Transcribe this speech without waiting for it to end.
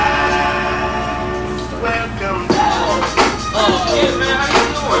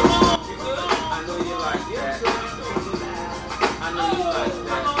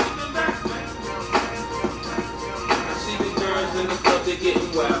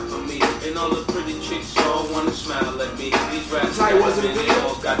Everybody was in the video.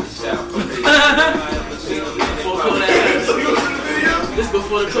 Got the shout. Before Kodak. This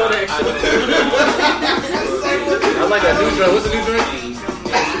before the Kodak show. I like that new drink. What's the new drink?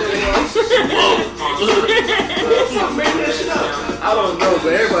 I don't know,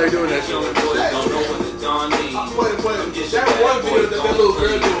 but everybody doing that shit. That one video that little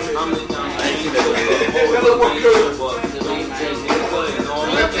girl doing it. That little one girl.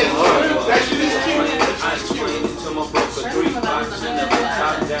 That shit is cute. I explained it to my broker 3 boxes and never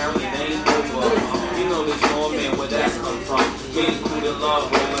top down, it ain't over. You know this more man, where that come from. Being cool to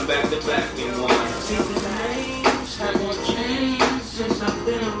love, rolling back to back in one. See the names haven't changed since I've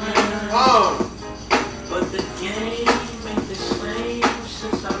been around. But the game ain't the same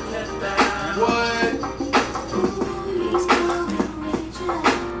since I've left out. What?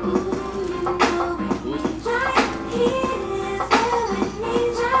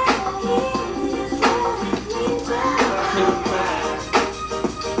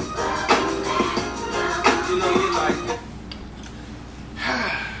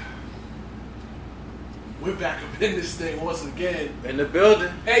 We're back up in this thing once again. In the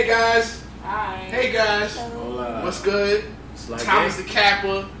building. Hey guys. Hi. Hey guys. Hola. What's good? Like Thomas the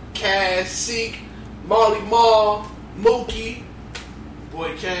Kappa, Kaz, Seek, Marley Marl, Mookie,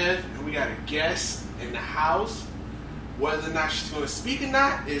 Boy Kev, and we got a guest in the house. Whether or not she's going to speak or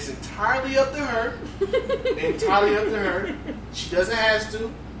not is entirely up to her. Entirely up to her. She doesn't have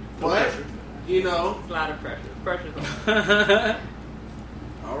to, but you know. A lot of pressure. Pressure's on.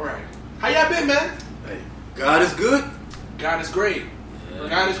 All right. How y'all been, man? Hey, God is good. God is great. Yeah,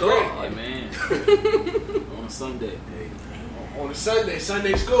 God is great. Hey, man. On Sunday. Hey. On a Sunday,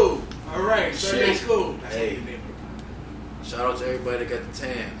 Sunday school. All right, Sunday school. Hey, shout out to everybody that got the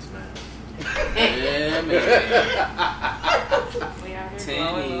tans, man. Yeah, man. We out here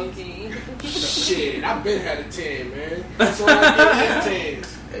 10 blowing years. low-key. Shit, I've been had a 10, man. That's all I get is 10s.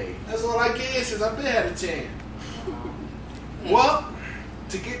 Hey, That's all I get since I've been had a 10. Well,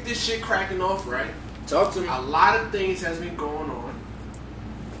 to get this shit cracking off right, talk to me. a lot of things has been going on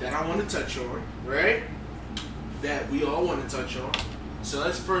that I want to touch on, right? That we all want to touch on. So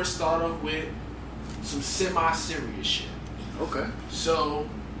let's first start off with some semi-serious shit. Okay. So,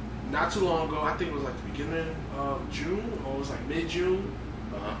 not too long ago, I think it was like the beginning of June, or it was like mid-June.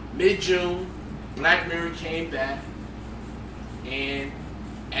 Mid-June, Black Mirror came back, and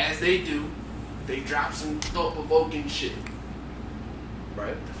as they do, they dropped some thought-provoking shit.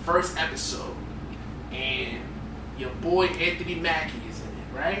 Right? The first episode, and your boy Anthony Mackie is in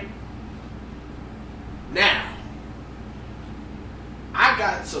it, right? Now, I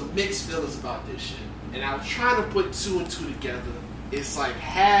got some mixed feelings about this shit, and I was trying to put 2 and 2 together. It's like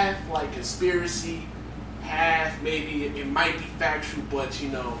half like conspiracy, half maybe it might be factual, but you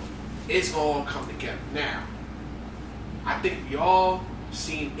know, it's all come together. Now, I think we all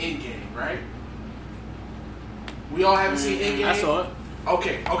seen Endgame, right? We all haven't seen Endgame? I saw it.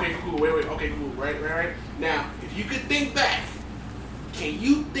 Okay, cool, wait, okay, cool, right. Now, if you could think back, can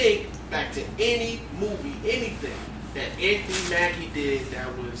you think back to any movie, anything that Anthony Mackie did that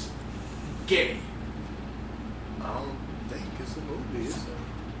was gay? I don't think it's a movie. It's a...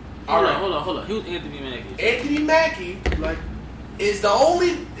 Hold on. Who's Anthony Mackie? Anthony Mackie, like, is the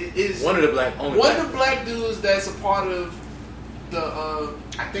only one of the black dudes that's a part of the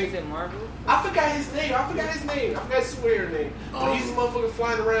I think Is it Marvel? I forgot his name. I forgot his superhero name. But he's a motherfucker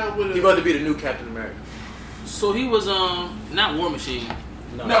flying around with a... He about to be the new Captain America. So he was not War Machine.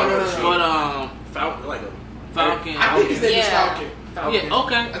 No. But Falcon, like a Falcon. I think his name is Falcon. Yeah,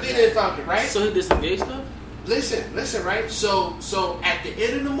 okay. I think his name is Falcon, right? So he did some gay stuff? Listen, right? So at the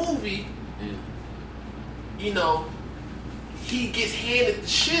end of the movie, you know, he gets handed the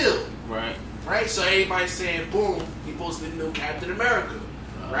shield. Right? So everybody's saying, boom, he's supposed to be the new Captain America.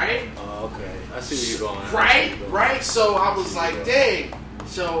 Right? Oh, okay. I see where you're going. Right? So I was like, dang.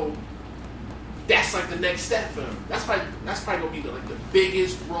 So that's like the next step for him. That's probably gonna be like the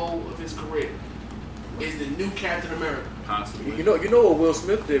biggest role of his career. Is the new Captain America. Possibly. You know what Will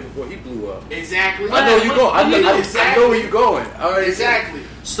Smith did before he blew up. Exactly. I know you going. I know where you're going. Exactly.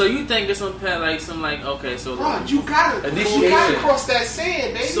 So you think it's some okay, so bro, you gotta cross that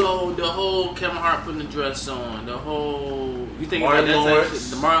sand, baby. So the whole Kevin Hart putting the dress on, the whole think Martin about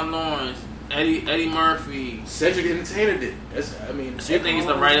Lawrence, the Martin Lawrence, Eddie Murphy, Cedric Entertainer did. So you think it's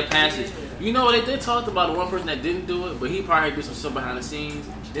the rite of passage? You know what they talked about the one person that didn't do it, but he probably did some stuff behind the scenes.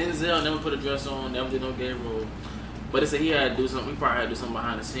 Denzel never put a dress on, never did no gay role. But they said he had to do something. He probably had to do something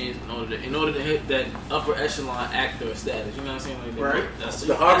behind the scenes in order to hit that upper echelon actor status. You know what I'm saying? Like right. That's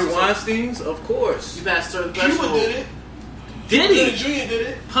the Harvey Weinsteins, of course. You passed certain threshold. Cuba did it. Did he? Junior did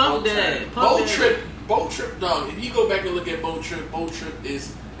it. Puff Dad. Bo Boat Trip, dog. If you go back and look at Boat Trip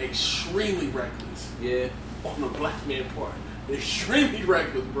is extremely reckless. Yeah. On the black man part, extremely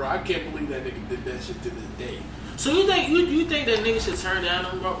reckless, bro. I can't believe that nigga did that shit to this day. So you think that nigga should turn down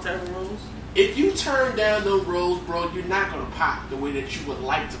them type of roles? If you turn down those roles, bro, you're not gonna pop the way that you would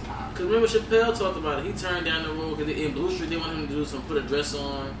like to pop. Cause remember Chappelle talked about it. He turned down the role because in Blue Street they wanted him to do some put a dress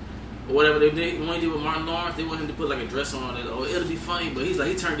on or whatever they did. When he did with Martin Lawrence, they wanted him to put like a dress on it. Oh, it'll be funny, but he's like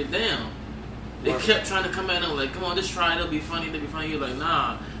he turned it down. They kept trying to come at him like, come on, just try it. It'll be funny. He was like,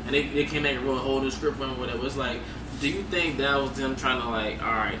 nah. And they came back and wrote a whole new script for him or whatever. It's like, do you think that was them trying to like, all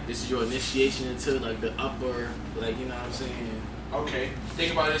right, this is your initiation into like the upper, like, you know what I'm saying? Okay,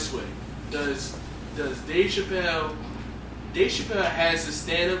 think about it this way. Does Dave Chappelle has the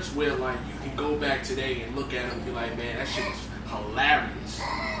stand-ups where like you can go back today and look at him and be like, man, that shit was hilarious,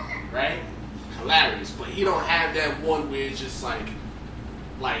 right? Hilarious, but he don't have that one where it's just like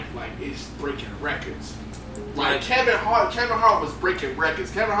it's breaking records. Like Kevin Hart was breaking records.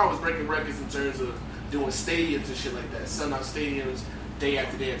 Kevin Hart was breaking records in terms of doing stadiums and shit like that, selling out stadiums day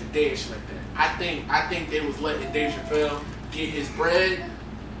after day after day and shit like that. I think they was letting Dave Chappelle get his bread,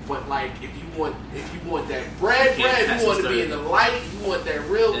 but like if you want that bread, you want to be in the light, you want that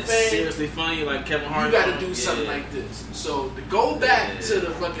real That's thing. Seriously funny, like Kevin Hart. You got to do something like this. So to go back to the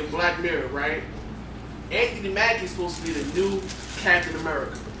fucking Black Mirror, right? Anthony Mackie's supposed to be the new Captain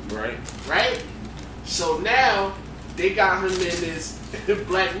America, right? So now they got him in this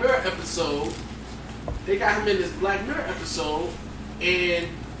Black Mirror episode. And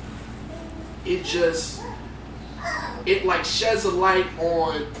it like sheds a light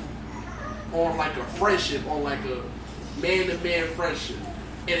on like a friendship, on like a man-to-man friendship.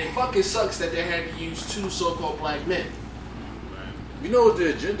 And it fucking sucks that they had to use two so-called black men. You know what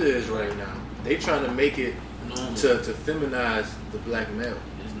the agenda is right now? They trying to make it Normal. to feminize the black male.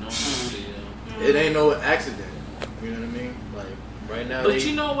 It's normal, It ain't no accident. You know what I mean? Like right now. But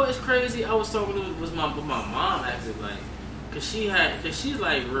you know what's crazy? I was talking with my mom actually, like, cause she's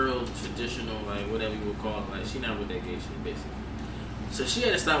like real traditional, like whatever you would call it. Like she not with that gay shit basically. So she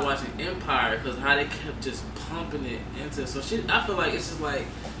had to stop watching Empire because how they kept just pumping it into. So I feel like it's just like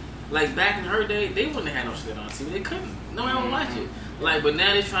back in her day, they wouldn't have had no shit on TV. They couldn't. No one would watch it. Like, but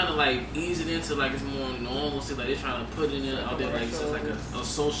now they're trying to like ease it into like it's more normal. So like they're trying to put it in out there like it's just like a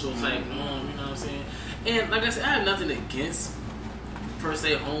social type norm. You know what I'm saying? And like I said, I have nothing against per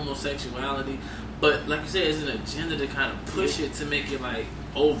se homosexuality, but like you said, it's an agenda to kind of push it to make it like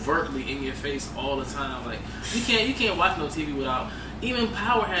overtly in your face all the time. Like you can't watch no TV without. Even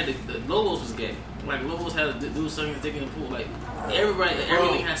Power had the Logos was gay. Like Logos had to do something dick in the pool. Like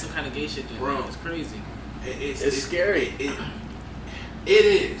everything has some kind of gay shit in it. It's crazy. It's scary. It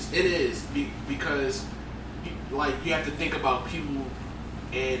is because like you have to think about people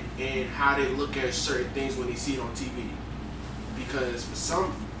and how they look at certain things when they see it on TV. Because for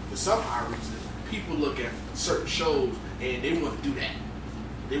some odd reason, people look at certain shows and they want to do that.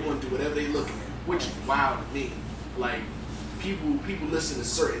 They want to do whatever they looking at, which is wild to me. Like people listen to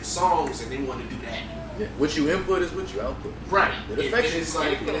certain songs and they want to do that. Yeah. What you input is what you output. Right. It And affects it's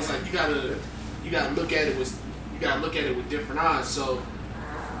like you gotta look at it with different eyes. So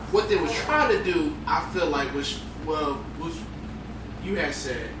what they was trying to do, I feel like was you had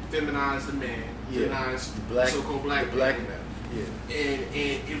said feminize the man, feminize the so-called black man. Yeah.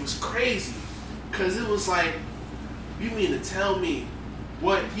 And it was crazy because it was like, you mean to tell me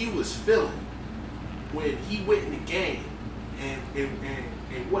what he was feeling when he went in the game and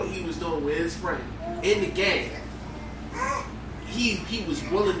what he was doing with his friend in the game. He was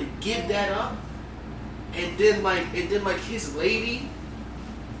willing to give that up, and then like his lady,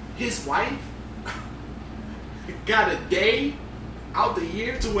 his wife, got a day out the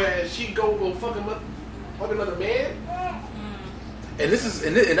year to where she go fuck him up, fuck another man. And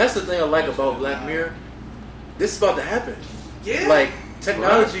that's the thing I like about Black Mirror. This is about to happen. Yeah. Like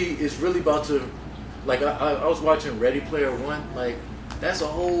technology is really about to. Like I was watching Ready Player One. Like that's a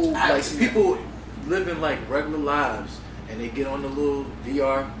whole like people living like regular lives, and they get on the little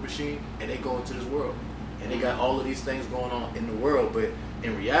VR machine and they go into this world, and they got all of these things going on in the world, but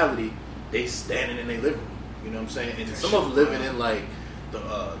in reality, they standing in their living room. You know what I'm saying? And some of them living in like the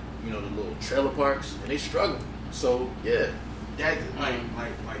the little trailer parks, and they struggling. So yeah, that like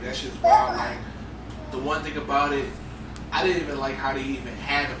that shit's wild. Like the one thing about it, I didn't even like how they even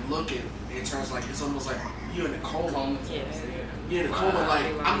had him looking in terms of like it's almost like you're in a coma. You're in a coma. Like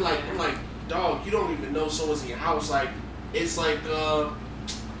I'm like, dog, you don't even know someone's in your house. Like it's like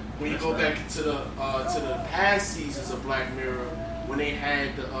when you go back into the past seasons of Black Mirror when they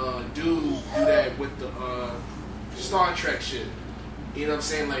had the dude do that with the Star Trek shit. You know what I'm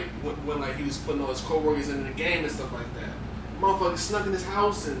saying? Like when like he was putting all his coworkers into the game and stuff like that. Motherfucker snuck in his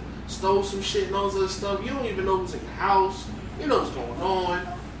house and stole some shit and all this other stuff. You don't even know who's in your house. You know what's going on.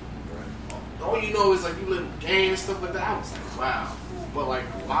 All you know is like you live in the game and stuff like that. I was like, wow. But like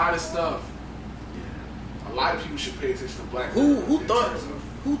a lot of stuff. A lot of people should pay attention to Black. Who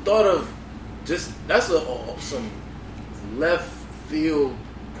thought of just that's some left field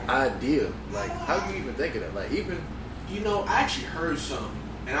idea? Like, how do you even think of that? Like, even you know, I actually heard something,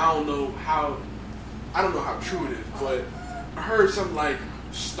 and I don't know how true it is, but I heard something like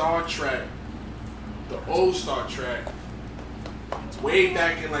Star Trek, the old Star Trek, way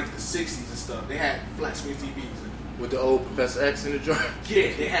back in like the 60s and stuff. They had flat screen TVs. With the old Professor X in the joint?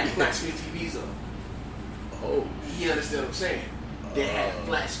 Yeah, they had flat screen TVs up. Oh. You understand what I'm saying? They had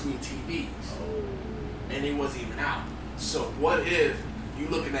flat screen TVs. Oh. And it wasn't even out. So what if you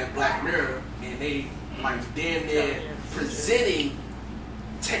looking at Black Mirror and they like damn near presenting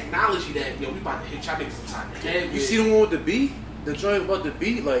technology that, we about to hit y'all niggas upside the head. You see the one with the bee? The joint about the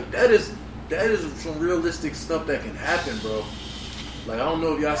bee? Like, that is some realistic stuff that can happen, bro. Like, I don't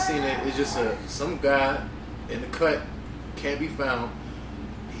know if y'all seen it. It's just some guy in the cut, can't be found.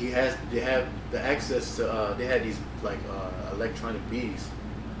 They have the access to, they had these, like, electronic bees.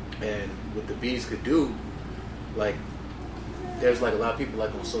 And what the bees could do, like, there's, like, a lot of people,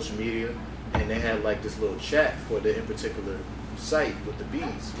 like, on social media, and they had, like, this little chat for the in particular site with the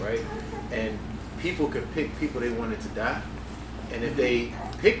bees, right? And people could pick people they wanted to die. And if they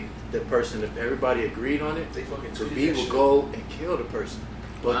picked the person, if everybody agreed on it, the bee would go and kill the person.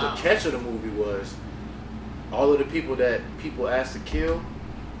 But the catch of the movie was all of the people that people asked to kill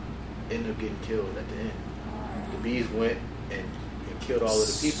ended up getting killed at the end. The bees went and killed all of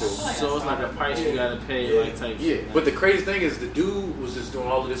the people. So it's like a price you gotta pay, like type shit. Yeah, but the crazy thing is the dude was just doing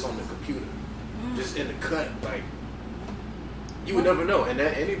all of this on the computer. Just in the cut, like, you would never know. And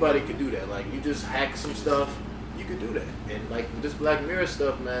that anybody could do that. Like, you just hack some stuff, you could do that. And like with this Black Mirror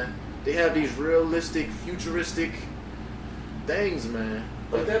stuff, man, they have these realistic, futuristic things, man.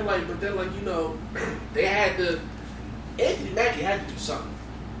 But then like, they had to. Anthony Mackie had to do something.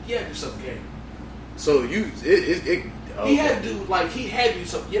 He had to do something gay. So okay. He had to do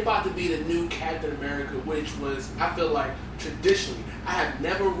something. You're about to be the new Captain America, which was, I feel like, traditionally, I have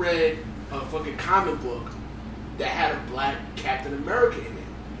never read a fucking comic book that had a black Captain America in it.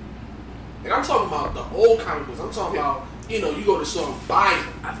 And I'm talking about the old comic books. I'm talking about, you go to store and buy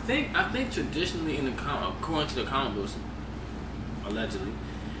them. I think traditionally in the according to the comic books, allegedly,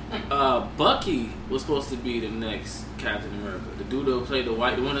 Bucky was supposed to be the next Captain America. The dude that played the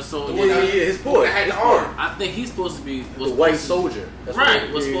Winter Soldier. Yeah, his boy. That had the arm. I think he's supposed to be the White Soldier. That's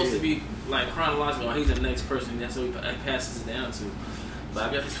right. Was supposed to be like chronological. He's the next person. That's what he passes it down to. But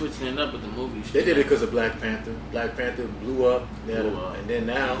I guess they're switching it up with the movie. They did it because of Black Panther. Black Panther blew up. And then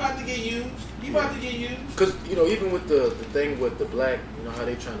now... You about to get used. Because, even with the thing with the black, how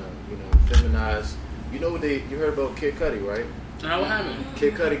they trying to, feminize... You heard about Kid Cudi, right? Now what happened?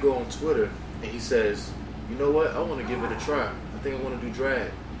 Kid Cudi go on Twitter and he says, you know what? I want to give it a try. I think I want to do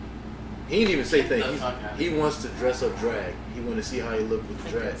drag. He didn't even say things. He wants to dress up drag. He want to see how he look with the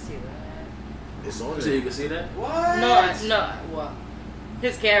drag. It's on there. So you can see that? What? No. Well,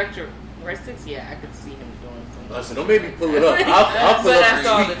 his characteristics, I could see him doing something. So don't make me pull it up. I'll pull but up I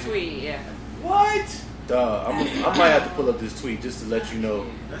saw the the tweet, yeah. What? I might have to pull up this tweet just to let you know.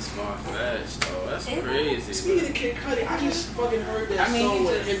 That's far-fetched, though. That's crazy. Speaking of Kid Cudi, I just fucking heard that song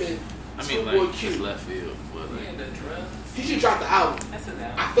with him and Schoolboy Q. It's left field. But he should drop the album. That's an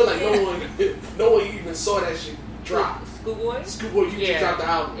album. I feel like no one even saw that shit drop. Schoolboy Q should drop the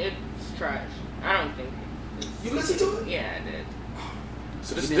album. It's trash. I don't think you listened to it? Yeah, I did.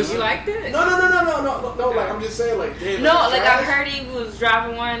 So this you liked it? No. Like, I'm just saying, like, damn. No, like I heard he was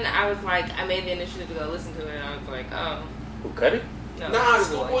dropping one. I was like, I made the initiative to go listen to it, and I was like, oh. Who cut it? No, Nah,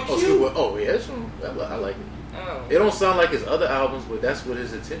 Schoolboy Q. Schoolboy. Oh yeah, I like it. Oh. It don't sound like his other albums, but that's what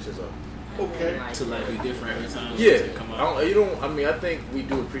his intentions are. Okay. to like be different every time. Yeah, to come out. I think we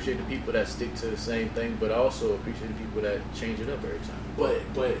do appreciate the people that stick to the same thing, but I also appreciate the people that change it up every time. But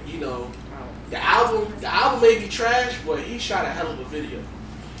the album may be trash, but he shot a hell of a video.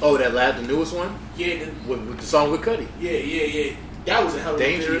 Oh, the newest one? Yeah. With the song with Cudi. Yeah. That was a hell of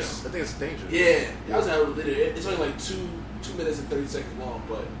Dangerous. a video. I think it's Dangerous. Yeah, that was a hell of a video. It's only like 2 minutes and 30 seconds long,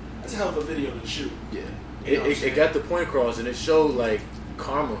 but that's a hell of a video to shoot. Yeah. It got the point across, and it showed like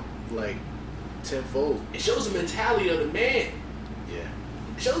karma, like tenfold. It shows the mentality of the man. Yeah.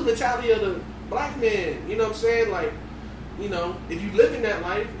 It shows the mentality of the black man. You know what I'm saying? Like, if you live in that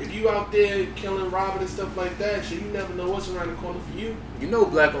life, if you out there killing, robbing, and stuff like that, you never know what's around the corner for you.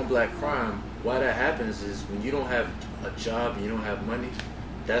 Black on black crime why that happens is when you don't have a job and you don't have money,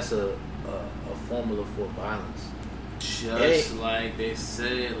 that's a formula for violence. Just like they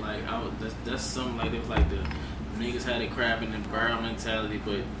said, like that's something like it was like the niggas had a crab in the barrel mentality,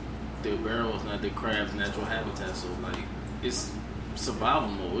 but the barrel is not the crab's natural habitat. So like it's survival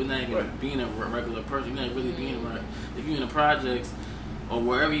mode. It's not even being a regular person. You're not really being right. If you're in the projects or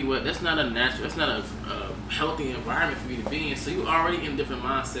wherever you at, that's not a natural. That's not a healthy environment for you to be in. So you already in a different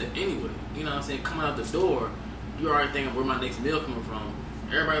mindset anyway. You know what I'm saying? Coming out the door, you already thinking where my next meal coming from.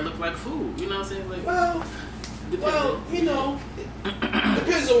 Everybody look like food. You know what I'm saying? Like well, you know, it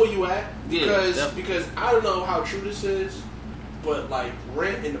depends on where you at. Because I don't know how true this is, but like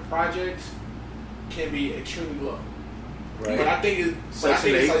rent in the projects can be extremely low. Right. But I think it's like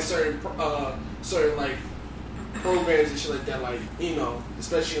certain like programs and shit like that. Like you know,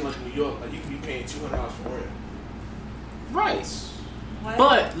 especially in like New York, like you can be paying $200 for rent. Right. What?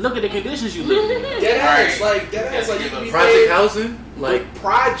 But look at the conditions you live in. That ass, like you can be project paying, housing, like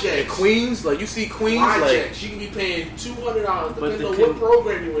projects, Queens, like you see Queens, projects. like you can be paying $200 depending on what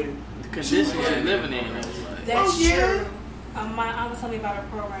program you're in. The conditions you're living in. That's true. I was telling me about a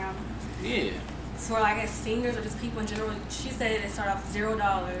program. Yeah. For like as seniors or just people in general, she said it started off $0.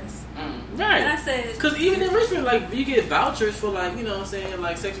 Right. And I said, because even in Richmond, like you get vouchers for like you know what I'm saying,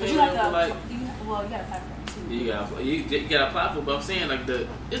 like Section 8 for like. You gotta apply for it too. You gotta apply for, but I'm saying like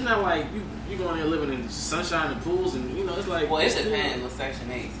it's not like you going there living in sunshine and pools and you know it's like. Well, it depends with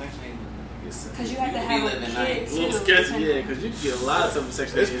Section 8. Section 8. Because you have to have a kid too. A little sketchy, yeah. Because you can get a lot of stuff in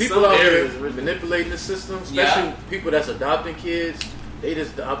Section 8. There's people out there manipulating the system, especially people that's adopting kids. They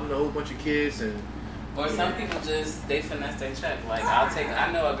just adopting a whole bunch of kids and. Or some people just they finesse their check. Like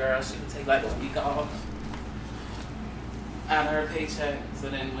I know a girl, she would take like a week off out of her paycheck. So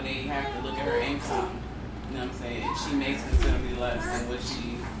then when they have to look at her income, you know what I'm saying, she makes considerably less than what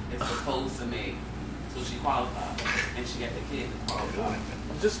she is supposed to make. So she qualifies, and she got the kid to qualify.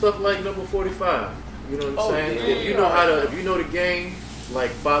 Just stuff like number 45. You know what I'm saying? Yeah, if you know if you know the game,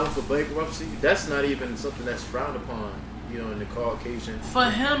 like filing for bankruptcy, that's not even something that's frowned upon. You know, in the Caucasian. For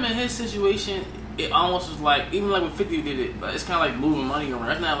him in his situation, it almost was like, even like when 50 did it, it's kind of like moving money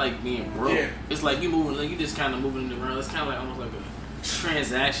around. It's not like being broke. Yeah. It's like you moving, like you just kind of moving it around. It's kind of like almost like a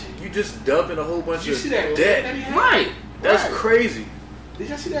transaction. You just dumping a whole bunch of debt. Right. That's crazy. Did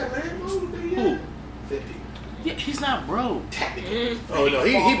y'all see that land move that he had? 50. Yeah, he's not broke. Technically. Oh no,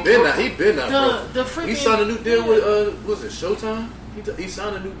 he been not broke. He signed a new deal with was it Showtime? He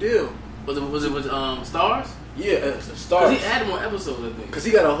signed a new deal. Was it with Stars? Yeah, Stars. Because he added more episodes, I think. Because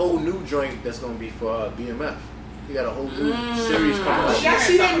he got a whole new joint that's going to be for BMF. He got a whole new series coming out. Did y'all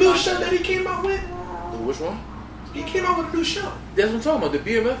see that new show that he came out with? Which one? He came out with a new show. That's what I'm talking about,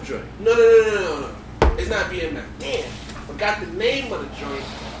 the BMF joint. No. It's not BMF. Damn, I forgot the name of the joint.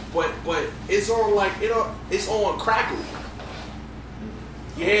 But it's on like it's on Crackle.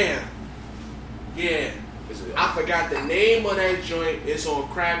 Yeah. I forgot the name of that joint. It's on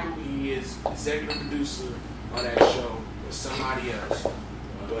Crackle. He is executive producer on that show with somebody else.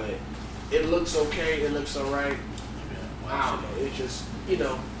 But it looks okay. It looks alright. I don't know. It's just he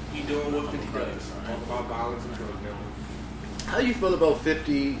doing what 50 does. Talk about violence and drug dealing. How you feel about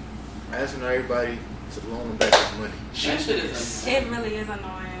 50 asking everybody to loan him back his money? It really is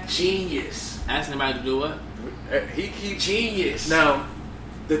annoying. Genius. Asking everybody to do what? He keeps genius. Now,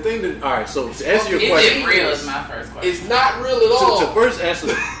 the thing that alright, so to answer your question, is it real? Is my first question. It's not real at all. So first answer,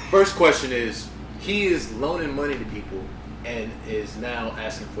 first question is he is loaning money to people and is now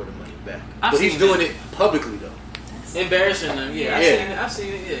asking for the money back, but he's doing it publicly though. Embarrassing them, yeah. I've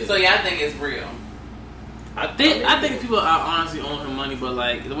seen it. Yeah. So y'all think it's real? I think people are honestly owing him money, but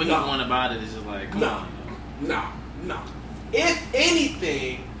like the way he's going about it is just like, come on. No. If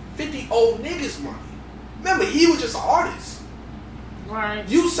anything, 50 old niggas money. Remember, he was just an artist. Right.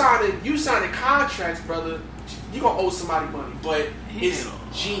 You signing contracts, brother. You gonna owe somebody money, but it's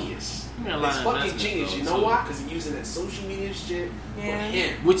genius. It's fucking genius. You know why? Because he's using that social media shit for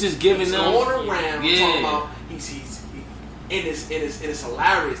him, which is giving them going around talking about and it's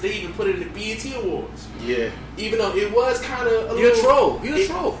hilarious. They even put it in the BET Awards. Yeah. Even though it was kind of You're a troll. You're a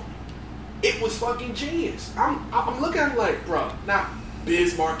troll. It was fucking genius. I'm looking at him like, bro, not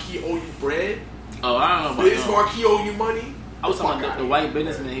Biz Markie owe you bread. Oh, I don't know about Biz Markie owe you money. I was talking about the white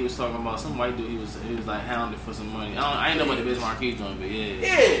businessman he was talking about. Some white dude he was like hounded for some money. I ain't know about the Biz Markie joint, but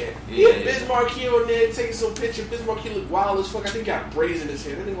yeah. Biz Markie on there taking some picture. Biz Markie look wild as fuck. I think he got braids in his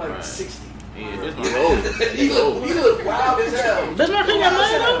hair. I think like 60. Yeah, Biz Markie. he look wild as hell. Biz Markie got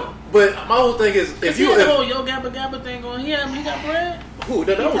money though. But my whole thing is, if you had the whole Yo Gabba Gabba thing going, he got bread. Who?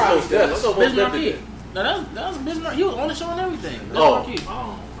 That was Mos Def. Biz Markie. No, that was Biz Markie. He was on the show and everything. Biz Markie. I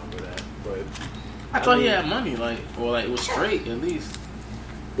don't remember that. But I thought he had money, like, or like it was straight at least.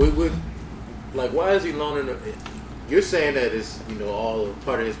 like, why is he loaning? You're saying that it's all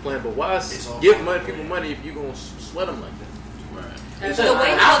part of his plan, but why give people money if you gonna sweat them like that? That's the way he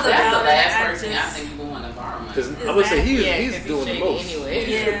was that's the about last it, person I think people want to borrow money. Because I would say he's 'cause doing the shady most. anyway.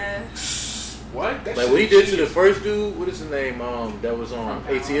 Yeah. What? That Like shit what he did is to the first dude, what is his name? That was on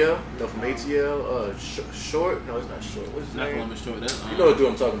ATL. No, from ATL. Short. No, it's not Short. What's his Not name? Columbus Short. That's, You know what dude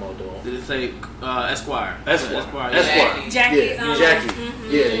I'm talking about, though. Did it say Esquire? Esquire. Jackie. Yeah, Jackie.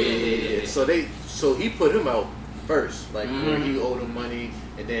 Mhm. Yeah. So he put him out first, like when he owed him money,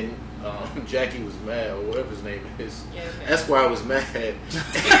 and then Jackie was mad, or whatever his name is. Yeah, Esquire was mad.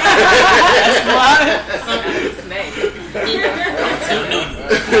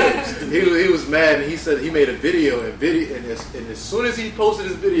 he was mad, and he said he made a video, and as soon as he posted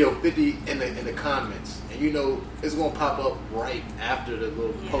his video, 50 in the comments, and it's gonna pop up right after the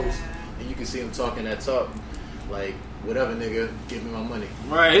little post, and you can see him talking that talk, like whatever nigga, give me my money.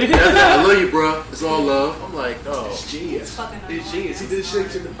 Right. I love you, bro. It's all love. I'm like, oh, It's genius. It's fucking It's genius. He did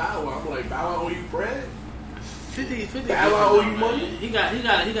shit to the Bow Wow. I'm like, Bow Wow owe you bread? 50. Bow Wow owe you money? He got to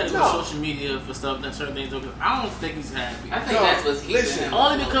go No. social media for stuff that certain things. I don't think he's happy. I think No, that's what's keeping listen. him.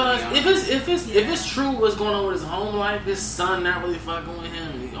 Only because Yeah. if it's true what's going on with his home life, his son not really fucking with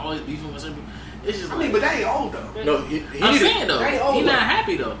him, and he always beefing with certain people. It's just I mean, but that ain't all though. no. I'm saying though, That ain't all he's though. not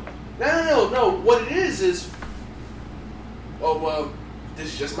happy though. No. What it is, oh well, this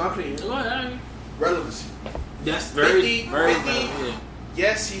is just my opinion. Go ahead. Relevancy. That's very 50, very 50. yeah.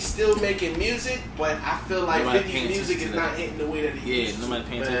 Yes, he's still making music, but I feel like Nobody 50's paying music attention is to not that. hitting the way that he Yeah, used to. nobody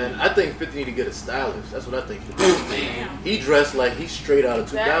paying Man, attention. I think 50 need to get a stylist. That's what I think. 50 Man. He dressed like he's straight out of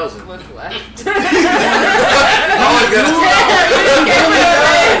 2000. That was left.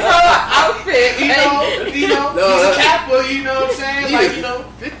 Outfit. He's a Kappa, you know what I'm saying?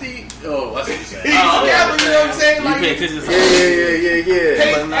 50. Oh, I see what you're saying. He's a Kappa, you know what I'm saying? You Like, pay attention to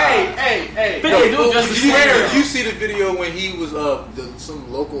hey. They do just Did you, swear. did you see the video when he was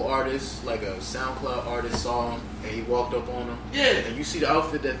some local artist, like a SoundCloud artist saw him and he walked up on him? Yeah. And you see the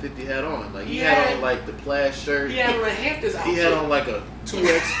outfit that 50 had on. Like he Yeah. had on like the plaid shirt. He had on a Hamptons outfit. He had on like a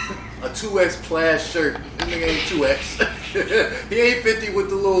 2X plaid shirt. That nigga ain't 2X. He ain't 50 with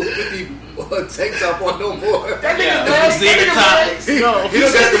the little 50 tank top on no more. That nigga Yeah, legs, see the top. He No.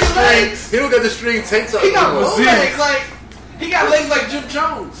 don't got the string. He don't got the string tank top. He got no more. bull legs, like he got legs like Jim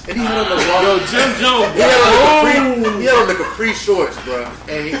Jones. And he had on the wrong. Jim Jones. He had on the capri shorts, bro.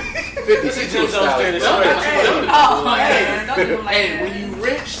 And he 50 cents Jim Jones standing Oh, Hey, man. Don't do him like Hey, that. when you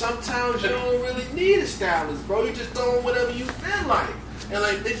rich, sometimes you don't really need a stylist, bro. You just throwing whatever you feel like. And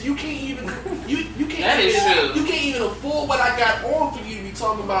like if you can't even you can't That is even, true. you can't even afford what I got on for you to be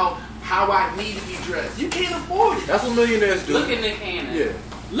talking about how I need to be dressed. You can't afford it. That's what millionaires do. Look at Nick Cannon. Yeah.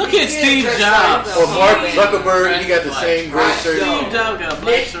 Look at Steve dress Jobs. like Or Mark Zuckerberg, he got the same gray Right. shirt. Yo. Steve Jobs got a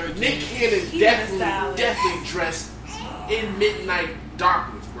black shirt. Nick Cannon He definitely a stylist. dressed in midnight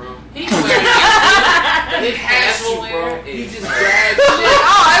darkness, bro. He's wearing It has to, casual bro. wear He is just grabbed Oh, shit.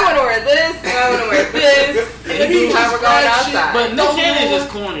 I want to wear this. I want to wear this. This is how we're going outside. But Nick Cannon is just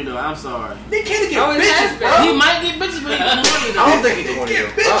corny though. I'm sorry. Nick Cannon get Oh, it has bitches, been. bro. He might get bitches, but he's corny though. I don't think he's corny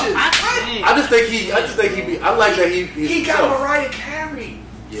Get though. bitches. I just think he be. I like that he. He got Mariah Carey.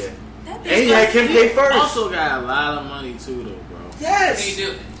 Yeah. That And he had Kim K first. Also got a lot of money too, though, bro. Yes. He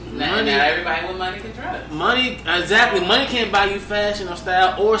do. Not Money. everybody with money can dress. Money, exactly. Money can't buy you fashion or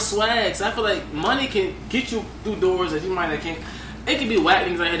style or swag. So I feel like money can get you through doors that you might not can't. It could be whack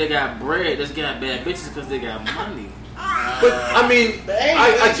niggas out here that got bread, that's got bad bitches because they got money. But I mean, But hey,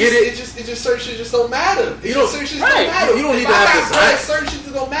 I get it. It just certain shit just don't matter. You don't- certain shit right. don't matter. You don't need If to I have got design. bread, certain shit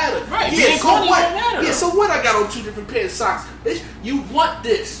just don't matter. Right. Yeah. Being So corny what? don't matter, Yeah. though. So what? I got on 2 different pairs of socks. Bitch, you want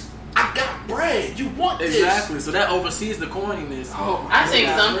this? I got bread. You want this? Exactly. So that oversees the corniness. Oh, my I think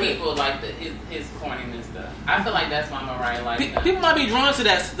God. some people like his corniness stuff. I feel like that's why Mariah like him. People might be drawn to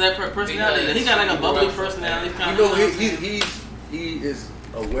that personality. Because He got like a she bubbly grew up with personality. that. Kind You of, know, he is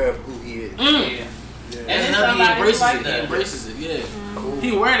aware of who he is. Yeah. And And then now he somebody embraces like it. He that. embraces it. Yeah.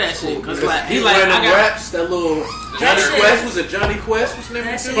 He wear that shit because Because like he he like wearing I them got raps, that little Johnny shit- Quest. Was it Johnny Quest? What's the name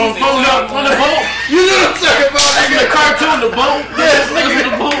of That the shit dude? from phone up on the boat. You know what I'm talking about? Like the cartoon, the boat. Yeah, niggas in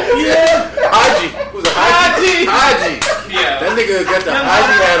the boat. Yeah. Haji. Was it Haji? Haji. Yeah. That nigga got the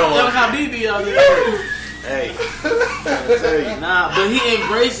Haji hat Young on. Habibi out there. Hey, I tell you. Nah, but he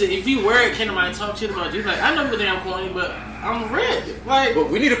embraced it. If you wear it, can't nobody talk shit about you. Like, I know you think I'm corny, but I'm red. Like, But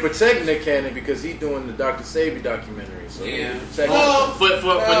we need to protect Nick Cannon because he's doing the Dr. Sabi documentary. So we need to protect him. for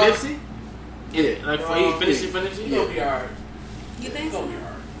Nipsey? Yeah. Like, for he finished it for Nipsey? He'll be alright. You think He'll so? be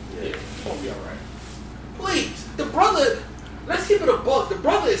alright. Yeah, he'll be alright. Please, the brother. Let's keep it a buck. The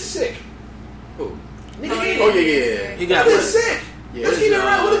brother is sick. Who? Nigga, Oh yeah. He got that's sick. Yeah, Let's keep it it's,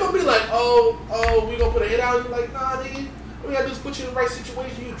 right. What they gonna be like? Oh, we gonna put a hit out? You're like, nah, nigga. All we gotta do is put you in the right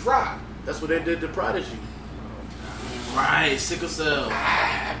situation. You drop. That's what they did to Prodigy. right, sickle cell.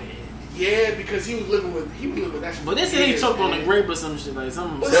 Yeah, because he was living with that shit. But they say he choked on a grape or some shit like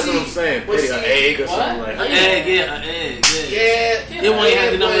something. But That's see- what I'm saying. but Maybe see- an egg or what? something like An that. egg, an egg. Yeah, It won't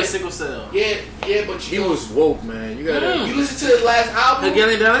have to know but- with sickle cell. Yeah, but He was woke, man. You gotta. You listen to his last album.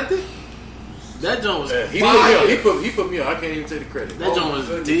 Again, that joint was He Fire. put me on. I can't even take the credit. that joint was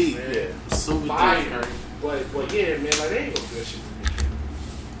goodness, deep. man. Yeah. Super Fire. deep. But yeah, man, like they ain't gonna do that shit.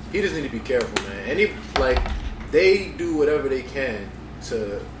 He just need to be careful, man. And he, like, they do whatever they can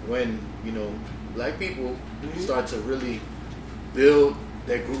to when black people start to really build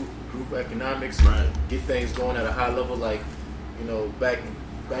their group economics, Right. get things going at a high level. Like,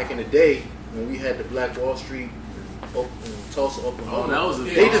 back in the day when we had the Black Wall Street, Tulsa, Oklahoma, that was a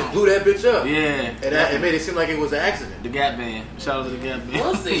they bomb. just blew that bitch up. Yeah. And it made it seem like it was an accident. The Gap Band. Shout out to the Gap Band.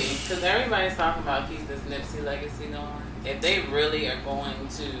 We'll see, because everybody's talking about keep this Nipsey legacy going. If they really are going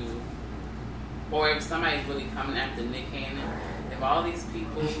to, or if somebody's really coming after Nick Cannon, if all these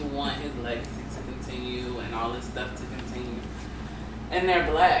people who want his legacy to continue and all this stuff to continue, and they're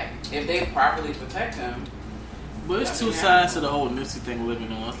black, if they properly protect him, But it's two sides to the whole Nipsey thing we're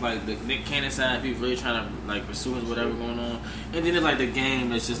living on. It's like the Nick Cannon side, if he's really trying to like pursue his whatever going on, and then it's like the game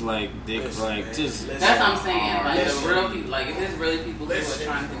that's just like just that's what I'm saying. Like Listen. the real people, like if there's really people who Listen.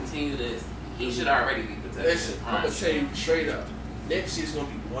 are trying to continue this, he should already be protected. Listen, I'm gonna tell you straight up. Nipsey is gonna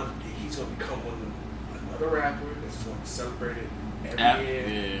be he's gonna become another rapper that's gonna be celebrated every year.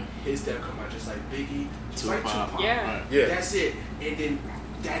 Yeah. His death come out just like Biggie, just like Tupac. Yeah. Yeah. That's it. And then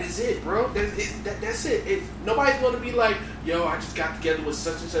that is it, bro. That's it. Nobody's gonna be like, yo, I just got together with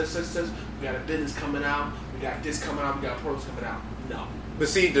such and such, such and such. We got a business coming out. We got this coming out. We got pros coming out. No. But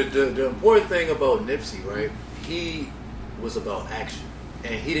see, the important thing about Nipsey, right? He was about action.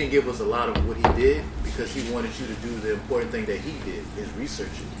 And he didn't give us a lot of what he did because he wanted you to do the important thing that he did, is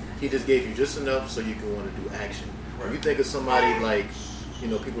researching. He just gave you just enough so you can want to do action. When you think of somebody like,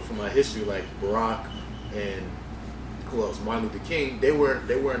 people from our history like Barack and who else, Martin Luther King, they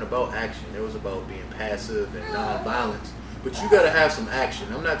weren't about action. It was about being passive and non-violence. But you got to have some action.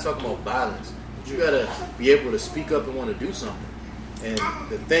 I'm not talking about violence. But you got to be able to speak up and want to do something. And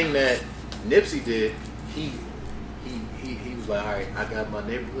the thing that Nipsey did, he was like, all right, I got my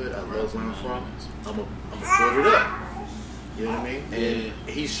neighborhood. I love where I'm from. I'm gonna build it up. You know what I mean? And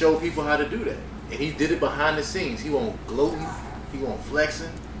he showed people how to do that. And he did it behind the scenes. He won't gloating. He won't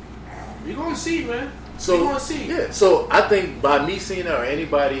flexing. You're gonna see, man. So You're gonna see. yeah. So I think by me seeing it, or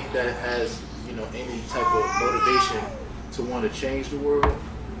anybody that has any type of motivation to want to change the world,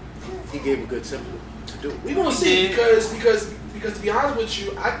 he gave a good template to do it. We're gonna see because to be honest with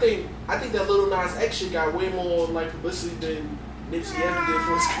you, I think that Lil Nas X shit got way more like publicity than Nipsey ever did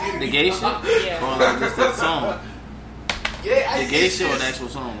for his community. The gay shit? Yeah. Or like just that song? Yeah, The gay shit or the actual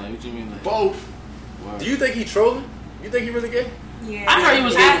song? Like, what you mean? Like, both. Do you think he trolling? You think he really gay? Yeah. I heard he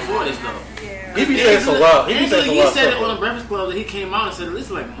was gay before this, though. Yeah. He be saying some wild. He be saying some He wild said it stuff. on the Breakfast Club that he came out and said it. This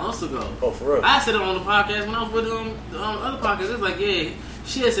is like months ago. Oh, for real? I said it on the podcast when I was with the other podcast. It was like, yeah,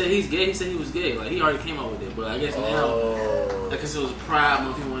 she had said he's gay. He said he was gay. Like, he already came out with it. But I guess now, I guess it was pride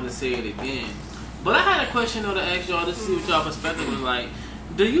if he wanted to say it again. But I had a question, though, to ask y'all to see what y'all perspective was like.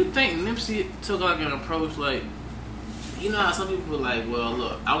 Do you think Nipsey took like an approach like, you know how some people are like, well,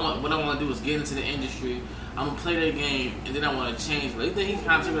 look, what I want to do is get into the industry. I'm gonna play that game, and then I want to change. Like, you think he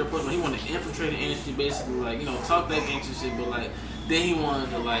kind of took an approach where he wanted to infiltrate the industry, basically, like, talk that gangster shit, but like, then he wanted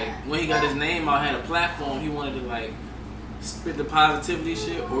to, like, when he got his name out, had a platform, he wanted to like spit the positivity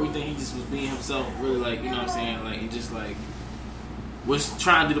shit, or you think he just was being himself, really, like, you know what I'm saying, like, he just like was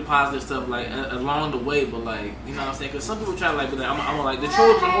trying to do the positive stuff, like, along the way, but like, you know what I'm saying? Because some people try to like be like, I'm like the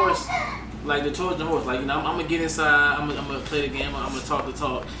Trojan horse. Like the Trojan horse, like, I'm gonna get inside, I'm gonna play the game, I'm gonna talk the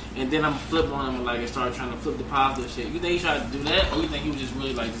talk, and then I'm gonna flip on him and like and start trying to flip the positive shit. You think he tried to do that, or you think he was just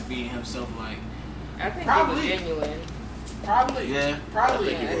really like just being himself? Like, I think Probably. it was genuine. Probably. Yeah.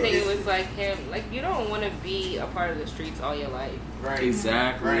 Probably. Yeah, I think it was like him. Like, you don't want to be a part of the streets all your life. Right.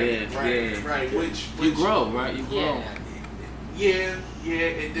 exactly, Right. yeah, Right. yeah. Right. Which You grow, right? You grow. Yeah. Yeah,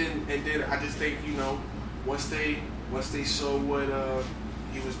 and then I just think once they saw what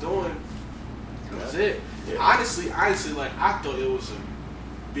he was doing, that was it. Yeah. Honestly, like I thought it was a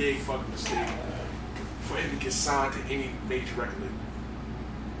big fucking mistake for him to get signed to any major record label.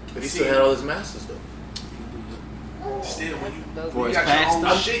 But he still had all his masters though. Still, when For you his got past your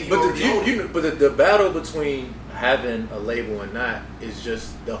own stuff. shit, But the battle between having a label or not is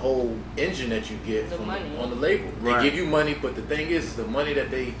just the whole engine that you get The from money. on the label. Right. They give you money, but the thing is, the money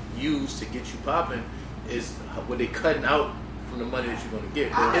that they use to get you popping is what they cutting out from the money that you're going to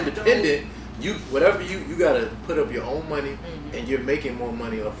get. But independent, you whatever you got to put up your own money, and you're making more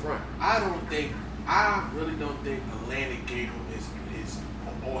money up front. I really don't think Atlantic gave him his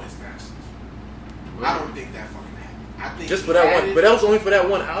all his masters. I don't think that fucking happened. I think Just he for that had one, it. but that was only for that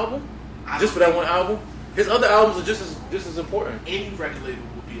one album. I Just for don't that one album. His other albums are just as important. Any record label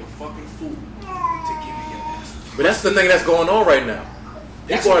would be a fucking fool to give you your masters. But that's the thing that's going on right now.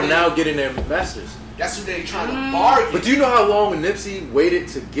 That's People what are they- now getting their masters. That's what they trying to bargain. But do you know how long Nipsey waited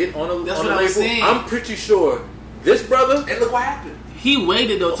to get on a, That's on a what I was label? saying. I'm pretty sure this brother. And look what happened. He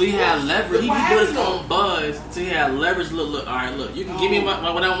waited though till he had leverage. He What built his happened, own buzz till he had leverage. Look. All right, look. You can give me what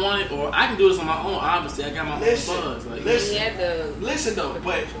I wanted, or I can do this on my own. Obviously, I got my Listen, own buzz. Like, listen. He had the Listen though,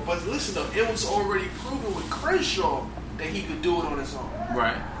 but listen though, it was already proven with Crenshaw that he could do it on his own.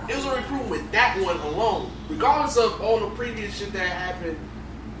 right. It was already proven with that one alone, regardless of all the previous shit that happened,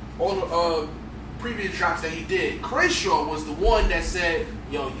 all the previous drops that he did. Crenshaw was the one that said,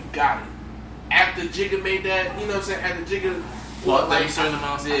 "Yo, you got it." After Jigga made that, you know what I'm saying? After Jigga, Well, like certain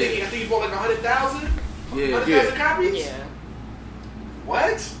amounts, I think he bought like 100,000. Yeah. 100,000 copies. yeah.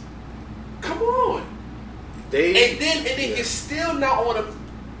 What? Come on. They And then you're still not on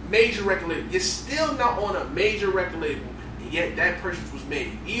a major record label. You're still not on a major record label, and yet that purchase was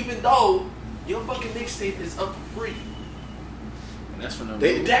made. Even though your fucking mixtape is up for free. And that's from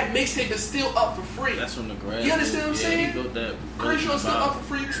the. That mixtape is still up for free. That's from the grass. You understand what I'm saying? He built that. Crucial's still up for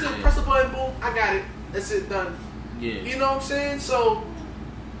free. You can still Yeah. press the button, boom, I got it. That's it, done. Yeah. You know what I'm saying? So,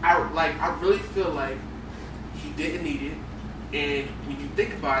 I really feel like he didn't need it. And when you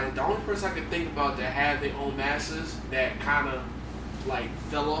think about it, the only person I could think about that had their own masters that kind of like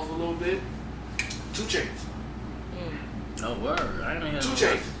fell off a little bit, 2 Chainz. Oh word! I didn't hear 2 no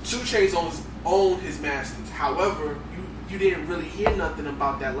Chainz. rest. 2 Chainz owned his masters. However, you didn't really hear nothing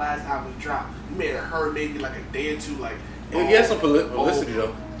about that last album he dropped. You may have heard maybe like a day or two, like he had some publicity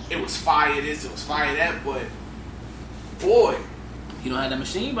though. It was fire this, it was fire that, but boy, You don't have that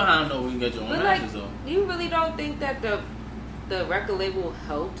machine behind him though. When you get your own But like, masters though. you really don't think that the record label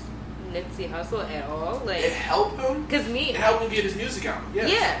helped Nipsey Hussle at all? it Like, helped him. cause It me, helped him get his music out. Yes.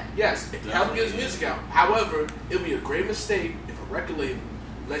 Yeah. Yes. It helped him get his music out. However, it would be a great mistake if a record label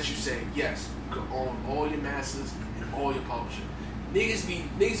lets you say, yes, you can own all your masters and all your publishing. Niggas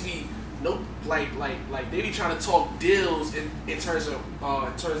be no like they be trying to talk deals in terms of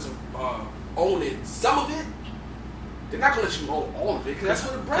owning some of it. They're not gonna let you own all of it because that's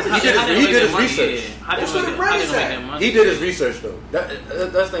where the bread is. He did at. his research. That's where the bread is at. He did his research though. That's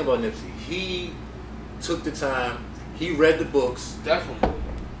the thing about Nipsey. He took the time. He read the books. Definitely.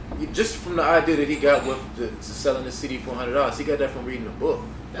 Just from the idea that he got with selling the CD for $100, he got that from reading a book.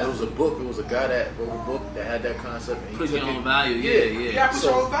 It was a book. It was a guy that wrote a book that had that concept. And he Put took your it. own value. Yeah, Yeah. you gotta put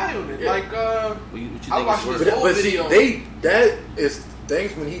your own value in it. Yeah. Like, What you I think watched it's worth? this But, whole but see, video. that is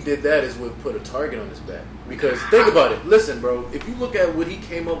things when he did that is what put a target on his back. Because think about it. Listen, bro. If you look at what he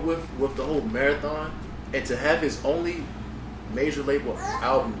came up with the whole marathon, and to have his only major label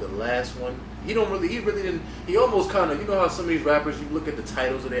album, the last one, he really didn't. He almost kind of, you know how some of these rappers, you look at the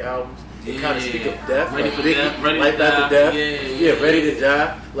titles of their albums, they kind of speak of death, Ready like for Biggie, death, ready Life to After die. Death, Yeah, Ready to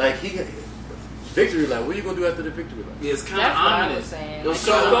Die. Like Victory Lap. What are you gonna do after the Victory Lap? Yeah, it's kind that's of what I was ominous. saying. It Like, was it's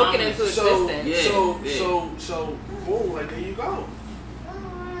kinda spoken ominous. into So, existence. Yeah. so, boom, like there you go.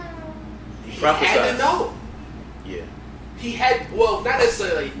 He He had to prophesied. know. Yeah. He had, well, not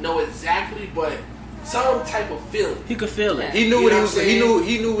necessarily like know exactly, but some type of feeling. He could feel it. He knew You what know he what was. I'm He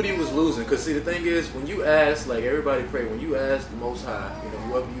saying? knew what he was losing. Cause see, the thing is, when you ask, like everybody pray, when you ask the Most High, you know,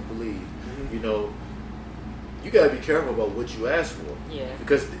 whoever you believe, you know, you gotta be careful about what you ask for. Yeah.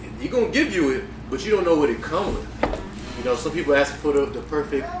 Because he gonna give you it, but you don't know what it come with. You know, some people ask for the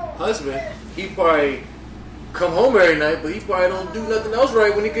perfect husband. He probably come home every night, but he probably don't do nothing else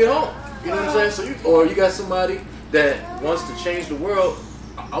right when he get home. You know what I'm saying? So or you got somebody that wants to change the world.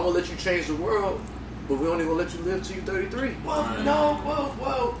 I'm gonna let you change the world, but we only gonna let you live till you're 33. Well, no,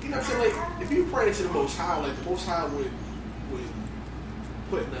 well, you know what I'm saying? Like, if you pray to the Most High, like the Most High would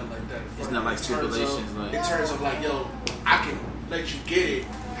put nothing like that. In front It's of not you like in terms of- stipulations, like- in terms of like, yo, I can let you get it.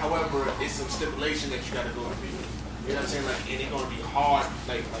 However, it's some stipulation that you got to go through. You know what I'm saying? Like, and it's gonna be hard.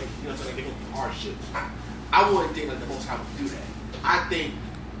 Like you know what I'm saying? Like, they're gonna be hardships. I wouldn't think like the Most High would do that. I think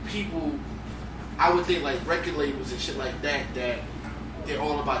people. I would think like record labels and shit like that they're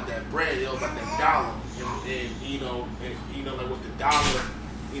all about that bread, they're all about that dollar, and you know like what the dollar,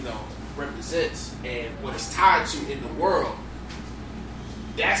 you know, represents and what it's tied to in the world.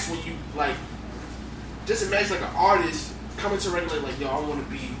 That's when you like. just imagine like an artist coming to regular like, yo, I want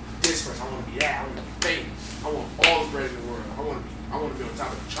to be this person, I want to be that, I want to be famous, I want all the bread in the world, I want to be on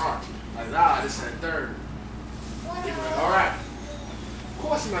top of the chart. Like, nah, this and that third. They be like, all right. Of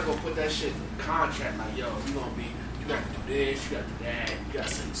course, I'm not gonna put that shit in the contract. Like, yo, you got to do this, you got to do that, you got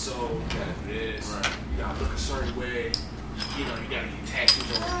to sing soul, you got to do this, you got to look a certain way. You know, you got to get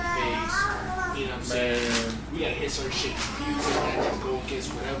tattoos on your face. You know what I'm saying? We got to hit certain shit in music that just go against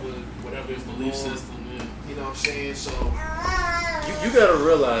whatever is Belief system. Yeah. You know what I'm saying? So you got to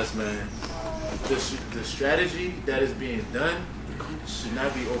realize, man, the strategy that is being done should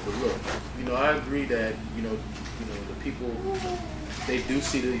not be overlooked. You know, I agree that you know the people, they do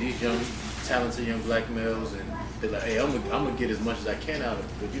see these young, talented young black males, and they're like, hey, I'm gonna get as much as I can out of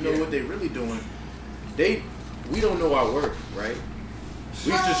it. But you know what they're really doing? We don't know our worth, right?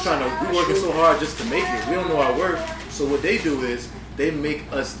 We working so hard just to make it. We don't know our worth. So what they do is they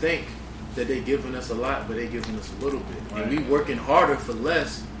make us think that they're giving us a lot, but they're giving us a little bit. Right. And we working harder for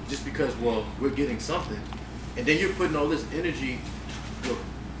less just because, well, we're getting something. And then you're putting all this energy,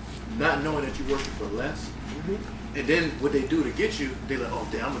 not knowing that you're working for less. Mm-hmm. And then what they do to get you, they're like, oh,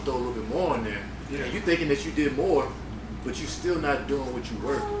 damn, I'm going to throw a little bit more in there. Yeah. And you thinking that you did more, but you still not doing what you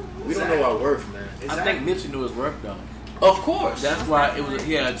worth. We don't know our worth, man. Exactly. I think Nipsey knew his worth, though. Of course. That's why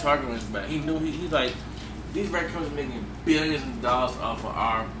he had a target on his back. He knew he's like, these record companies making billions of dollars off of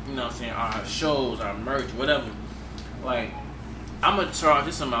our, you know what I'm saying, our shows, our merch, whatever. Like, I'm going to charge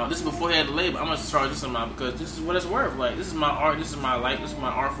this amount. This is before he had the label. I'm going to charge this amount because this is what it's worth. Like, this is my art. This is my life. This is my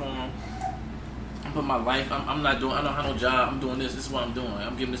art form. I put my life. I'm not doing, I don't have no job. I'm doing this. This is what I'm doing.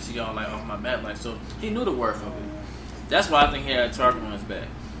 I'm giving this to y'all, like, off my back. Like, so he knew the worth of it. That's why I think he had a target on his back.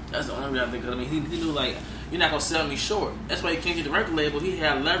 That's the only reason I think. I mean, he knew, like, you're not going to sell me short. That's why he can't get the record label. He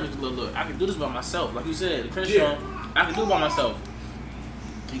had leverage. Look, I can do this by myself. Like you said, the Crenshaw, I can do it by myself.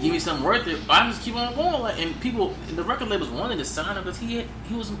 You give me something worth it, I just keep on going. Like, and people, the record labels wanted to sign him because he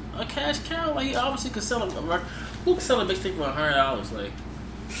was a cash cow. Like, he obviously could sell a record. Who could sell a mixtape for $100? Like,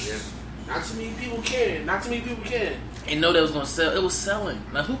 yeah. Not too many people can. And know that was going to sell. It was selling.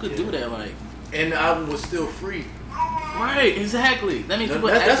 Like, who could do that? Like, and the album was still free. Right, exactly. That means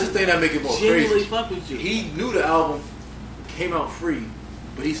that's the thing that make it more crazy. Fuck with you. He knew the album came out free,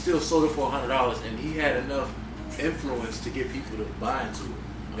 but he still sold it for $100, and he had enough influence to get people to buy into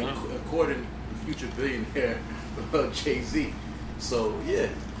it, according to future billionaire Jay-Z. So yeah,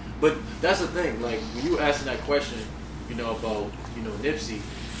 but that's the thing. Like when you were asking that question, about Nipsey,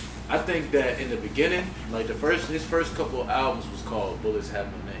 I think that in the beginning, like his first couple of albums was called Bullets Have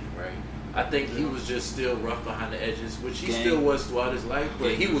No Name, right? I think he was just still rough behind the edges, which he still was throughout his life,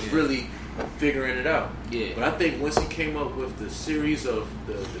 but he was really figuring it out. Yeah. But I think once he came up with the series of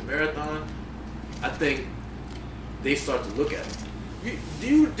the marathon, I think they start to look at it.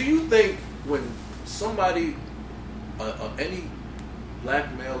 Do you think when somebody, any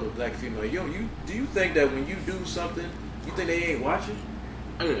black male or black female, do you think that when you do something, you think they ain't watching?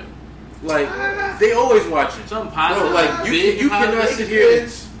 Yeah. Like they always watching. Something positive. Bro, like you cannot sit here.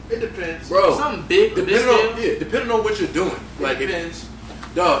 It depends, bro. Something big, depending on what you're doing. Like it depends.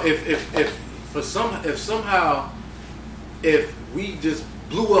 If we just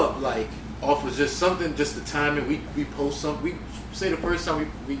blew up like off of just something, just the timing, we post something. We say the first time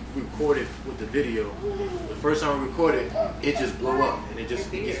we recorded with the video, the first time we recorded, it just blew up and it gets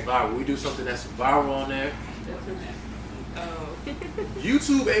viral. We do something that's viral on there.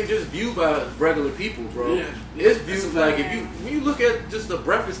 YouTube ain't just viewed by regular people, bro. Yeah. It's viewed like when you look at just the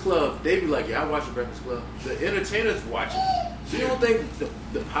Breakfast Club, they be like, yeah, I watch the Breakfast Club. The entertainers watching it. So you don't think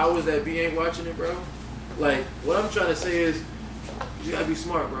the powers that be ain't watching it, bro? Like what I'm trying to say is, you gotta be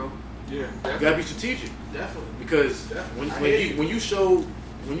smart, bro. Yeah, definitely. You gotta be strategic. Definitely. Because when you show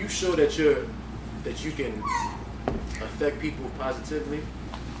that you can affect people positively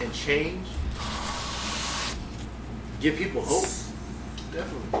and change. Give people hope.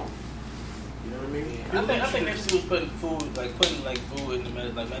 Definitely. You know what I mean? Yeah. I think Nipsey was putting food in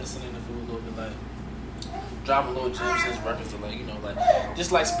the medicine in the food a little bit, like dropping little gems in his records,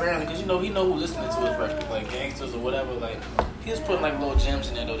 just like sparingly, because he know who listening to his records, like gangsters or whatever. Like he was putting like little gems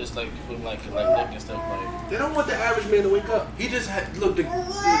in there though, just like people like look and stuff like. They don't want the average man to wake up. He just had look. The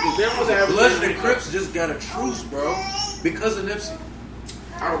Bloods and Crips just got a truce, bro, because of Nipsey.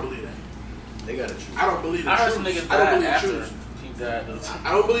 I don't believe that. They got a truce. I don't believe the truce. I heard some niggas died after he died.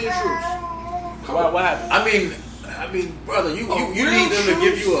 I don't believe the truce. What happened? I mean, brother, you need them to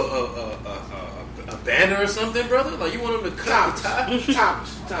give you a banner or something, brother? Like you want them to cut the tie?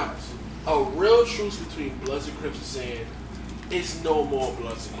 Thomas. A real truce between Bloods and Crips is saying it's no more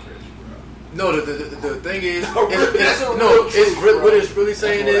Bloods and Crips, bro. No, the thing is, What it's really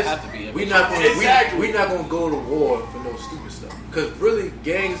saying what it is have to be. we're not going Exactly. we not going to go to war for no stupid stuff. Because really,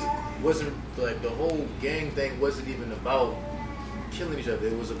 gangs wasn't like the whole gang thing wasn't even about killing each other.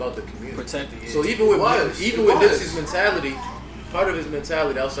 It was about the community. Protecting it. So even with It was. Nipsey's mentality, part of his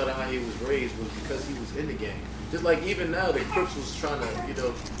mentality outside of how he was raised was because he was in the gang. Just like even now, the Crips was trying to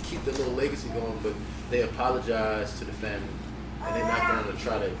keep the little legacy going, but they apologized to the family. And they're not going to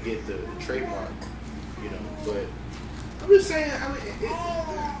try to get the trademark, but I'm just saying,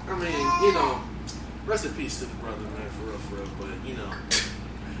 rest in peace to the brother, man, for real, but,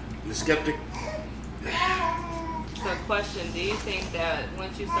 the skeptic. So, question: do you think that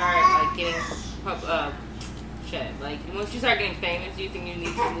once you start getting once you start getting famous, do you think you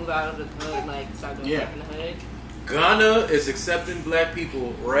need to move out of the hood, start doing stuff in the hood? Ghana is accepting black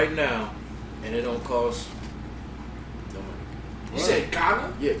people right now, and it don't cost no money. you said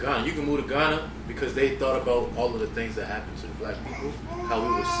Ghana? Yeah, Ghana. You can move to Ghana because they thought about all of the things that happened to the black people, how we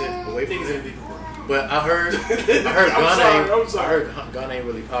were sent away from Things them. ain't even work. But I heard I'm sorry. I heard Ghana ain't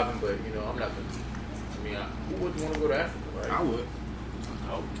really popping, but I'm not gonna. Who wouldn't want to go to Africa, right? I would.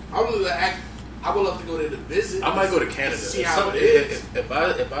 I would love to go there to visit. I might go to Canada. See how it is. If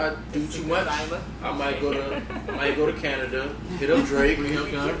I do too much, I might go to Canada, hit up Drake, and we going.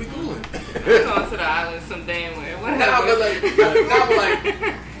 I'm going to the islands some damn where. Nah,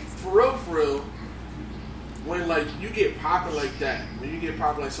 but for real, when you get popping like that, when you get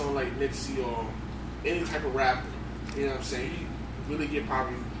popping like someone like Nipsey or any type of rapper, you know what I'm saying? You really get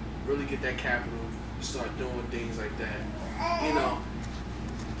popping, really get that capital, start doing things like that,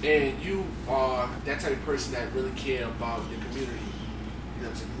 and you are that type of person that really care about your community. You know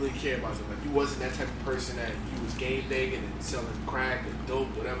what I'm saying? You really care about them. Like, you wasn't that type of person that you was game banging and selling crack and dope,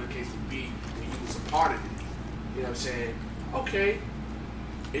 whatever the case would be, when you was a part of it. You know what I'm saying? Okay,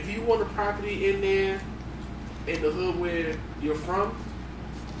 if you want a property in there, in the hood where you're from,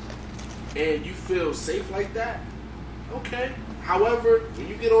 and you feel safe like that, okay. However, when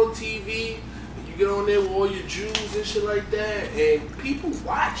you get on TV, you get on there with all your Jews and shit like that, and people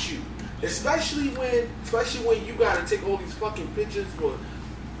watch you, especially when you gotta take all these fucking pictures for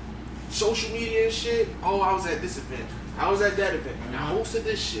social media and shit. Oh, I was at this event, I was at that event, and I hosted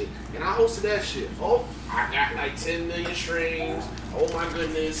this shit, and I hosted that shit. Oh, I got 10 million streams. Oh my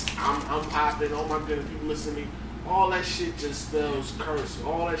goodness, I'm popping. Oh my goodness, people listen to me. All that shit just spells curse.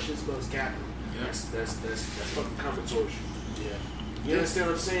 All that shit spells capital. Yeah. That's fucking coming towards you. Yeah. You understand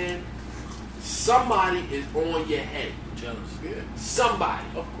what I'm saying? Somebody is on your head. Jealous. Yeah. Somebody.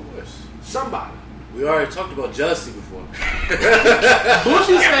 Of course. Somebody. We already talked about jealousy before.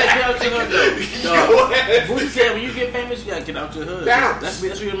 Boosie said get out your hood though. Boosie said when you get famous, you gotta get out your hood. Bounce. That's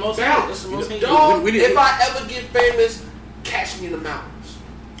what you're most Bounce. That's the most hated. Dog, if I ever get famous, catch me in the mountains.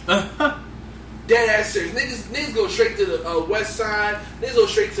 Dead ass serious. Niggas go straight to the west side. Niggas go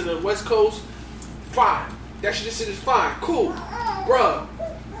straight to the west coast. Fine. That shit is fine. Cool. Bruh.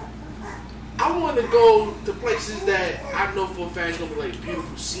 I want to go to places that I know for a fact gonna be like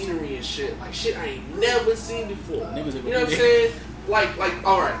beautiful scenery and shit. Like shit I ain't never seen before. Niggas You know what I'm saying? Like,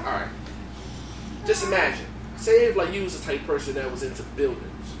 alright. Just imagine. Say if you was the type of person that was into buildings.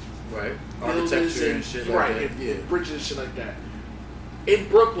 Right. Buildings Architecture and shit like right, that. and Yeah. bridges and shit like that. In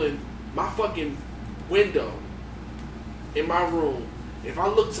Brooklyn, my fucking window in my room, if I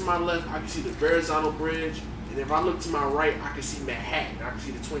look to my left, I can see the Verrazano Bridge, and if I look to my right, I can see Manhattan. I can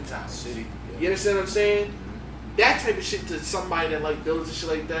see the Twin Towers. City. You understand what I'm saying? That type of shit to somebody that like buildings and shit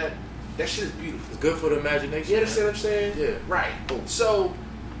like that, that shit is beautiful. It's good for the imagination. You understand what I'm saying? Yeah. Right. So,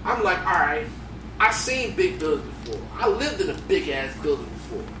 I'm like, alright, I seen big buildings before. I lived in a big ass building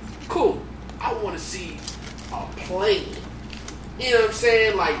before. Cool. I want to see a plane. You know what I'm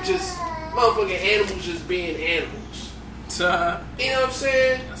saying? Like, just motherfucking animals just being animals. You know what I'm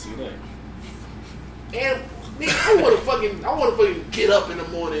saying? I see that. And I want to fucking get up in the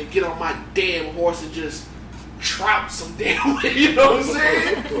morning and get on my damn horse and just trout some damn way. You know what I'm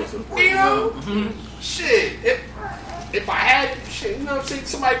saying? Of course. You know? Shit. If I had shit, you know what I'm saying?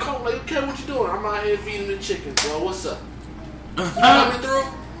 Somebody call me like, okay, what you doing? I'm out here feeding the chickens, bro. What's up? You coming through?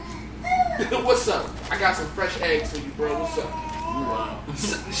 What's up? I got some fresh eggs for you, bro. What's up? Wow.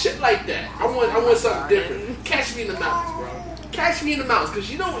 Shit like that. I want something different. Catch me in the mountains, bro. Catch me in the mountains, because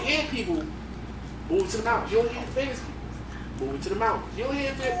you don't hear people moving to the mountains. You don't hear famous people moving to the mountains. You don't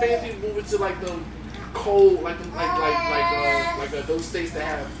hear famous people moving to like the cold, like those states that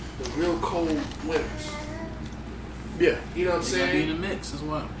have the real cold winters. Yeah. You know what I'm You gotta be in saying? the mix as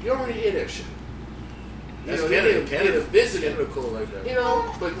well. You don't really hear that shit. You That's know, Canada. Canada visiting. Canada cool like that. You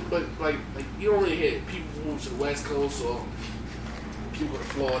know, but like you don't really hear people move to the West Coast or people go to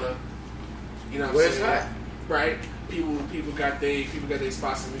Florida. You know what Where I'm it's saying? hot. Right? People got their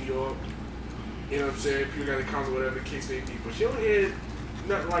spots in New York. You know what I'm saying? People got their concerts, whatever the case may be. But you don't hear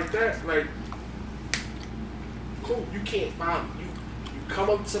nothing like that. Like, cool, you can't find me. You come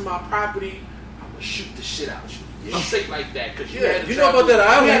up to my property, I'm gonna shoot the shit out you. Straight like that, cause you had to know about that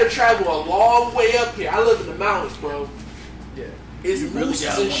island? You had to travel a long way up here. I live in the mountains, bro. Yeah. It's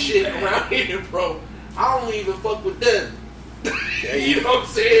mooses and shit around here, bro. I don't even fuck with them. You know what I'm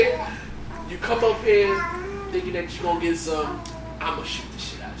saying? You come up here thinking that you're gonna get some, I'm gonna shoot the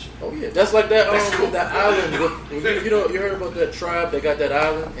shit out you. Oh yeah, that's like that. That's cool. That island. You heard about that tribe that got that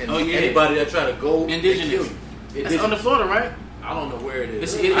island, and anybody that try to go, Indigenous. they kill you. That's under Florida, right? I don't know where it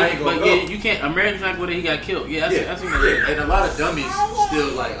is. I ain't gonna go. You can't. Americans not go there. He got killed. Yeah, I seen that. And a lot of dummies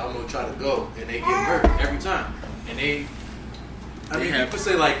still like, I'm gonna try to go, and they get hurt every time. And people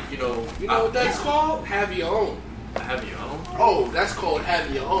say like, You know what that's called? Have your own. have your own. Oh, that's called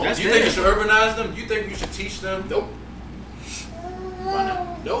have your own. Do you think you should urbanize them? Do you think you should teach them? Nope. Why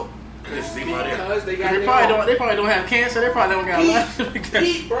not? Nope. Just leave them out there. Because they got They probably don't have cancer. They probably don't got life.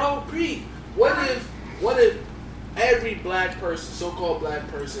 Pete, bro, Pete. What if every black person, so-called black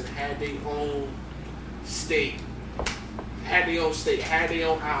person, had their own state, had their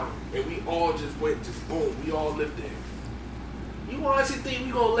own island, and we all just went, boom, we all lived there. You honestly think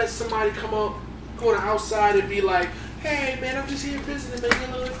we gonna let somebody come up, go to outside and be like, hey man, I'm just here visiting,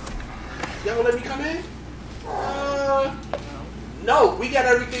 man, y'all gonna let me come in? No, we got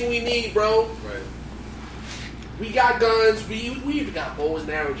everything we need, bro. Right. We got guns. We even got bows and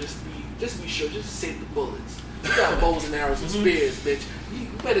arrows just to be sure, just to save the bullets. We got bows and arrows and spears, bitch. You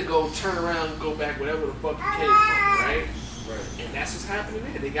better go turn around and go back wherever the fuck you came from, right? Right. And that's what's happening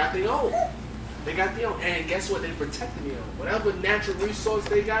there. They got their own. And guess what? They're protecting their own. Whatever natural resource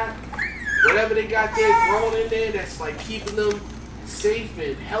they got, whatever they got there grown in there that's like keeping them safe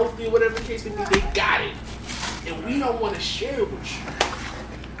and healthy, whatever the case may be, they got it. And we don't want to share it with you.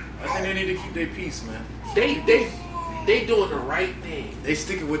 I think they need to keep their peace, man. They doing the right thing. They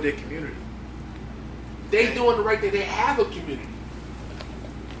sticking with their community. They doing the right thing. They have a community.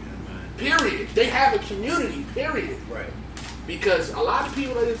 Period. They have a community. Period. Right. Because a lot of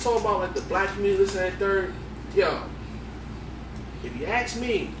people that they talk about, like the black community, this and that, third, yo, if you ask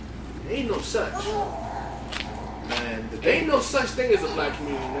me, there ain't no such. Man, There ain't no such thing as a black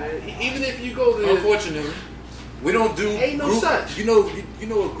community, man. Even if you go to unfortunately, we don't do ain't no group, such. You know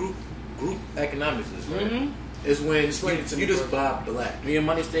what group economics is, right? Mm-hmm. It's when Explain it to you me, just bro. buy black. Me and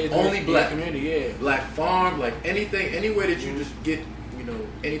money stays Only in black. the community. Yeah. Black farm, like anything, any way that you just get,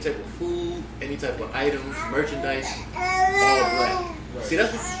 any type of food, any type of items, merchandise, all black. Right. See,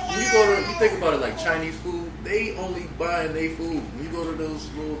 that's what when you think about it, like Chinese food, they only buying their food. When you go to those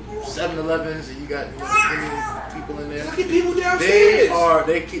little 7-Elevens and you got Indian people in there, look at people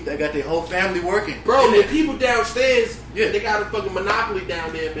downstairs. they got their whole family working. Bro, the people downstairs, Yeah. they got a fucking monopoly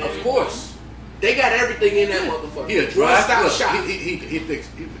down there, man. Of course. They got everything in that motherfucker. He a dry One-stop look, shop.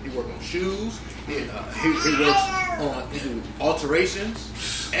 He work on shoes. He works on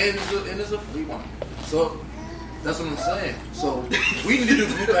alterations, and it's a free one. So that's what I'm saying. So we need to do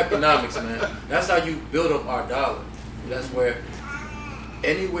group economics, man. That's how you build up our dollar. That's where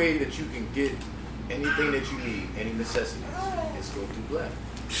any way that you can get anything that you need, any necessities, is go through black.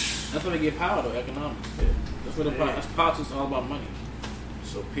 That's where they get power, though. Economics. Yeah. That's where that's politics all about money.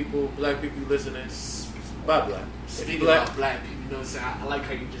 So black people listening, buy black. Speaking about black people, you know what I'm saying? I like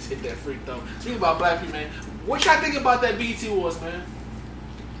how you just hit that freak though. Speaking about black people, man, what y'all think about that BET Awards, man?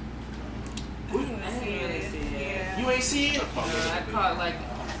 I didn't see it. Yeah. You ain't see it? I caught like.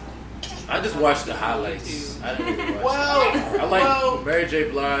 I just watched the highlights. I didn't really watch Well, I like Mary J.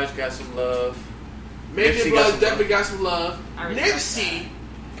 Blige got some love. Mary Nipsey J. got Blige some definitely got some love. I respect Nipsey,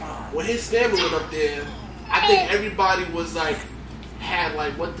 when his family went up there, I think everybody was like, had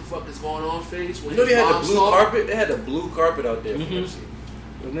like, what the fuck is going on face. When You know they his had the mom blue saw carpet. They had the blue carpet out there for Mhm.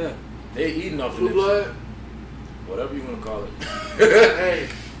 Nipsey. Yeah. They eating off the Blue Nipsey. Blood. Whatever you want to call it. Hey,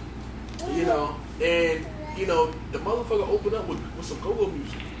 and the motherfucker opened up with some go-go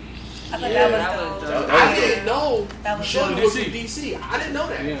music. I thought Yeah, that that was was dope. dope. I didn't know That was Shorty dope. was from DC. I didn't know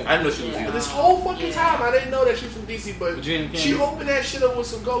that. Yeah. I didn't know she was Yeah. either. This whole fucking time, I didn't know that she was from DC, but Virginia she Candy. opened that shit up with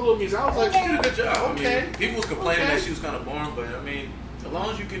some go-go music. I was like, She did a good job. Okay. I mean, people was complaining Okay. that she was kind of boring, but I mean, as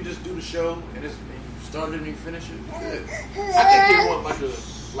long as you can just do the show and you start it and you finish it, you're good. I think they want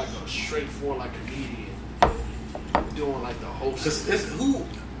like a straightforward like comedian doing like the whole shit.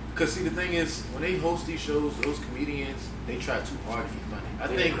 Because see, the thing is, when they host these shows, those comedians, they try too hard to be funny. I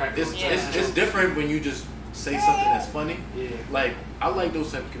Yeah, think crack it's, those it's, jokes. it's different when you just say something that's funny. Yeah. Like, I like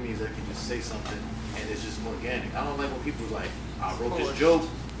those type of comedians that can just say something and it's just more organic. I don't like when people like, I wrote this joke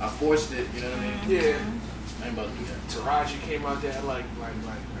I forced it. You know what I mean? Yeah. I ain't about to do that. Taraji came out there like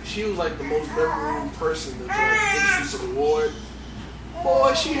she was like the most memorable person to introduce the award.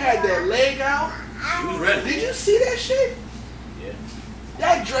 Boy, she had that leg out. She was ready. Did you see that shit? Yeah.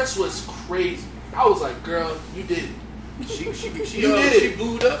 That dress was crazy. I was like, girl, you did it. She You did it. She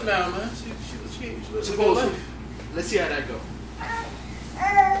blued up now, man. She Supposedly. Let's see how that go.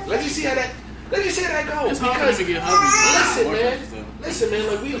 Let's just see how that go. It's hard Because to get hubby. listen, man,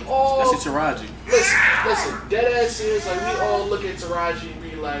 like we all That's Taraji. listen, dead ass is like we all look at Taraji and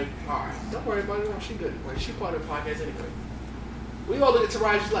be like, alright, don't worry about it, no, she good. Like she part of the podcast anyway. We all look at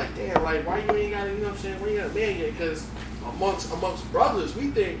Taraji like, damn, like why you ain't got you know what I'm saying, why you got a man yet? Because amongst brothers, we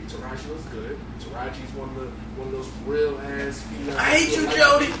think Taraji looks good. Taraji's one of those real ass females. I hate you,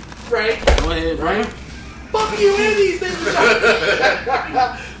 Jody. Right? Go ahead, bro. Fuck you and these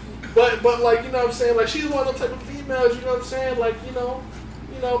niggas. but like, you know what I'm saying? Like she's one of them type of females, you know what I'm saying? Like, you know,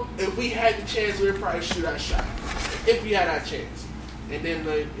 if we had the chance, we'd probably shoot our shot. If we had our chance. And then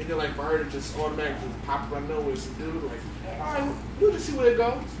like for her to just automatically pop up out of nowhere some dude, like, alright, we'll just see where it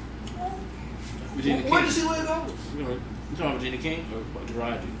goes. We'll just see where it goes. You talking about Regina King or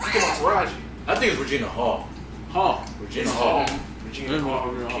Taraji? You talking about Taraji. I think it's Regina Hall. Hall. Regina Hall. Regina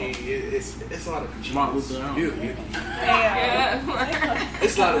Hall, King. It's a lot of Martin Reginas. Luther. You. Yeah.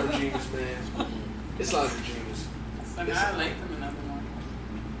 It's a lot of Reginas, man. It's a lot of Reginas. So now I like them another one.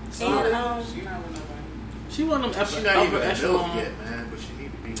 And, She not with nobody. She one of them She's not even upper a echelon. MILF yet, man. But she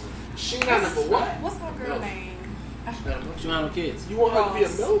need to be one. She not number what? What's my girl No. name? She's not a MILF. She don't have kids. You want her to be a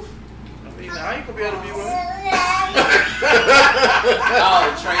MILF? I mean, I ain't gonna be able to be one. Oh,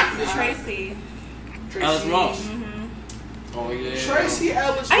 Tracy. Tracy. Alice Ross. Mm-hmm. Oh yeah. Tracy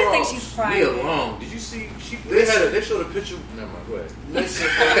Ellis I just Ross. think she's Leah private. Long. Did you see? They showed a picture. Never mind. Go ahead.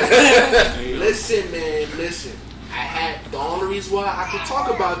 Listen. I had the only reason why I could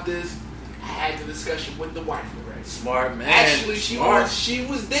talk about this. I had the discussion with the wife already. Smart man. Actually, she Smart.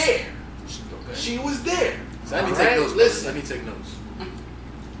 was there. Okay. She was there. So let me Alright, take notes. listen. Let me take notes.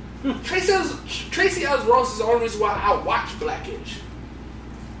 Tracy Ellis Ross is the only reason why I watch Blackish.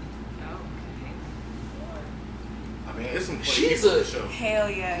 I mean, it's some funny She's people on a- the show. Hell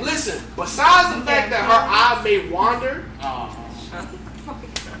yeah. Listen, besides the fact that her eye may wander, Oh.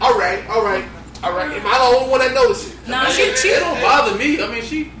 all right. Am I the only one that notices it? Nah, She don't bother me. I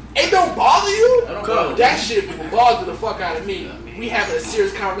mean, It don't bother you? I don't bother That me. shit will bother the fuck out of me. We having a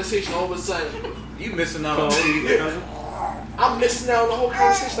serious conversation all of a sudden. You missing out on what I'm missing out on the whole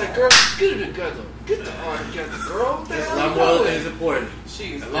conversation. Like, girl, get it together. Get the art together, girl. What the There's a hell lot you more other doing? things important.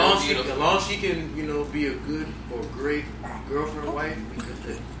 She's As long beautiful. as she can, be a good or great girlfriend, wife, we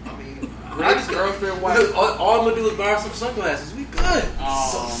good. I mean, Great girlfriend, wife. Look, all I'm gonna do is buy her some sunglasses. We good.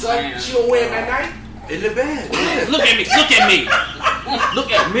 Oh, man. She don't wear them at night? In the bed. Yeah. Look at me.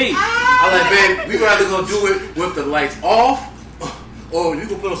 Look at me. I like, babe, we rather gonna do it with the lights off, or you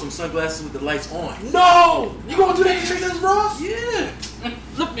can put on some sunglasses with the lights on. No! You gonna do that to Tracy Ellis Ross? Yeah.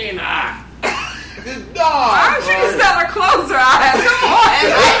 Look me in the eye. Nah. Why don't you just tell her close her eyes? Come on.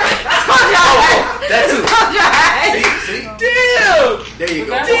 Close your eyes. That too. Close your eyes. See? Damn! There you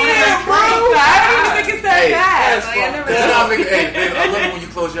go. That's Damn, bro! I don't even think it's that Hey, bad. that's Like, I fucked never up. Hey, baby, I love it when you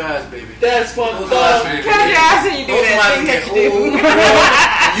close your eyes, baby. That's fucked Close your eyes, up. baby. Close your eyes when you do Close that my thing eyes that you again. do. Oh,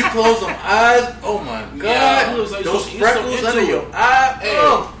 girl, you close them eyes. Oh my God! Yeah, it looks like those you're so freckles into under it. your eye. Hey,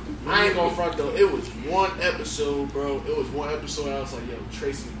 Oh. I ain't gonna front though. It was one episode, bro. It was one episode. I was like, yo,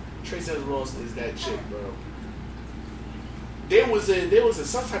 Tracy Ellis Ross is that chick, bro. There was a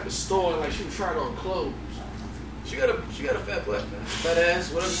some type of store like she was trying on clothes. She got a fat butt, man. Fat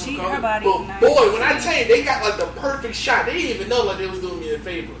ass, whatever you Her want to call it. body But is nice. boy, when I tell you, they got like the perfect shot. They didn't even know like they was doing me a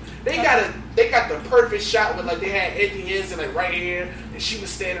favor. They got the perfect shot with like they had Anthony Henson like right here, and she was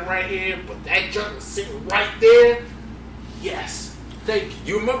standing right here, but that junk was sitting right there. Yes, thank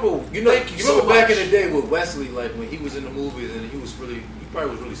you. You remember, Thank you so remember back much. in the day with Wesley, like when he was in the movies and he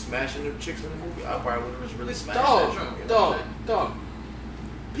probably was really smashing the chicks in the movie. I probably would have really smashed that drunk. You know what I'm saying? Dog.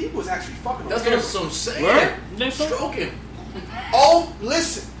 People was actually fucking. That's on what camera. I'm saying. Word? That's so- Stroking. Oh,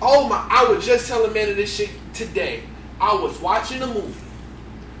 listen. Oh my! I was just telling man of this shit today. I was watching a movie,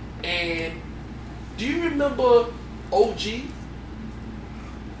 and do you remember OG?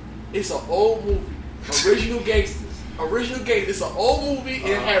 It's an old movie. Original Gangsters. It's an old movie. And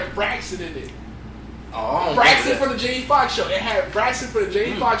it had Braxton in it. Oh, I don't Braxton remember from the Jamie Foxx show. It had Braxton from the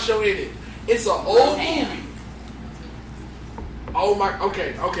Jamie Foxx show in it. It's an old movie. Oh my.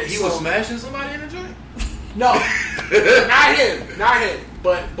 Okay. that. He so- was smashing somebody in the joint. No, not him.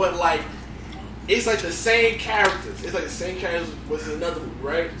 But like it's like the same characters. It's like the same characters was in another movie,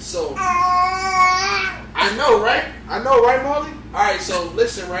 right? So I know, right, Molly? Alright, so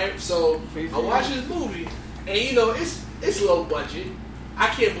listen, right? So I watched this movie and you know it's low budget. I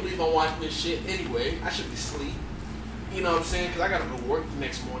can't believe I'm watching this shit anyway. I should be asleep. You know what I'm saying? Because I gotta go work the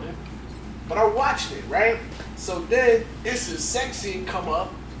next morning. But I watched it, right? So then it's a sex scene come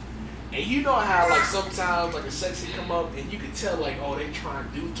up. And you know how like sometimes like a sex scene come up and you can tell like, oh, they trying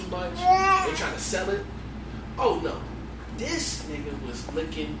to do too much. They trying to sell it. Oh no. This nigga was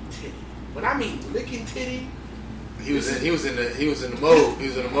licking titty. When I mean licking titty, he was in the mode.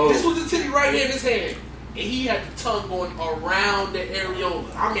 This was the titty right here in his hand. And he had the tongue going around the areola.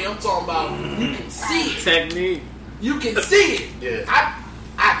 I mean, I'm talking about you can see it. Technique. You can see it. Yeah.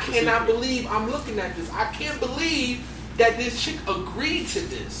 I cannot believe I'm looking at this. I can't believe that this chick agreed to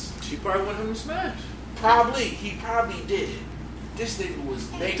this. She probably wanted him to smash. He probably did. This nigga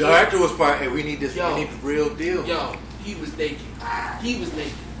was naked. The director was probably, hey, we need this. We need the real deal. Yo, he was naked. He was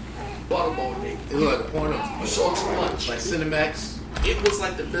naked. Butterball naked. It looked like a porno. You saw too much. Like Cinemax. It was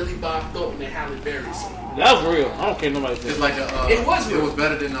like the Billy Bob Thornton and Halle Berry song. That was real. I don't care nobody says. It's like a. It was real. It was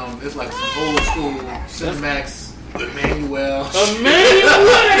better than It's like some old school Cinemax. Emmanuel.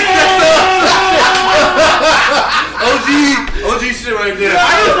 OG shit right there.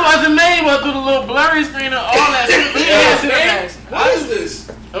 I used to watch Emmanuel through the little blurry screen and all that shit. What is this?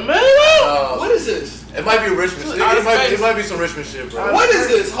 Emmanuel? What is this? It might be Richmond shit. It might be some Richmond shit, bro. What is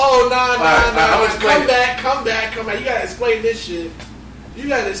this? Hold on, I'll explain Come back. You gotta explain this shit. You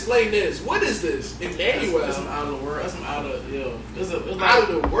gotta explain this. What is this? Emmanuel. That's some out of the world. That's some out of It's like, out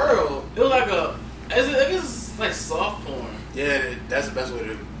of the world. It was like it's like soft porn. Yeah, that's the best way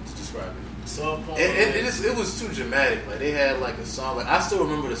to describe it. Soft porn. It was too dramatic. Like they had like a song. Like I still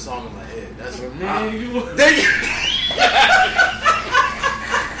remember the song in my head. That's You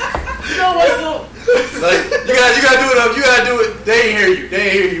know what's up? Like you gotta do it up. You gotta do it. They ain't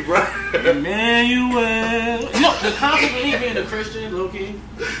hear you, bro. Emmanuel. You know the concept of me being a Christian, low key.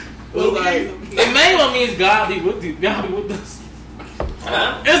 Well, like Emmanuel means God be with you. God be with us.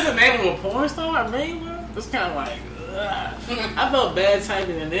 It's the name of a porn star, Emmanuel. It's kind of like I felt bad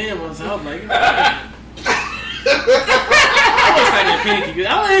typing it in once. I was like, I was typing pinky. I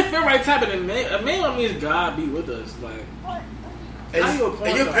didn't feel right typing in. Emmanuel means God be with us. Like, and your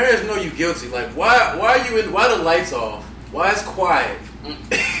parents know you guilty. Like, why are you in? Why the lights off? Why it's quiet?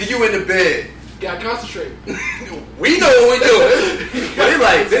 You in the bed. Gotta concentrate. We know what we doing.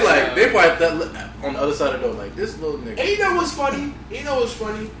 They probably on the other side of the door like this little nigga. And you know what's funny?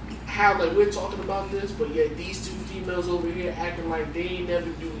 How like we're talking about this, but yet these two females over here acting like they ain't never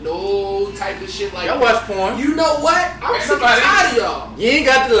do no type of shit like y'all watch porn. You know what? I'm sick and tired of y'all. You ain't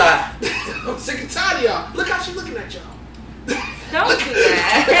got to lie. I'm sick and tired of y'all. Look how she looking at y'all. Don't do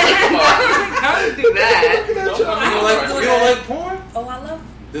that. Don't do that. You don't like porn? Oh, I love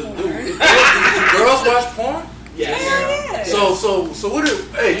Do porn. girls watch porn? Yes. So what?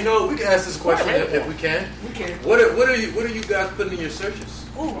 Hey, you know we can ask this question if we can. We can. What are you guys putting in your searches?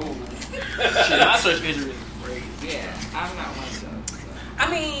 shit, my search engine is great. Yeah, I'm not one of those. So. I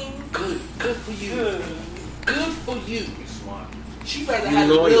mean, good for you. Good for you. You smart. She rather have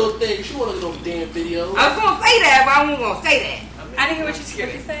the real thing. She want to know damn videos. I was gonna say that, but I wasn't gonna say that. I didn't hear what you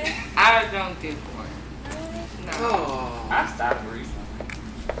said. I don't do porn. No. Oh. I stopped recently.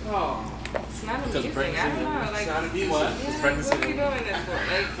 Oh. It's not Because amusing. I don't know. Like, It's not amusing. What? yeah, Pregnancy. what are you doing this for?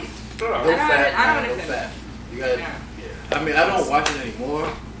 Like, No fat. I don't No accept fat. You got. Yeah. I mean, I don't watch it anymore,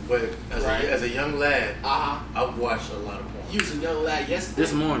 but as a young lad, I've watched a lot of porn. You was a young lad yesterday.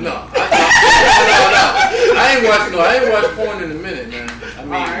 This morning. No, I ain't watched porn in a minute, man. I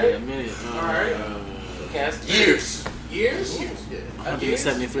mean, Alright. A minute. Alright. years. Years? Yeah. I'll give you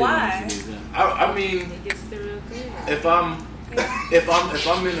 73 Why? minutes to do that. I mean, it gets the real good. if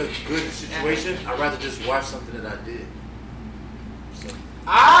I'm in a good situation, I'd rather just watch something that I did. So,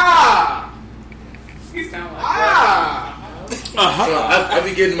 You sound like so I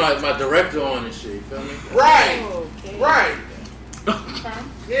be getting my director on and shit. You feel me? Right. Okay. Right.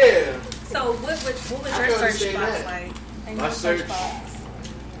 Yeah. So what was I your can search understand box that. like? And My your search- box?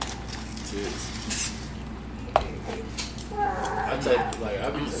 I type like I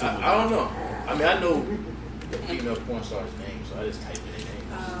don't know. I mean, I know the female porn star's name, so I just type in their name.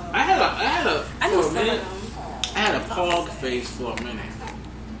 I had a I know for a some of minute. them. I had a pog phase for a minute.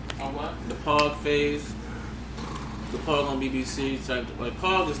 on what? The pog phase. The pog on BBC type. Like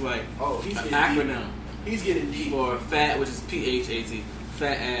pog is like He's an getting acronym deep. He's getting deep. for fat, which is PHAT,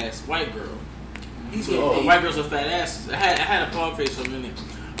 fat ass white girl. He's So getting deep. white girls with fat asses. I had a pog phase for a minute,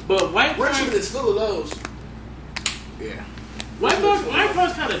 but white Richmond girls, is full of those. yeah. White girls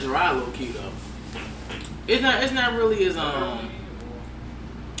kind of dry low key though. It's not really as I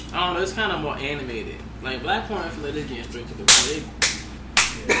don't know. It's kind of more animated. Like black porn, I feel like they're getting straight to the point.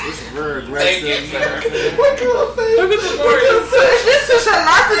 It's very aggressive. Look at the face. This is a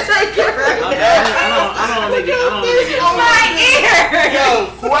lot to take care of. I don't want to get. Oh my ear! Yo,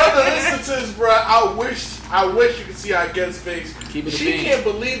 whoever listens to this, bro, I wish you could see our guest's face. Keep it a She bean. can't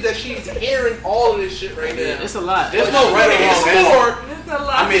believe that she's hearing all of this shit right now. It's a lot. There's no right or wrong answer. It's a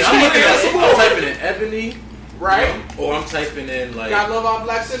lot. I mean, I'm looking at I'm typing in ebony, Right? or I'm typing in like. Gotta love our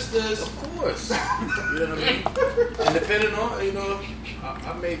black sisters. Of course. You know what I mean? And depending on,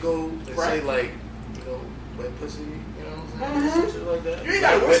 I may go and say like, wet pussy, you know what I'm saying? Some shit like that. You ain't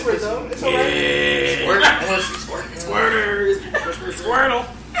gotta whisper it though. It's alright. Squirters. Squirtle.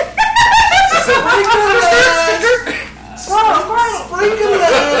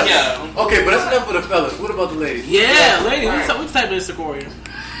 Yeah. Okay, but that's enough for the fellas. What about the ladies? Yeah, lady. We type in Sequoia.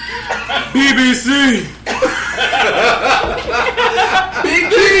 BBC. Big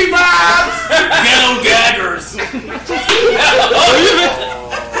kitty vibes. Ghetto gaggers.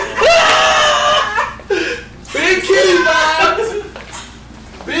 Big kitty vibes.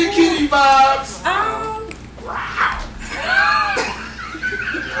 Big kitty vibes.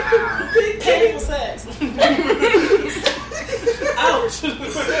 Big cable sex. Ouch. Y'all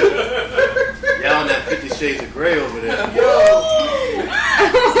on that 50 Shades of Grey over there.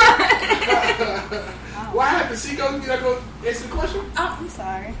 What happened? Seago, you not gonna answer the question? Oh, I'm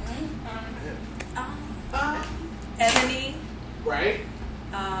sorry. Ebony. Right.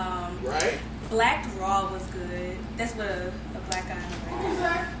 Right. Black Raw was good. That's what a black guy is.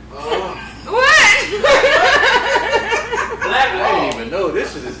 What? Black I didn't even know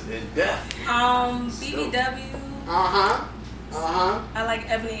this shit is in depth. BBW. I like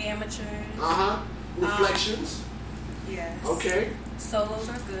Ebony Amateur. Reflections. Yes. Okay. Solos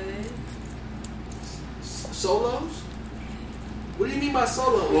are good. Solos? What do you mean by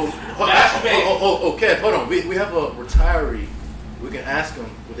solos? Well, Kev, hold on. We have a retiree. We can ask them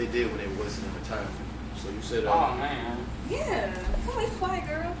what they did when they wasn't in retirement. So you said, Oh man. Yeah. Come on, quiet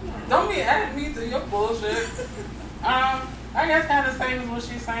girl. Come on. Don't be adding me to your bullshit. I guess kind of the same as what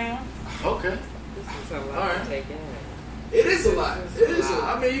she's saying. okay. It's a lot All right. to take in. It is a lot. It is a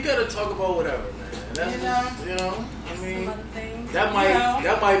lot. I mean, you gotta talk about whatever, man. That's I mean, Some other things. that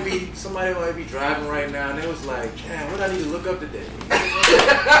might be somebody might be driving right now, and it was like, damn, what I need to look up today. You know what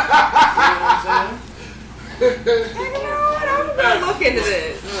I'm saying? I'm gonna look into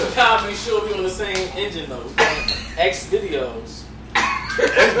this. Gotta make sure we on the same engine though. X videos.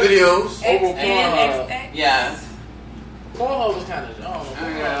 X videos. X Over and XX. Yes. Pornhub was kind of. I don't know.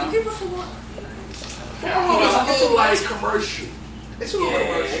 Yeah. Give us a look. It's a little like commercial. It's a little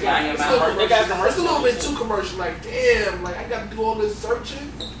commercial. They got It's a little bit too commercial. Like, damn, like I got to do all this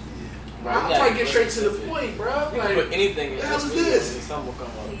searching. I'm trying to get straight to the point, bro. You can Like, put anything in the hell this is video this? and something will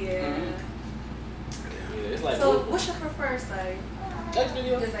come up. Yeah. Yeah, it's like So, what's your preferred site? X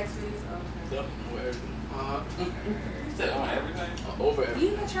videos. Just X videos. Yep, over everything. You said on everything? Over Okay.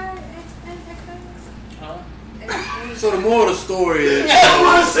 everything. You can try X and XX. Huh? So the moral of the story is, she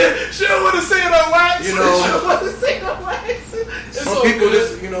don't want to say it on wax. You know, she don't want to say it on wax. It's some all people good.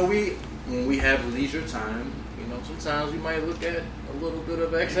 just, when we have leisure time, sometimes we might look at a little bit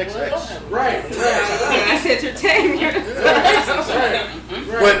of XXX. Right. That's entertainment.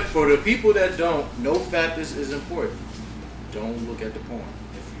 But for the people that don't, no factors is important. Don't look at the porn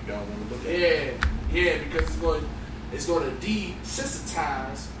if you don't want to look at it. Yeah, because it's going to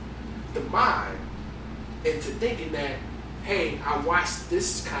desensitize the mind into thinking that, hey, I watched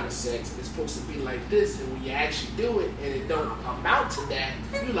this kind of sex and it's supposed to be like this, and when you actually do it and it don't amount to that,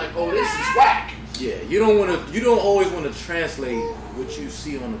 you're like, oh, this is whack. Yeah, you don't always want to translate what you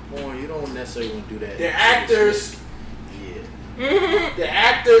see on the porn. You don't necessarily want to do that. They're actors. Yeah. They're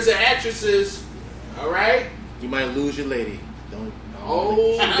actors and actresses. All right. You might lose your lady. Don't.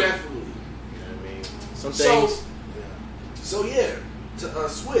 Oh, definitely. You know what I mean? Some So- things. So yeah, to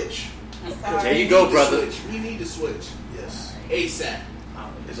switch. There you go, brother. We need to switch Yes. ASAP.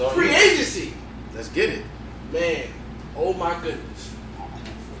 It's all Free you. agency, Let's get it. man. Oh my goodness.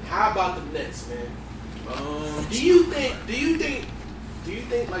 How about the Nets, man? Do you think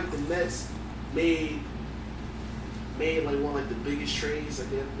like the Nets made like one of the biggest trades that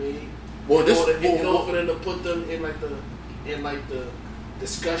they ever made? Well, this in order for them to put them in the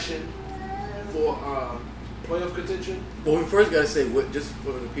discussion for playoff contention, Well, we first got to say what, just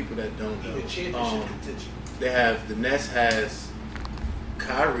for the people that don't know. even championship contention. They have the Nets has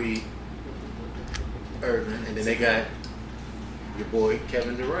Kyrie Irving, and then they got your boy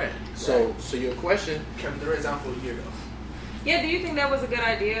Kevin Durant. So your question, Kevin Durant's out for a year though. Yeah, do you think that was a good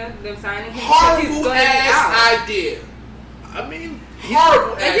idea? Them signing him? Horrible ass idea. I mean,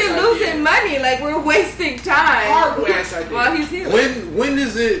 horrible like ass you're idea. losing money. Like we're wasting time. Horrible ass idea. While he's here. When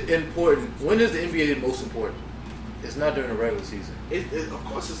is it important? When is the NBA most important? It's not during the regular season. Of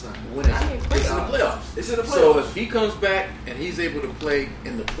course it's not. When it's in the playoffs. It's in the playoffs. So if he comes back and he's able to play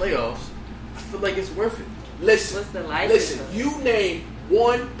in the playoffs, I feel like it's worth it. Listen, you name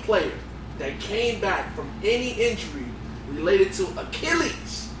one player that came back from any injury related to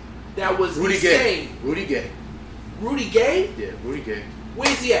Achilles that was Rudy insane. Gay. Rudy Gay. Rudy Gay? Yeah, Rudy Gay.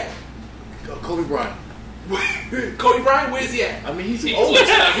 Where's he at? Kobe Bryant. Kobe Bryant, where's he at? I mean, he's old. He's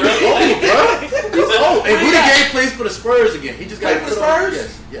old, bro. He's old. And Rudy Gay plays for the Spurs again. He just got for the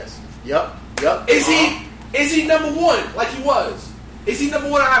Spurs? Yes. Yup. Is he number one like he was? Is he number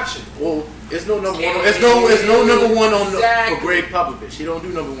one option? Well, it's no number one. It's no number one on for Greg Popovich. He don't do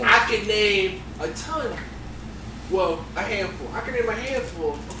number one. I can name a ton. Well, a handful. I can name a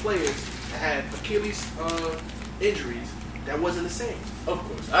handful of players that had Achilles injuries that wasn't the same. Of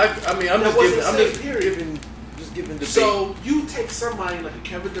course. I'm just giving debate. So you take somebody like a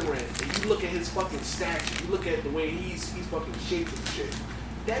Kevin Durant and you look at his fucking stats, you look at the way he's fucking shaped and shit.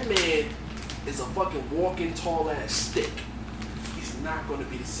 That man is a fucking walking tall ass stick. He's not going to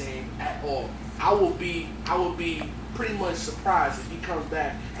be the same at all. I will be pretty much surprised if he comes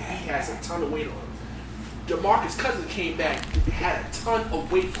back and he has a ton of weight on him. DeMarcus Cousins came back, had a ton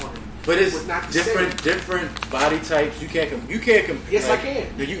of weight on him. But it's was not the different body types. You can't compare. Yes, like, I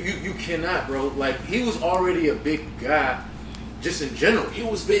can. You cannot, bro. Like he was already a big guy, just in general. He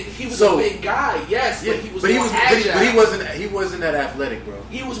was big. He was a big guy. Yes, yeah, but he was more agile. He wasn't that athletic, bro.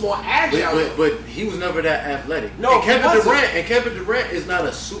 He was more agile. But he was never that athletic. No, and Kevin Durant is not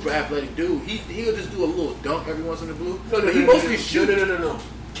a super athletic dude. He'll just do a little dunk every once in a blue. But he mostly shoots. No.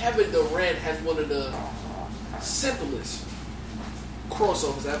 Kevin Durant has one of the simplest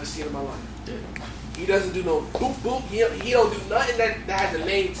crossovers I've ever seen in my life. Yeah. He doesn't do no boop boop. He don't do nothing that has a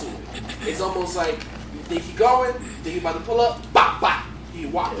name to it. It's almost like you think he going, you think he about to pull up, bop bop. He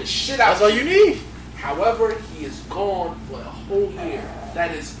walk the shit out. That's all you need. However, he is gone for a whole year.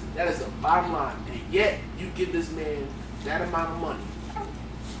 That is the bottom line. And yet you give this man that amount of money.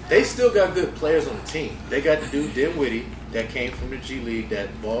 They still got good players on the team. They got the dude Dinwiddie that came from the G League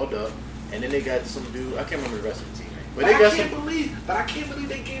that balled up, and then they got some dude. I can't remember the rest of the team. But I can't believe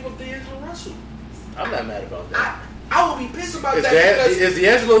they gave up D'Angelo Russell. I'm not mad about that. I would be pissed about that. Is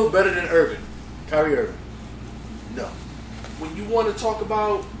D'Angelo better than Irving? Kyrie Irving? No. When you want to talk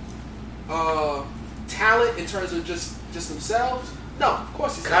about talent in terms of just themselves, no, of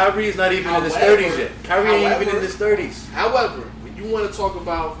course he's not. Kyrie's not even in his 30s yet. Kyrie ain't even in his 30s. However, when you want to talk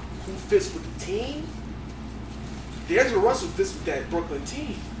about who fits with the team, D'Angelo Russell fits with that Brooklyn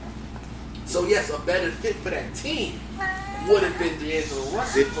team. So yes, a better fit for that team would have been D'Angelo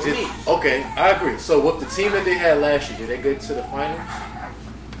Russell for me. Okay, I agree. So with the team that they had last year, did they get to the finals?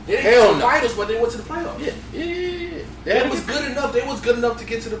 They didn't get to the finals, but they went to the playoffs. Yeah. They was good enough. They was good enough to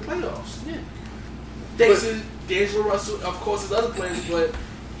get to the playoffs. Yeah. Thanks to D'Angelo Russell, of course, his other players, but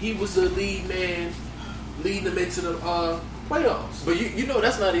he was the lead man, leading them into the playoffs. But you know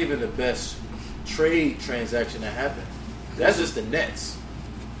that's not even the best trade transaction that happened. That's just the Nets.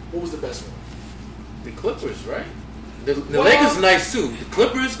 What was the best one? The Clippers, right? The Lakers nice too. The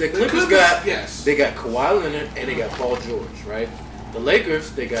Clippers got they got Kawhi Leonard and they got Paul George, right? The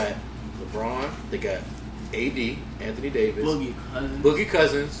Lakers, they got LeBron, they got AD, Anthony Davis, Boogie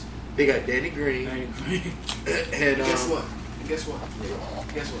Cousins, they got Danny Green. And guess what?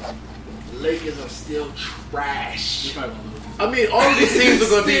 The Lakers are still trash. I mean, all of these teams are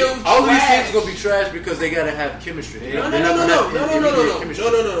going to be trash because they got to have chemistry. No.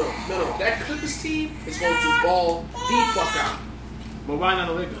 That Clippers team is going to ball the fuck out. But why not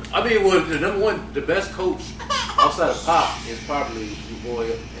the Lakers? I mean, well, the number one, the best coach outside of Pop is probably the boy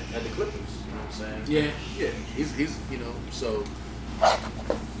at the Clippers. You know what I'm saying? Yeah. He's so.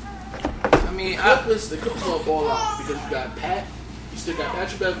 I mean, the Clippers gonna ball out because you got Pat, you still got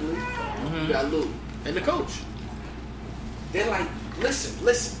Patrick Beverly, you got Lou, and the coach. They're like,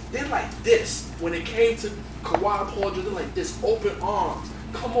 listen. They're like this. When it came to Kawhi and Paul George, they're like this, open arms.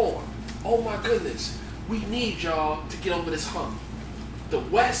 Come on. Oh my goodness. We need y'all to get over this hump. The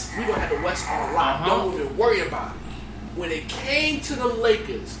West, we gonna have the West on lock. Don't even worry about it. When it came to the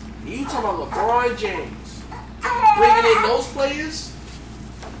Lakers, you talking about LeBron James bringing in those players,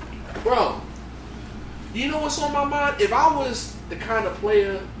 bro. You know what's on my mind? If I was the kind of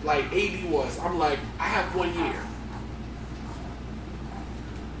player like AD was, I'm like, I have 1 year.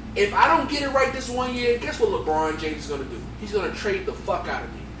 If I don't get it right this 1 year, guess what LeBron James is going to do? He's going to trade the fuck out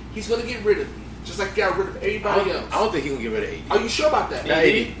of me. He's going to get rid of me. just like he got rid of everybody else. I don't think he can get rid of AD. Are you sure about that? Not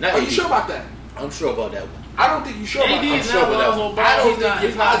AD. Not Are you AD. sure about that? I'm sure about that one. I don't think you're sure about AD that. is sure not about that. Lonzo Ball. I don't He's think not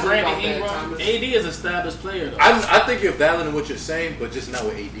you're positive Brandon about that, Ingram. Thomas. AD is an established player, though. I think you're valid in what you're saying, but just not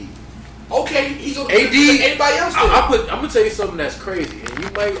with AD. Okay, he's on the AD. anybody else. I'm gonna tell you something that's crazy, and you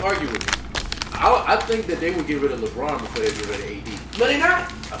might argue with me. I think that they would get rid of LeBron before they get rid of AD. No, they're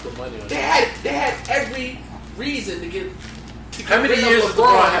not. I put money on They that. had every reason to get. How many rid of years does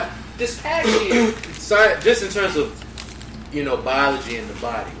LeBron have? This past year. Just in terms of, biology in the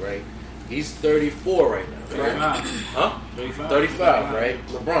body, right? He's 34 right now, right? 35. Huh? 35, right?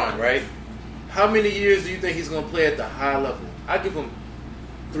 LeBron, right? How many years do you think he's going to play at the high level? I give him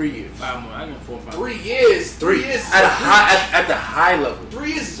 3 years. 5 more. I give him 4 or 5. 3 years. 3 years. Is at a the high level. 3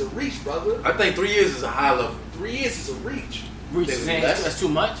 years is a reach, brother. I think 3 years is a high level. 3 years is a reach. That's too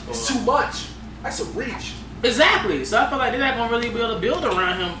much. It's too much. That's a reach. Exactly. So I feel like they're not gonna really be able to build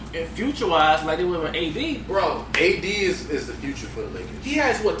around him in future wise like they would with AD. Bro, AD is the future for the Lakers. he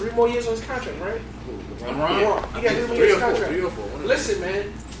has 3 more years on his contract, right? LeBron? He got 3 more years on his contract. 3 or 4. Listen,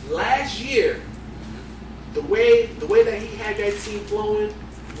 man. Last year, the way that he had that team flowing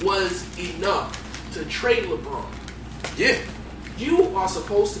was enough to trade LeBron. Yeah. You are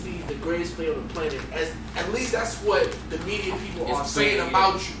supposed to be the greatest player on the planet. At least that's what the media people are saying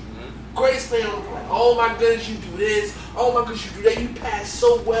about you. Greatest player on the planet. Oh my goodness, you do this. Oh my goodness, you do that. You pass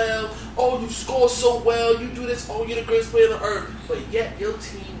so well. Oh, you score so well. You do this. Oh, you're the greatest player on the earth. But yet your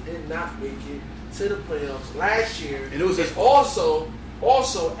team did not make it to the playoffs last year. And it was just also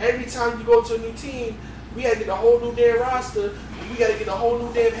every time you go to a new team, we gotta get a whole new damn roster. We gotta get a whole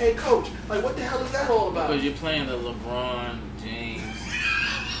new damn head coach. Like, what the hell is that all about? Because you're playing the LeBron James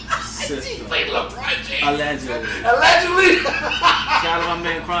system. Play LeBron James. Allegedly. Allegedly. Shout out my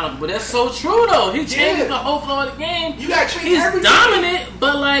man Chronicle. But that's so true though. He changes the whole flow of the game. You gotta change He's everything. dominant,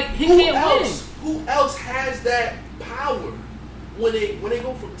 but like he can't win. Who else has that power when they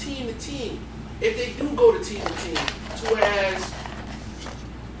go from team to team? If they do go to team to team, whereas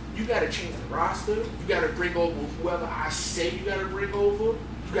you gotta change the roster, you gotta bring over whoever I say you gotta bring over.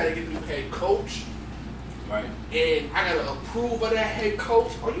 You gotta get a new head coach. Right. And I gotta approve of that head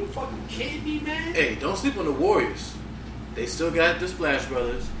coach. Are you fucking kidding me, man? Hey, don't sleep on the Warriors. They still got the Splash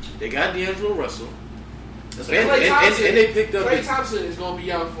Brothers. They got D'Angelo Russell. And they picked up. Klay Thompson is gonna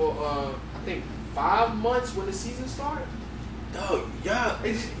be out for I think 5 months when the season starts. Dog, yeah.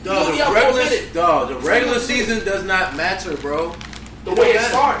 The The regular season does not matter, bro. The way it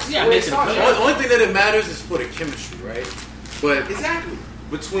starts. Yeah, the way it starts. The only thing that it matters is for the chemistry, right? But Exactly.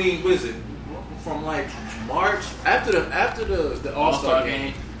 between from like March after the All-Star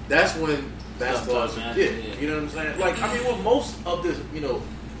game, that's when basketball is Stuff yeah. matters, You know what I'm saying? Like I mean, with most of this,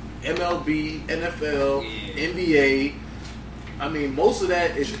 MLB, NFL, NBA. I mean, most of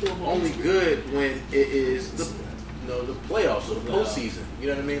that is only good when it is the playoffs or the postseason. You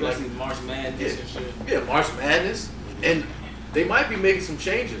know what I mean? Especially Like March Madness and shit. Yeah, March Madness, and they might be making some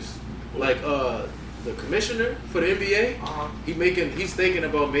changes. Like the commissioner for the NBA, he's thinking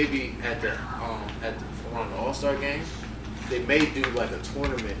about maybe around the All-Star game, they may do like a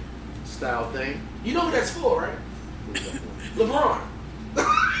tournament style thing. You know who that's for, right? LeBron.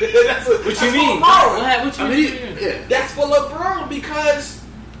 What you mean? LeBron. What you mean? Yeah. That's for LeBron because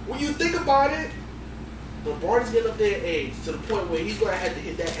when you think about it, LeBron is getting up there in age to the point where he's going to have to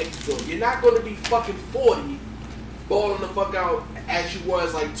hit that extra goal. You're not going to be fucking 40 balling the fuck out as you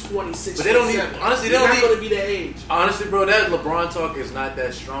was like 26. But they don't need. 27. Honestly, they You're don't not need. going to be that age. Honestly, bro, that LeBron talk is not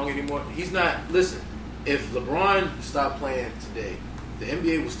that strong anymore. He's not. Listen, if LeBron stopped playing today, the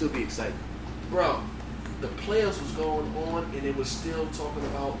NBA would still be excited. Bro, the playoffs was going on and it was still talking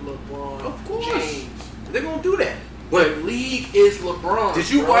about LeBron Of course. James. They're gonna do that. The But league is LeBron. did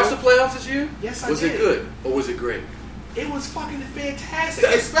you bro. watch the playoffs this year? Yes, I Was did. it good or was it great? It was fucking fantastic,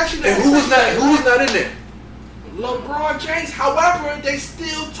 especially And who was not in there? LeBron James. However, they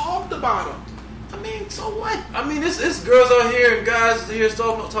still talked about him. I mean, so what? I mean, it's girls out here and guys here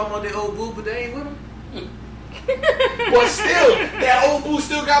talking about their old boo, but they ain't with them. But still, that old boo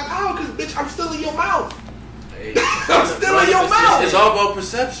still got power because, bitch, I'm still in your mouth. Hey, I'm still in your mouth. It's all about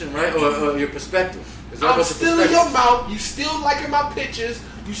perception, right? Or your perspective. It's all I'm about the still in perspective. your mouth. You still liking my pictures.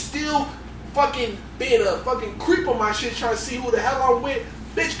 You still fucking being a fucking creep on my shit trying to see who the hell I'm with.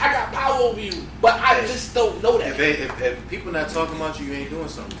 Bitch, I got power over you. But I just don't know that. If people not talking about you, you ain't doing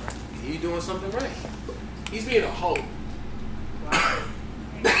something right. You doing something right. He's being a hoe.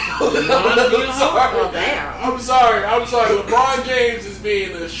 Damn. I'm sorry. LeBron James is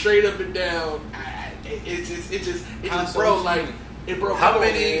being a straight up and down. It just bro, like it broke. How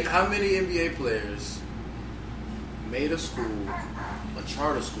many NBA players made a school, a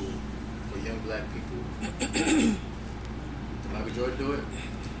charter school, for young black people. Did Michael Jordan do it?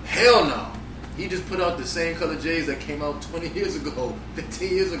 Hell no. He just put out the same color J's that came out 20 years ago, 15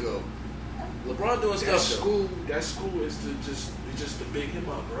 years ago. LeBron doing That stuff though. school is just to big him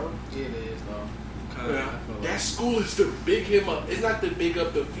up, bro. Yeah, it is, though. Yeah. That school is to big him up. It's not to big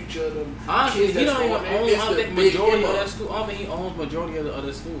up the future of them Honestly, kids he that's don't even going there. own. It's I to think big majority him of up. that school. I don't think he owns majority of the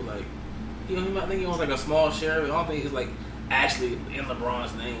other school. Like, I think he owns like a small share. I don't think it's like actually in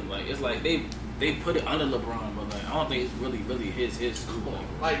LeBron's name. Like, it's like they put it under LeBron, but like I don't think it's really his school.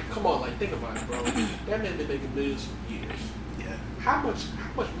 Like, come on, like think about it, bro. That man been making millions for years. Yeah. How much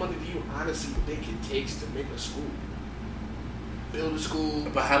money do you honestly think it takes to make a school? Build a school.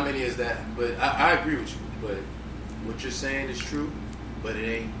 But how many is that? But I agree with you. But what you're saying is true, but it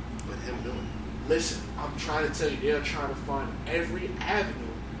ain't with him doing it. Listen, I'm trying to tell you, they're trying to find every avenue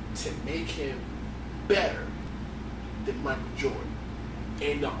to make him better than Michael Jordan.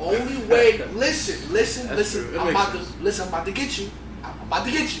 And the only way, listen, true. I'm about to get you. I'm about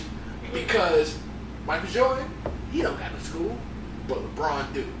to get you. Because Michael Jordan, he don't got no school, but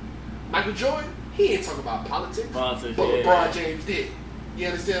LeBron do. Michael Jordan, he ain't talking about politics, but LeBron James did. You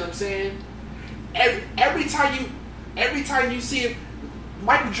understand what I'm saying? Every time you see him,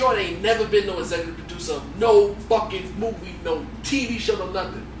 Michael Jordan ain't never been no executive producer of no fucking movie, no TV show, no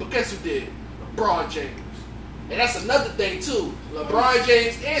nothing. But guess who did? LeBron James. And that's another thing too. LeBron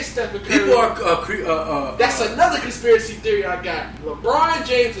James and Stephen Curry. People are. That's another conspiracy theory I got. LeBron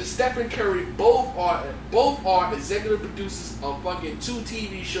James and Stephen Curry both are executive producers of fucking 2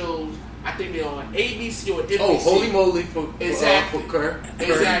 TV shows. I think they're on ABC or NBC. Oh, holy moly for Curry.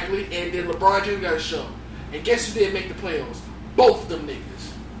 Exactly. And then LeBron James got a show. And guess who didn't make the playoffs? Both of them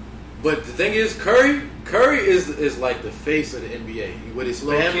niggas. But the thing is, Curry is like the face of the NBA with his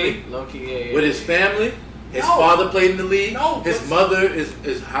family. Low key, yeah. With his family. His father played in the league. No, his mother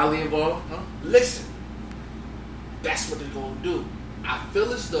is highly involved. Huh? Listen, that's what they're gonna do. I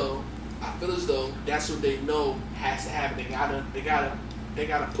feel as though that's what they know has to happen. They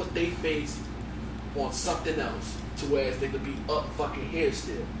gotta put their face on something else to where they could be up fucking here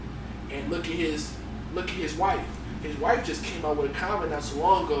still. And look at his wife. His wife just came out with a comment not so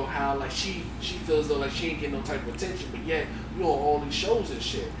long ago how like she feels though like she ain't getting no type of attention, but yet you on all these shows and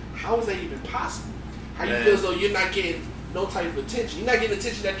shit. How is that even possible? How you feel as though you're not getting no type of attention? You're not getting the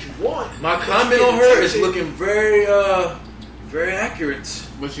attention that you want. My comment on her is looking very accurate.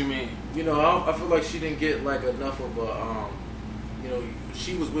 What you mean? You know, I feel like she didn't get like enough of a you know,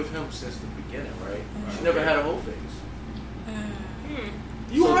 she was with him since the beginning, right? She never had a whole phase.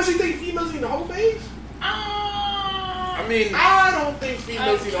 You honestly think females need a whole phase? I mean, I don't think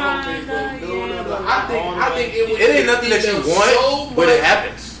females need a whole phase, bro. No. I think it would. It ain't nothing that you want, but it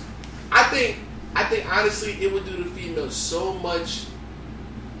happens. I think honestly, it would do the females so much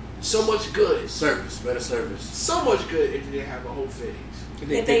good. Better service. So much good if they didn't have a whole phase. If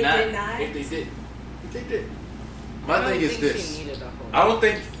they did not. If they did. My thing is this. I don't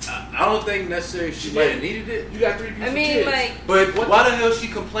think necessarily she might have needed it. You got 3 people. I mean, kids. like, But why the hell she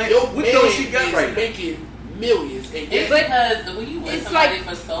complaining? Your What man does she got is right now? making millions, and It's because when you with it's somebody like-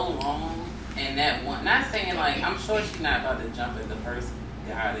 for so long, and that one, not saying like, I'm sure she's not about to jump at the first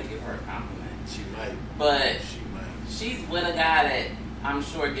guy to give her a compliment, She might. but She might. she's with a guy that I'm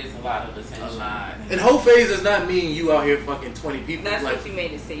sure gets a lot of attention. A lot. And whole phase does not mean you out here fucking 20 people. That's like, what you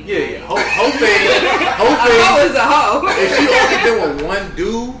made it say. yeah. Whole phase. I was a hoe. If she only been with one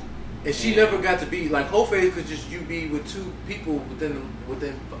dude, and she never got to be like whole phase, could just you be with 2 people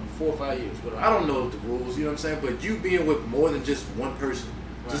within 4 or 5 years. Whatever. I don't know the rules, you know what I'm saying? But you being with more than just one person.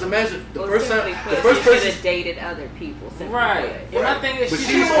 Just imagine the first simply time, put, the first you should person. have dated other people. simply Right. put. And my thing is, But she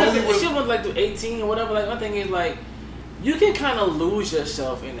she's only with- was like through 18 or whatever. Like my thing is like, you can kind of lose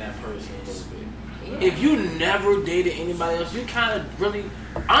yourself in that person a little bit. Yeah. If you never dated anybody else, you kind of really,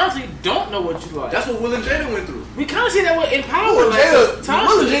 honestly, don't know what you like. That's what Will and Jada went through. We kind of see that with Empower. Will and Like, Jada,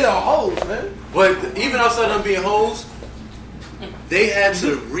 Will and Jada are hoes, man. But even outside them being hoes, they had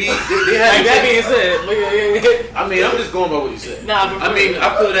to read. They had Like to that being said, I mean, I'm just going by what you said. Nah, but I mean,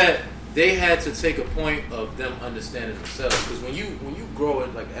 I feel that they had to take a point of them understanding themselves, because when you grow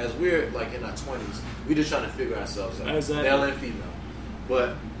in, like, as we're like in our 20s, we just trying to figure ourselves out, Exactly. male and female.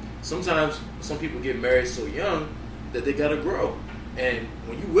 But sometimes some people get married so young that they gotta grow, and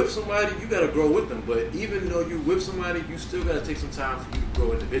when you with somebody, you gotta grow with them. But even though you with somebody, you still gotta take some time for you to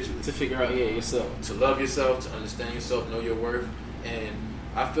grow individually, to figure out, yourself. to love yourself, to understand yourself, know your worth. And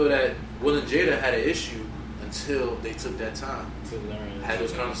I feel that Will and Jada had an issue until they took that time To learn. had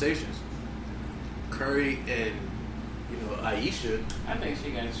those conversations. Curry and Aisha. I think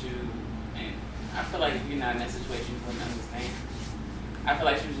she got you, and I feel like if you're not in that situation, you wouldn't understand. I feel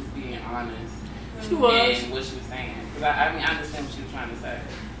like she was just being honest. She was. In what she was saying. Because I mean, I understand what she was trying to say.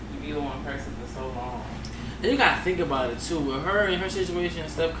 You be with one person for so long. And you gotta think about it too. With her in her situation,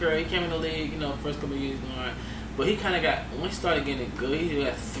 Steph Curry, he came in the league, first couple of years going, but he kind of got, when he started getting it good, he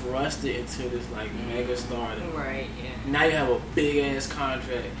got thrusted into this like mega star. Right. Yeah. Now you have a big ass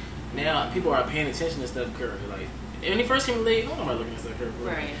contract. Now people are paying attention to Steph Curry. Like when he first came in the league, nobody looking at Steph Curry.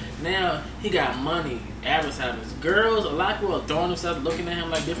 Right. Now he got money, advertisers, girls. A lot of people are throwing themselves, looking at him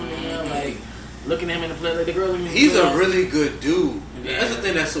like different than him, like looking at him in the play. Like the girls. He's a really good dude. Yeah. That's the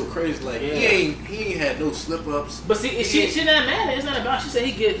thing that's so crazy. Like he ain't had no slip ups. But see, she not mad. It's not about. She said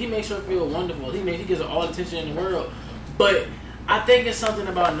he makes her feel wonderful. He gives her all the attention in the world. But I think it's something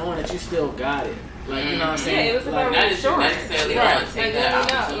about knowing that you still got it. Like you know what I'm saying? Yeah, it was about not reassurance. necessarily Right. want to take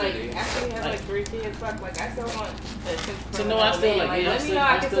that opportunity. Like after you have like 3 kids, fuck. Like I still want to know I still like. let me know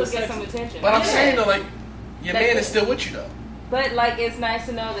I can still get some attention. But I'm saying though, like your man is still with you though. But like it's nice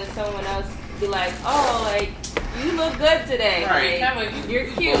to know that someone else be like, oh, like you look good today. Right. Like, you're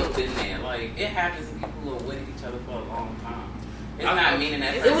cute. Both been there. Like it happens when people are with each other for a long time. It's not meaning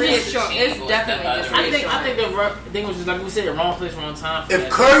that It's reassuring. It's definitely just I think the thing was just like we said, the wrong place, wrong time. If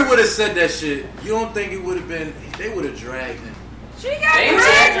Curry would have said that shit, you don't think it would have been? They would have dragged him. She got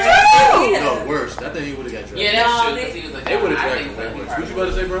dragged too. No, worse. I think he would have got dragged. Yeah, that's true. Because he was like, They would have I dragged think him. so. What you about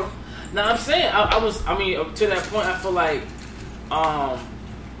to say, bro? No, I'm saying I mean to that point I feel like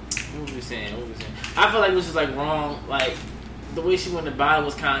what was we saying? I feel like it was just like wrong. Like the way she went about it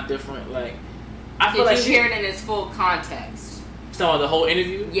was kind of different. Like I feel Did like you she hear it in its full context? saw the whole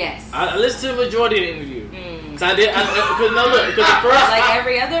interview. Yes. I listened to the majority of the interview. Cause I did. Because at first, like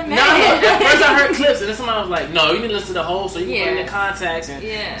every other man. No, at first I heard clips and then somebody was like, "No, you need to listen to the whole so you can put it in context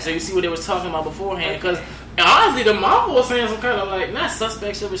and so you see what they was talking about beforehand." Because honestly, the mom was saying some kind of like not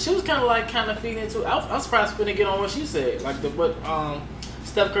suspect shit, but she was kind of feeding into. I was surprised she didn't get on what she said, like what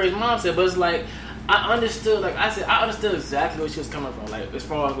Steph Curry's mom said. But it's like I understood. Like I said, I understood exactly where she was coming from. Like as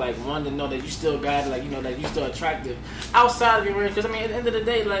far as like wanting to know that you still got it, like that you still attractive outside of your ring. Because I mean, at the end of the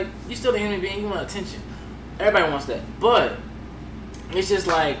day, like you still a human being. You want attention. Everybody wants that, but it's just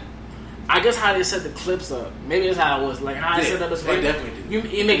like I guess how they set the clips up. Maybe that's how it was. Like how I set up is like you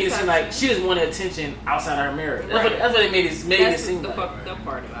making it seem like she just wanted attention outside her marriage. That's what it made it seem like. The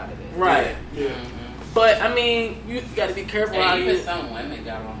part about it is. Right. Yeah. But I mean, you got to be careful how you. Some women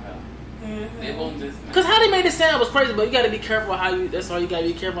got on her. They won't just. Because how they made it sound was crazy, but you got to be careful how you. That's why you got to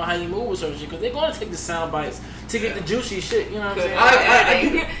be careful how you move with certain shit. Because they're going to take the sound bites to get the juicy shit. You know what I'm saying?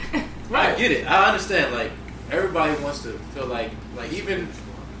 I get it. I understand. Like everybody wants to feel like even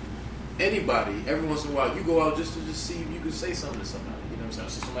anybody. Every once in a while, you go out just to see if you can say something to somebody. You know what I'm saying?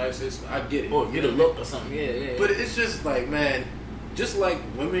 So somebody says, I get it. Or get a look or something. Yeah. But it's just like, man, just like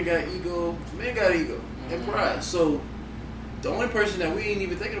women got ego, men got ego and pride. So the only person that we ain't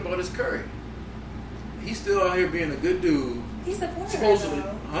even thinking about is Curry. He's still out here being a good dude. He supported supposedly,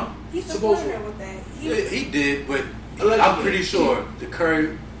 her, huh? He supported her with that. He did, but I'm pretty sure the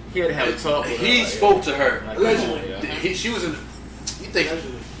Curry. He had to have a talk with her. He spoke to her. Allegedly. She was in. You think?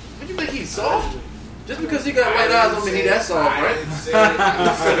 What you think he's soft? Just because he got white eyes don't mean he that soft, right?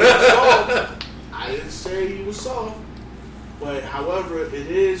 I didn't say he was soft. But however, it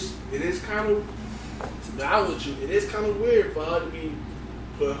is kind of, to be honest with you, it is kind of weird for her to be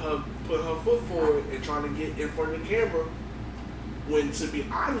put her foot forward and trying to get in front of the camera. When, to be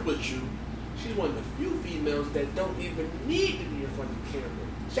honest with you, she's one of the few females that don't even need to be in front of the camera.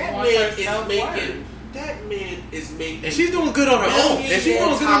 That man is making. And she's doing good on her own. And she's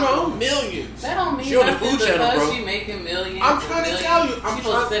doing good on her own. Millions. That don't mean she on the nothing food channel, because bro. she making millions. I'm trying to tell you. She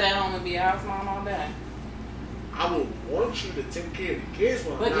supposed to sit at home and be a house mom all day. I would want you to take care of the kids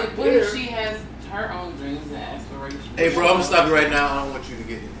when But I'm not what there. if she has her own dreams and aspirations? Hey, bro, I'm gonna stop you right now. I don't want you to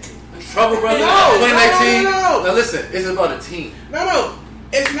get in trouble, brother. No, playing that team. no. Now listen, it's about a team. No,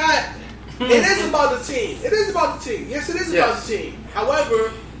 it's not. It is about the team. It is about the team. Yes, it is about the team.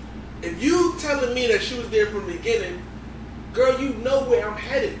 However, if you telling me that she was there from the beginning, girl, you know where I'm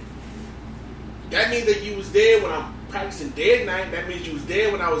headed. That means that you was there when I'm practicing day and night. That means you was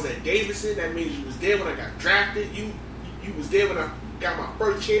there when I was at Davidson. That means you was there when I got drafted. You was there when I got my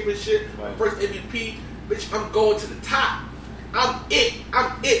first championship, my first MVP. Bitch, I'm going to the top. I'm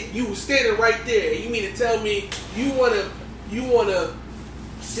it. You was standing right there, and you mean to tell me you wanna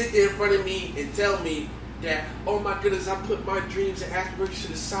sit there in front of me and tell me that, oh my goodness, I put my dreams and aspirations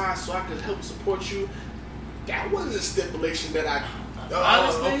to the side so I could help support you? That wasn't a stipulation that I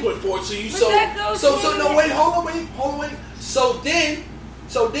put forward to you. So no, wait, hold on. So then,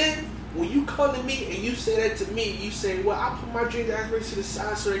 when you come to me and you say that to me, you say, well, I put my dreams and aspirations to the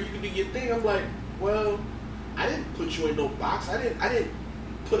side so that you can do your thing. I'm like, well, I didn't put you in no box. I didn't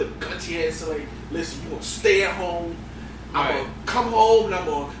put a gun to your head and say, like, listen, you gonna stay at home. I'm gonna come home and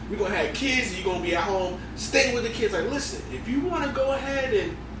we're gonna have kids and you're gonna be at home. Stay with the kids. Like, listen, if you wanna go ahead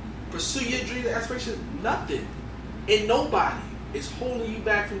and pursue your dreams and aspirations, nothing and nobody is holding you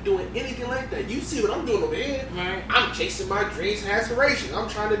back from doing anything like that. You see what I'm doing over here. Right. I'm chasing my dreams and aspirations. I'm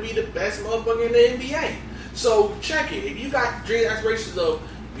trying to be the best motherfucker in the NBA. So check it. If you got dreams and aspirations of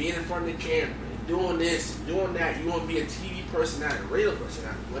being in front of the camera, doing this, doing that, you want to be a TV personality, radio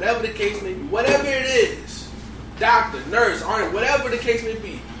personality, whatever the case may be, whatever it is, doctor, nurse, artist, whatever the case may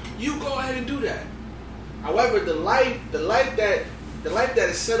be, you go ahead and do that. However, the life that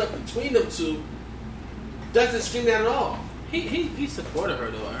is set up between them two doesn't scream that at all. He supported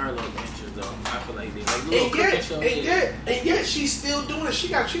her though, in her little ventures though. I feel like they like little cooking shows. And yet she's still doing it. She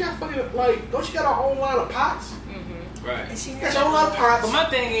got fucking like, don't she got her own line of pots? Mm-hmm. Right. And she Got her own line of pots. But my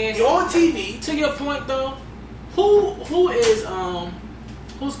thing is, you're on TV. To your point though, who is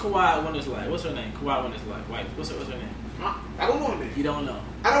who's Kawhi Leonard's wife? What's her name? Kawhi Leonard's wife. What's her name? I don't know her name. You don't know.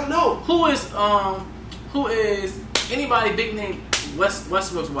 I don't know. Who is anybody big name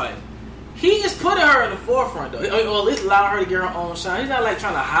Westbrook's wife? He is putting her in the forefront though, or at least allow her to get her own shine. He's not like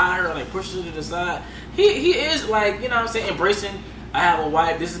trying to hide her or like push her to the side. He is like, you know what I'm saying, embracing. I have a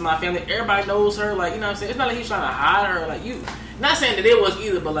wife. This is my family. Everybody knows her. Like, you know what I'm saying. It's not like he's trying to hide her. Like you, not saying that it was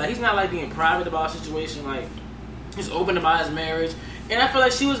either, but like he's not like being private about a situation. Like he's open about his marriage, and I feel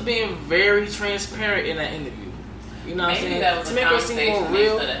like she was being very transparent in that interview. You know what I'm saying? That was to make her seem more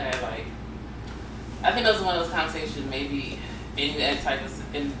real. Had, like, I think that was one of those conversations. Maybe in that type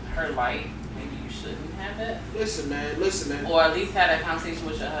of in her light, maybe you shouldn't have that. Listen, man. Or at least have that conversation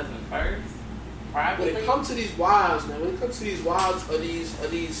with your husband first, privately. When it comes to these wives, man, of these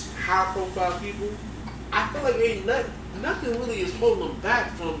high profile people, I feel like ain't nothing really is holding them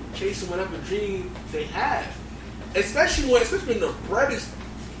back from chasing whatever dream they have. Especially when the bread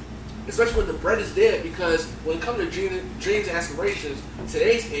is there, because when it comes to dreams and aspirations,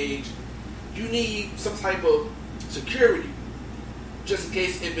 today's age, you need some type of security. Just in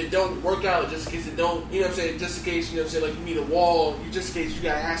case if it don't work out, just in case it don't, you know what I'm saying, just in case, you know what I'm saying, like you need a wall, just in case you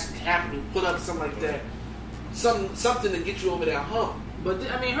gotta ask some capital, put up something like that. Something to get you over that hump. But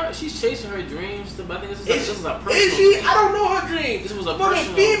I mean, she's chasing her dreams. But I think this is a personal. Is she? thing. I don't know her dreams. This was a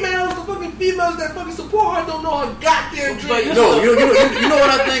fucking personal. the fucking females that fucking support her don't know her goddamn dreams. No, you know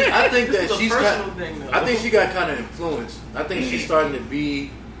what I think? I think that she's personal thing, though. I think she got kind of influenced. I think she's starting to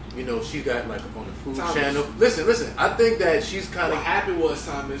be, you know, she got like on the Food Thomas. Channel. Listen. I think that she's kind What of. happened was,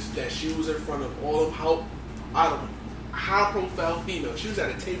 Thomas, that she was in front of all of high profile females. She was at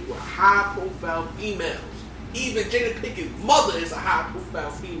a table with high profile females. Even Jada Pickett's mother is a high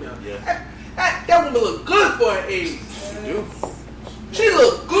profile female. Yeah. That woman look good for her age. She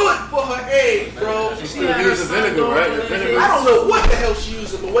look good for her age, bro. She's still using vinegar, right? I don't know what the hell she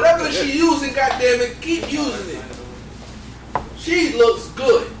using, but whatever she using, goddammit, keep using it. She looks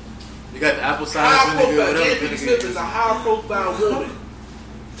good. You got the apple High cider vinegar, profile. whatever. Jada Pinkett Smith is a high profile woman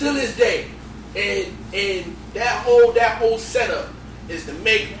to this day, and that whole setup is to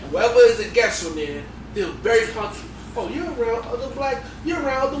make whoever is a guest on there feel very comfortable. Oh, you're around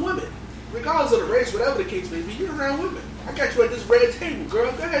other women, regardless of the race, whatever the case may be. You're around women. I got you at this red table,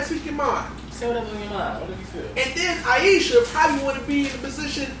 girl. Go ahead, speak your mind. Say whatever's in your mind. Whatever you feel. And then Aisha probably want to be in the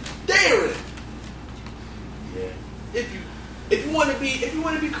position they're in. Yeah. If you want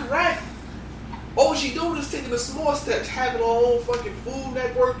to be correct, all she doing is taking the small steps, having her own fucking Food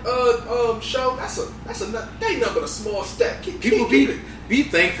Network show. That ain't nothing but a small step. Be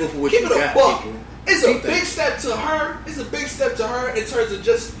thankful for what keep you it got, a buck. people. It's a big step to her. It's a big step to her in terms of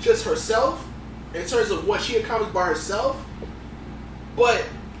just herself, in terms of what she accomplished by herself. But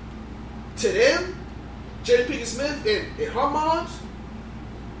to them, Jada Pinkett Smith and her moms,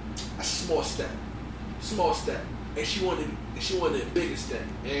 that's a small step. Small step. And she wanted a bigger step.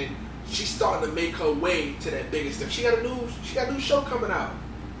 And she's starting to make her way to that bigger step. She got a new show coming out.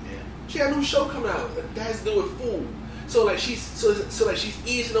 Yeah. She got a new show coming out that has to do with food. So like she's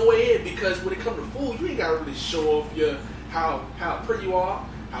easing her way in, because when it comes to food, you ain't gotta really show off how pretty you are.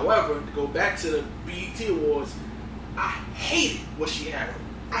 However, to go back to the BET Awards, I hated what she had on.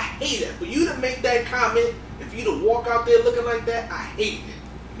 I hate that. For you to make that comment, and for you to walk out there looking like that, I hated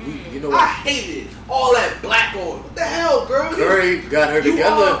it. You know what? I hated it. All that black on. What the hell, girl? Curry got her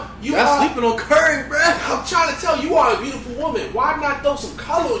together. Y'all sleeping on Curry, bro. I'm trying to tell you, you are a beautiful woman. Why not throw some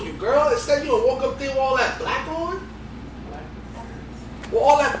color on you, girl? Instead, you gonna walk up there with all that black on? Well,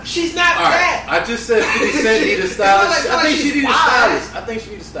 all that. She's not that. I just said 50 Cent need a stylist. I think she need a stylist.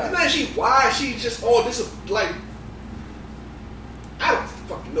 It's not like she wide. She just this is like, I don't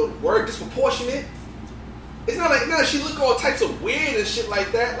fucking know the word, disproportionate. It's not like she look all types of weird and shit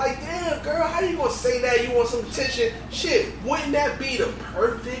like that. Like, damn, girl, how you gonna say that? You want some attention? Shit, wouldn't that be the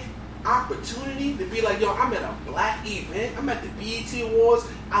perfect opportunity to be like, yo, I'm at a black event. I'm at the BET Awards.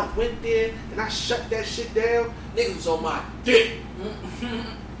 I went there and I shut that shit down. Niggas was on my dick.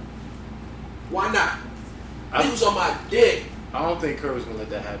 Why not? Niggas was on my dick. I don't think Kurt was gonna let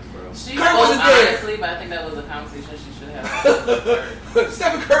that happen, bro. She Kurt was wasn't there. honestly, but I think that was a conversation she should have had with Kurt.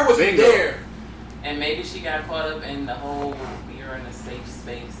 Stephen Curry wasn't Bingo. there. And maybe she got caught up in the whole you're in a safe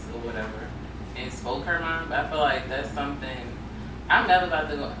space or whatever and spoke her mind. But I feel like that's something I'm never about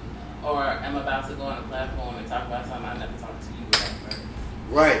to go, or am about to go on a platform and talk about something I never talked to you about.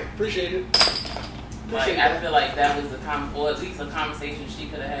 Right. Appreciate it. Like, I feel like that was or at least a conversation she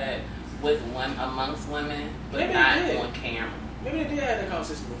could have had with amongst women, but Maybe not they did. on camera. Maybe they did have that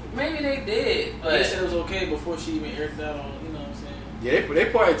conversation before. Maybe they did, but They said it was okay before she even aired that on. You know what I'm saying? Yeah, they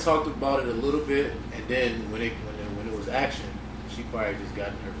probably talked about it a little bit, and then when it was action, she probably just got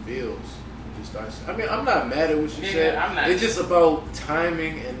in her feels. Just started. I mean, I'm not mad at what she said. I'm not. It's just about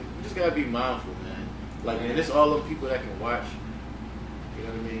timing, and you just gotta be mindful, man. Like, and it's all them people that can watch. You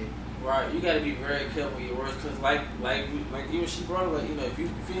know what I mean? Right, you got to be very careful with your words, because like even she brought it, like, you know, if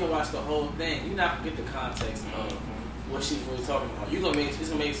you didn't watch the whole thing, you're not gonna get the context of what she's really talking about. It's gonna make it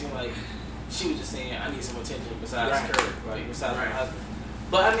seem like she was just saying, I need some attention besides Kurt, like besides my husband.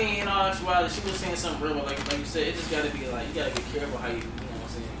 But I mean, in all actuality, she was saying something real, but like you said, it just got to be like, you got to be careful how you know what I'm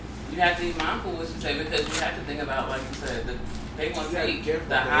saying. you have to be mindful what you say, because you have to think about, like you said, they want to gotta be take careful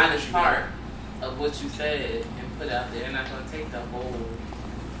the with the hottest energy, part of what you said and put out there. They're not going to take the whole.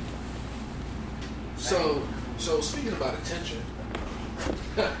 So speaking about attention,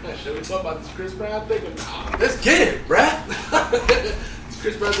 should we talk about this Chris Brown thing or not? Let's get it, bruh. This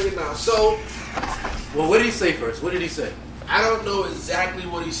Chris Brown thing or not? So Well, what did he say first? What did he say? I don't know exactly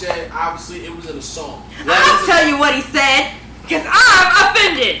what he said. Obviously, it was in a song. I'll tell you what he said, because I'm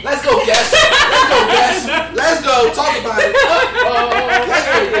offended. Let's go, guess. Let's go, guess. Let's go. Talk about it. Let's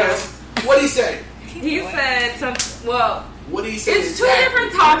go, guess. What did he say? He said something, well, What did he say? it's two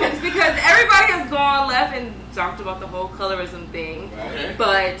different topics, because everybody has gone left and talked about the whole colorism thing, Okay.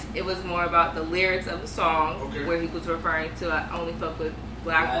 but it was more about the lyrics of the song, Okay. where he was referring to, I only fuck with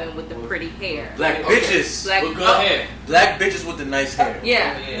black women with the pretty hair. Black Okay. bitches. Black, With good hair. Black bitches with the nice hair.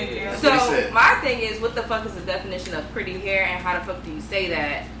 yeah. Yeah. That's what he So said. my thing is, what the fuck is the definition of pretty hair, and how the fuck do you say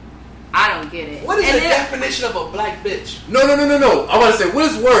that? I don't get it. What is And the then- definition of a black bitch? No. I want to say, what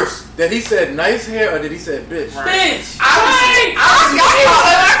is worse? That he said nice hair or that he said bitch? Bitch!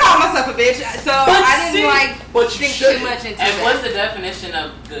 I call myself a bitch, so I didn't but you think shouldn't. too much into And that. what's the definition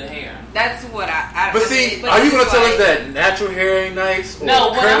of good hair? That's what I But see, but are you it's going to tell us like- that natural hair ain't nice? Or No,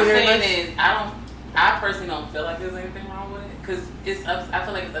 what curly I'm hair saying nice? is, I personally don't feel like there's anything wrong with it, because I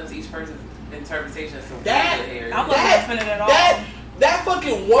feel like it's up to each person's interpretation as to what good hair is. I wasn't offended at all. That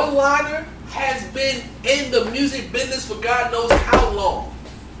fucking one-liner has been in the music business for God knows how long.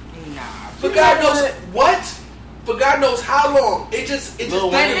 Nah. For God knows what? For God knows how long. It just Lil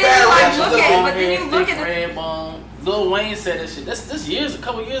took Wayne, the then, bad like, directions look of at- it. but then you look at the- red bone. Lil Wayne said that shit. That's years, a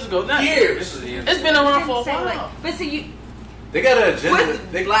couple years ago. Not Years. It's been around for a Say, while. like, but see, you They got an agenda.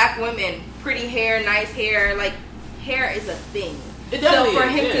 with black women, pretty hair, nice hair, like hair is a thing. It So definitely for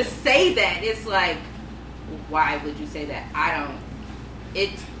is, him yeah. to say that, it's like, why would you say that? I don't. It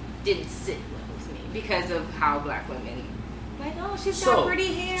didn't sit well with me because of how black women. Like, oh, she's got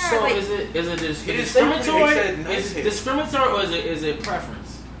pretty hair. So like, is it He didn't say discriminatory? pretty, he said nice Is hair. it discriminatory or is it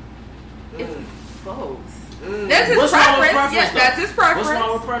preference? it's both. Mm. That's his What's wrong with preference. preference, Yeah, though? that's his preference. What's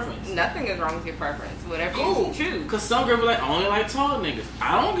wrong with preference? Nothing is wrong with your preference. Whatever Cool. you choose. Cause some girls be like, I only like tall niggas.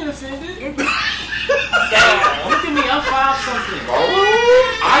 I don't get offended. Look at me, I'm 5 something.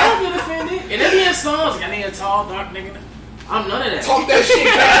 I don't get offended. And they be in songs, like, I need a tall, dark nigga. I'm none of that. Talk that shit,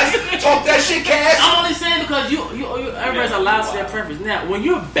 Cass. Talk that shit, Cass. I'm only saying because you everybody's allowed to their preference. Now, when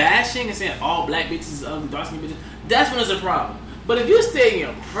you're bashing and saying all black bitches is ugly, dark skin bitches, that's when it's a problem. But if you stay in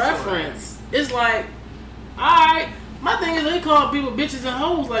your preference, it's like, alright, my thing is they call people bitches and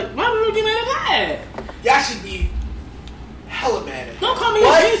hoes. Like, why would you get mad at that? Y'all should be hella mad at me. Don't call me a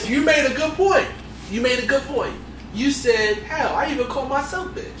But bitch. you made a good point. You said, hell, I even call myself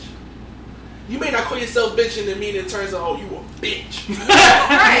bitch. You may not call yourself bitch in the meaning in terms of, oh, you a bitch. You know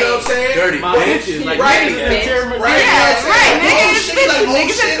what I'm saying? Dirty My bitch is like Right. niggas in the term- Right? Yeah, You know what I'm right. saying? Niggas Oh, is shit, bitches. like, oh Niggas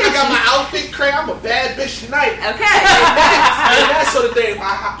is shit, I got bitches. my outfit crazy. I'm a bad bitch tonight. Okay. And that sort of thing.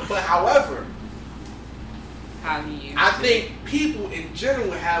 But however, How do you? I think people in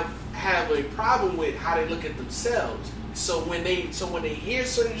general have a problem with how they look at themselves. So when they hear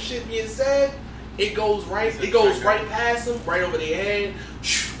certain shit being said, it goes right past them, right over their head.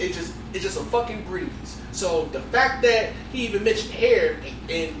 It's just a fucking breeze. So the fact that he even mentioned hair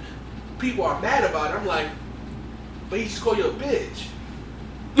and people are mad about it, I'm like, but he just called you a bitch.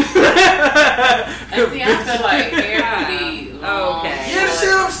 And see, I feel like hair can be long. Okay. You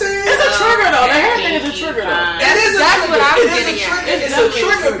understand what I'm saying? It's a trigger though. The hair thing is a trigger though. It is a That's trigger. what I was It is getting a at. trigger. It's a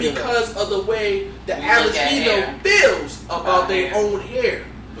trigger because of the way the We average look at female hair. feels about their hair. own hair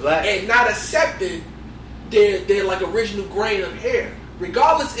Black. and not accepting their like original grain of hair.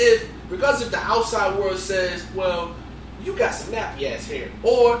 Regardless if the outside world says, well, you got some nappy ass hair,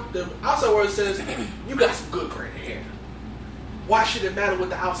 or the outside world says you got some good grain of hair. Why should it matter what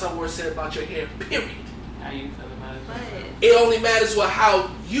the outside world said about your hair? Period. How you feel about it? But It only matters what how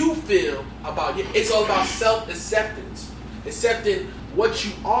you feel about it. It's all about self-acceptance, accepting what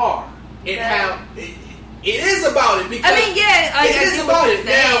you are, and how it is about it. Because I mean, yeah, like, it I is get about what it. you're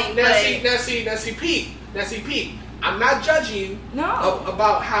saying, Now see, Pete. I'm not judging you No.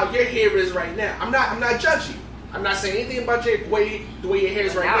 about how your hair is right now. I'm not judging you. I'm not saying anything about the way your hair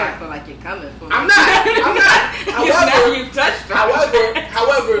is right now I now. feel like you're coming for me. I'm not. Now you touched me.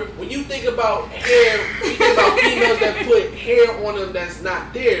 However, when you think about hair, you think about females that put hair on them that's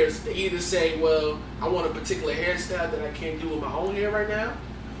not theirs. They either say, "Well, I want a particular hairstyle that I can't do with my own hair right now,"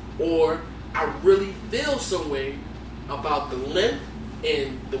 or "I really feel some way about the length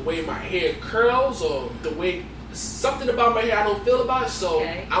and the way my hair curls, or the way something about my hair I don't feel about. So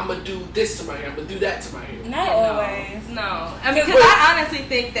Okay. I'm gonna do this to my hair. I'm gonna do that to my hair." Not always. No. I mean, because I honestly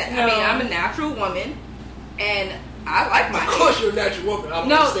think that, I mean, I'm a natural woman, and I like my Of hair. course, you're a natural woman. I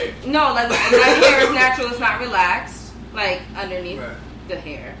No, understand. no, like my hair is natural. It's not relaxed, like underneath Right. the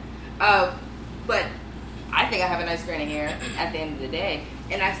hair. But I think I have a nice grain of hair at the end of the day,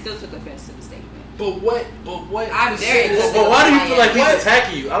 and I still took offense to the statement. But what? I'm very considers- But why do you feel like What? he's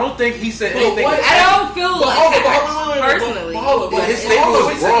attacking you? I don't think he said But anything. what? I don't feel But hold on, attacked wait, personally. but hold on, But his It's- statement hold on, was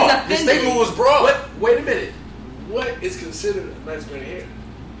wait a second. broad. It's His statement offending. was broad. Wait a minute. What is considered a nice grain of hair?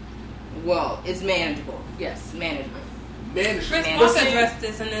 Well, it's manageable. Yes, manageable. Man, Chris Man. Rock But see- addressed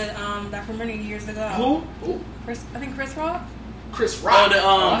this in the documentary years ago. Who? I think Chris Rock. Chris Oh, Rock.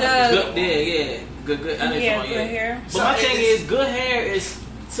 good, yeah, good. I know Yeah, what good you're hair. But So my thing it's- is, good hair is.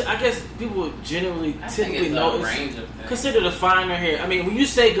 I guess people generally I think typically it's know a it's range of things. consider the finer hair. I mean, when you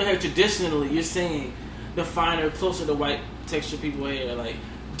say good hair traditionally, you're saying the finer, closer to white texture people hair, like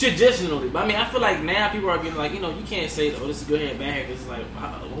traditionally. But I mean, I feel like now people are getting like, you can't say, oh, this is good hair and bad hair. Because it's like,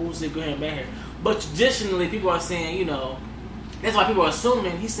 who's it good hair and bad hair? But traditionally, people are saying, that's why people are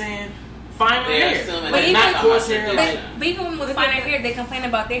assuming he's saying finer They're hair, assuming like that not it's coarse not hair. tradition. Like, But even with finer hair, they complain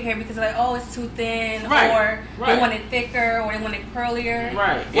about their hair because they're like, oh, it's too thin, Right, or right. they want it thicker, or they want it curlier.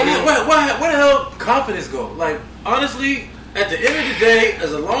 right. Where the hell confidence go? Like, honestly, at the end of the day,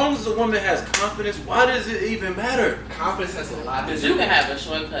 as long as a woman has confidence, why does it even matter? Confidence has a lot to Because do. you can have a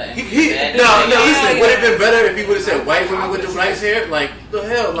shortcut. and He, be he, bad. no, Yeah. listen, would it have been better if he would have said white women with the nice hair? Like, the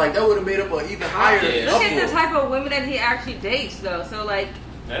hell, like, that would have made up an even higher Yeah. Look at the uproar. type of women that he actually dates, though. So, like,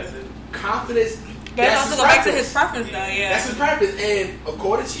 That's it. Confidence. That That's also his go back to preference. his preference, though. Yeah. That's his preference. And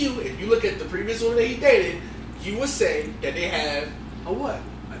according to you, if you look at the previous woman that he dated, you would say that they have a what?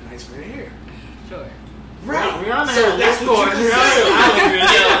 A nice gray hair. sure. Right. Rihanna So had that's this what score. you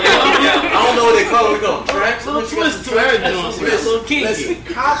consider. I don't know what they call it. We call them tracks. Little twist to her joints, a little kinky. Listen,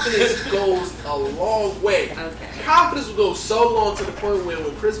 confidence goes a long way. Okay. Confidence will go so long to the point where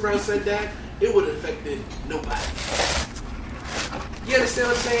when Chris Brown said that, it would have affected nobody. You understand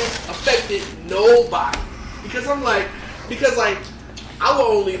what I'm saying? Affected nobody. Because I will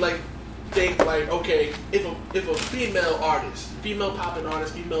only think okay, if a female artist, female popping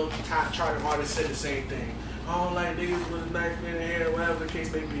artist, female charting artist said the same thing. I don't like niggas with a nice green hair, whatever the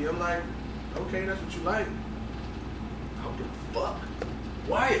case may be. I'm like, okay, that's what you like. I don't give a fuck.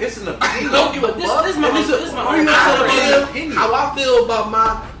 Why? It's an I opinion. don't give a But this fuck. is my Why are you opinion. opinion? How I feel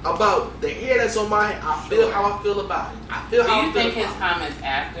about the hair that's on my head. I feel how I feel about it. I feel Do how you I feel think his about comments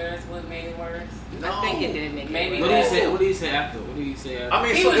after is what made it worse? No. I think it did make Maybe it What worse. did he say? What did he say after? What did he say after? I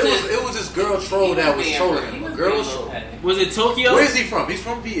mean, He so was just- it was this girl troll that was trolling him. A girl troll. Was it Tokyo? Where is he from? He's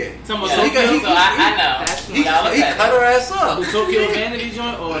from VA. Talking about Yeah, So he got- Tokyo? he- so I know. That's He Y'all look at cut it. her ass up. The Tokyo Vanity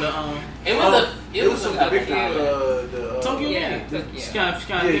joint or the It was a some couple big comments. Tokyo Yeah, Vanity? Tokyo. She kind of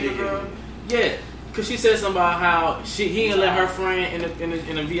Yeah, different yeah, girl. Yeah, because she said something about how he didn't let her friend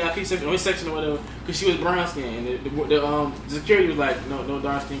in the VIP section or his section or whatever because she was brown skin. And the security was like, no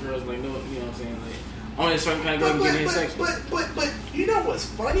dark skin girls, like no, you know what I'm saying, like only a certain kind of girl can get in his section. But you know what's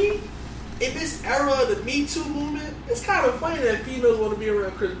funny? In this era of the Me Too movement, it's kind of funny that females want to be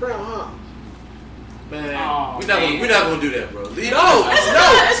around Chris Brown, huh? Man, Oh, we're not gonna do that, bro. Leave No,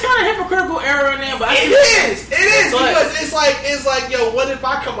 It's kind of hypocritical era now it's like, yo, what if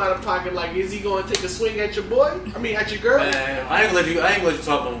I come out of pocket? Like, is he going to take a swing at your boy? I mean, at your girl? Man, I ain't gonna let you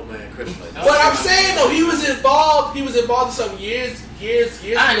talk about my man Chris like that. But I'm saying though, he was involved in some years I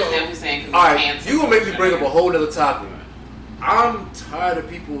ago. understand what you're saying. All right, you gonna make me bring up a whole other topic. I'm tired of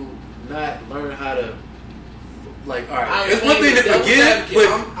people not learning how to. Like, all right, it's one thing to forgive, but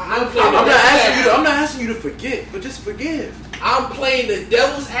I'm not asking you to forget, but just forgive. I'm playing the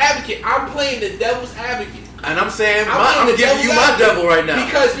devil's advocate. And I'm saying, I'm giving you my devil right now.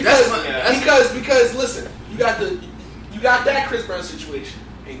 Because listen, you got that Chris Brown situation,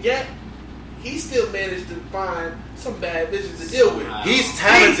 and yet he still managed to find some bad bitches to deal with. He's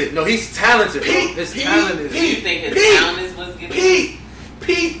talented. He's talented. His talent is. Do you think his talent is what's getting?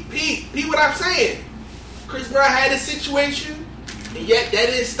 Pete, what I'm saying. Chris Brown had a situation, and yet that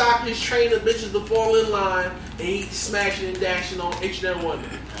didn't stop his train of bitches to fall in line, and he smashing and dashing on H&M Wonder.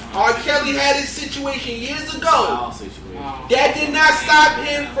 R. Kelly had his situation years ago. That did not stop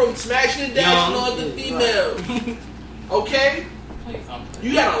him from smashing and dashing on the females. Okay?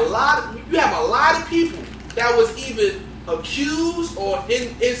 You have a lot of people that was either accused or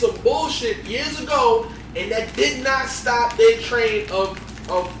in some bullshit years ago, and that did not stop their train of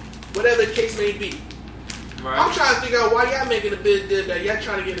whatever the case may be. Right. I'm trying to figure out why y'all making a big deal that y'all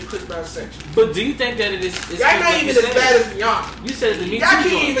trying to get in the Chris Brown section. But do you think that it is? Y'all not even as bad as Rihanna. You said the Me Too. Y'all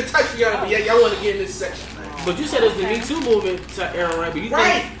can't even touch Rihanna, but y'all want to get in this section. But you said it's the Me Too movement to Aaron Right. But you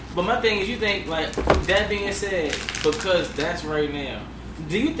think? But my thing is, you think like that being said, because that's right now.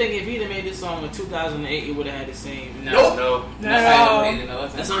 Do you think if he'd have made this song in 2008, it would have had the same? No.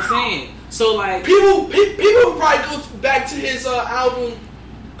 That's what I'm saying. So like people would probably go back to his album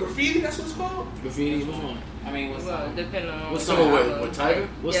Graffiti. That's what it's called. Graffiti. Which one? I mean, what's up? Depending on what's song with Tiger?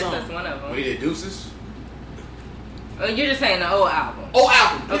 What yes, song? that's one of them. When he did Deuces? You're just saying the old album.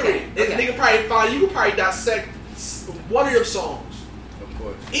 Okay. Nigga probably find you could probably dissect one of your songs. Of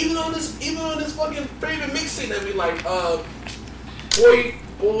course. Even on this fucking favorite mixtape that we like,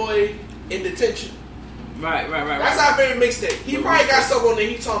 Boy in Detention. Right. That's our favorite mixtape. He probably got something on there.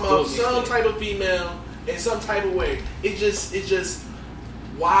 He talking about some type of female in some type of way. It's just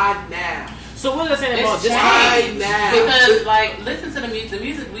why now? So what is I saying about this? Why now? Because like, listen to the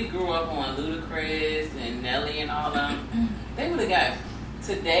music we grew up on, Ludacris and Nelly and all them. They would have got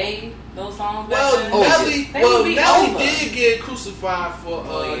today those songs. Nelly over. did get crucified for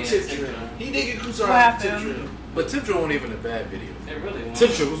Tip Drill. He did get crucified for Tip Drill. But Tip Drill wasn't even a bad video. It really was.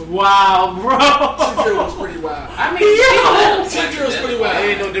 Tip Drill was wild, bro. Tip Drill was pretty wild. I mean, Tip Drill was pretty wild. It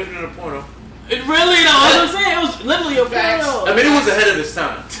ain't no different than a porno. It really though. That's what I'm saying. It was literally a Facts. porno. I mean, it was ahead of its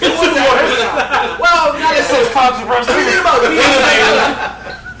time. It was ahead of its time. Well, now that says controversial.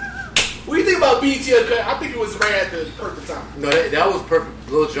 When you think about BET Uncut, I think it was right at the perfect time. No, that was perfect.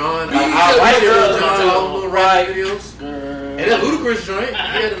 Lil Jon. BET I like Lil Uncut. Jon little rap videos. And that Ludacris joint. He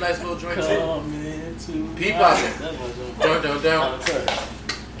had a nice little joint too. Peapod.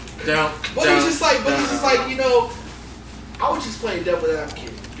 Down. But it's just like, you know, I was just playing devil's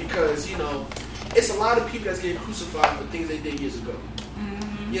advocate because, you know, it's a lot of people that's getting crucified for things they did years ago.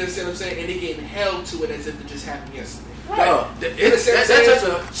 Mm-hmm. You understand what I'm saying? And they're getting held to it as if it just happened yesterday. Right.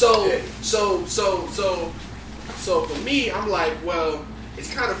 So for me, I'm like, well,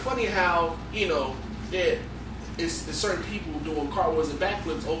 it's kind of funny how, you know, it's certain people doing cartwheels and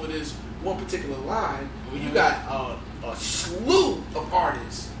backflips over this one particular line when you got a slew of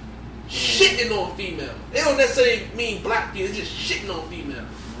artists shitting on female. They don't necessarily mean black people, it's just shitting on female.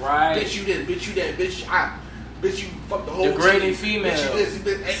 Right. Bitch you this, bitch you that, bitch you fuck the whole degrading team. female.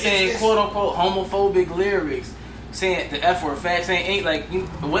 Saying quote unquote homophobic lyrics. Saying the F word, fact, saying ain't like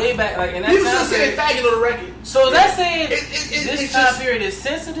way back, like in that people time still saying faggot on the record. So is that saying this time period is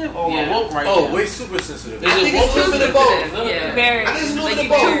sensitive or woke right now? Oh, way super sensitive. I think it's a little bit of both. Yeah. Very. I think it's a little bit of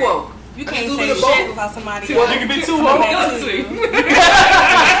Too both. woke. You can't say shit without somebody. You can be too woke.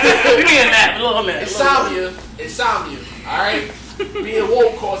 Insomnia. All right, being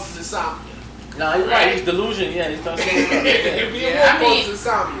woke causes insomnia. Nah, you're right. He's delusion. Yeah, he's saying being woke causes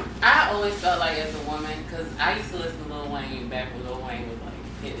insomnia. I always felt like as a woman, because I used to listen to Lil Wayne back when Lil Wayne was like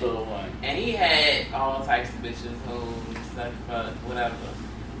hitting. Lil Wayne. And he had all types of bitches, hoes, stuff, whatever.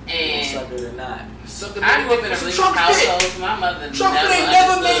 And suck it or not. I grew up in a religious household. My mother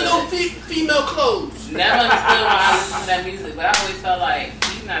never made no female clothes. Never understood why I listened to that music, but I always felt like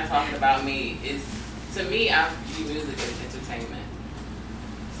he's not talking about me. To me, I view music as entertainment.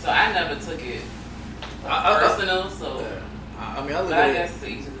 So I never took it personal. I guess to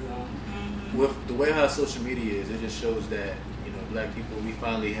each of his own. With the way how social media is, it just shows that, you know, black people, we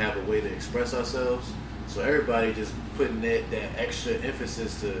finally have a way to express ourselves. So everybody just putting that extra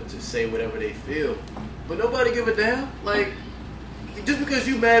emphasis to say whatever they feel. But nobody give a damn. Like, just because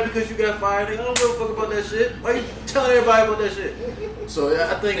you mad because you got fired, I don't give a fuck about that shit. Why you telling everybody about that shit? So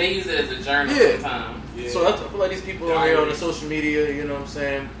I think they use it as a journal sometimes. Yeah. So I feel like these people on here on the social media, you know what I'm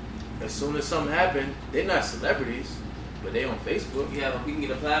saying? As soon as something happens, they're not celebrities, but they on Facebook. Yeah, we can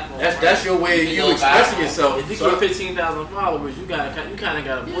get a platform. That's your way of you expressing yourself. If you get 15,000 followers, you kind of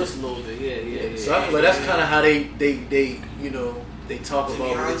got to voice a little bit. Yeah. So I feel like that's kind of how they you know, they talk about.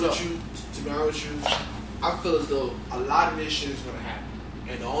 To be honest with you, I feel as though a lot of this shit is going to happen,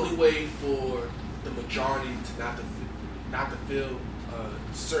 and the only way for the majority to not to feel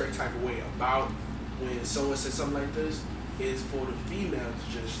a certain type of way about when someone says something like this is for the female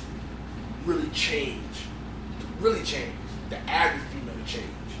to just really change, the average female to change.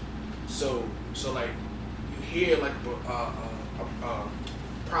 So like you hear like a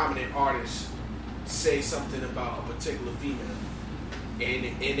prominent artist say something about a particular female. And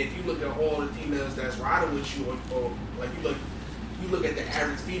if you look at all the females that's riding with you, or like you look at the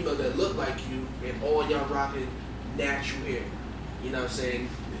average female that look like you, and all y'all rocking natural hair. You know what I'm saying?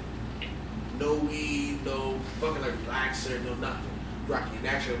 No weave, no fucking like relaxer, no nothing. Rocking your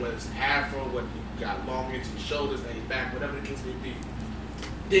natural, whether it's afro, whether you got long into your shoulders and your back, whatever the case may be.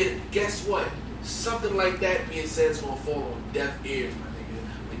 Then guess what? Something like that being said is gonna fall on deaf ears, my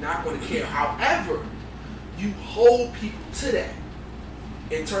nigga. We're not gonna care. However, you hold people to that.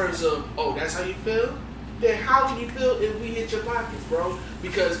 In terms of, oh, that's how you feel? Then how will you feel if we hit your pockets, bro?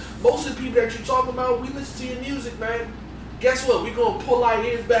 Because most of the people that you talk about, we listen to your music, man. Guess what? We're going to pull our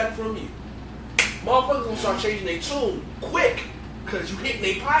ears back from you. Motherfuckers going to start changing their tune quick because you hitting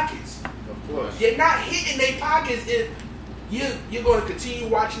their pockets. Of course. You're not hitting their pockets if you're going to continue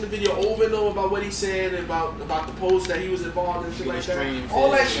watching the video over and over about what he said and about the post that he was involved in, shit like that. All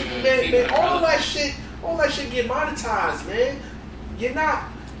that shit, man, all that shit get monetized, man. You're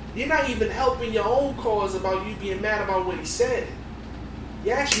not even helping your own cause about you being mad about what he said.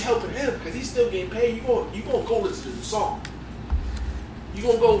 You're actually helping him because he's still getting paid. You gonna go listen to the song. You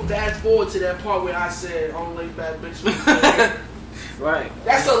gonna go fast forward to that part where I said, "I don't like bad bitches." Right.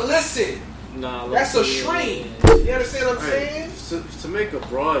 That's a listen. No, that's a stream. You understand what I'm saying? To make a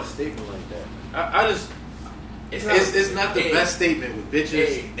broad statement like that, I just it's not the best statement with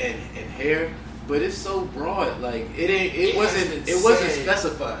bitches and hair. But it's so broad, like it wasn't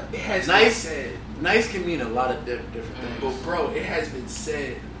specified. It has nice, been said. Nice can mean a lot of different things. But bro, it has been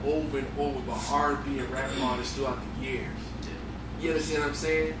said over and over by R&B and rap artists throughout the years. You understand what I'm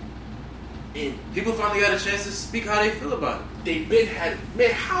saying? And people finally got a chance to speak how they feel about it. They've been had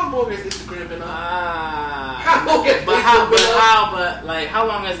man. How long has Instagram been up? How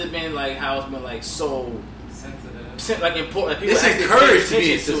long has it been like how it's been like so sensitive, like important? Like, it's encouraged to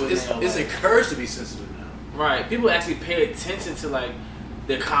be sensitive. It's encouraged to be sensitive now. Right. People actually pay attention to like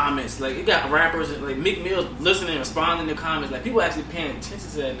the comments. Like you got rappers like Meek Mill listening and responding to comments. Like people actually paying attention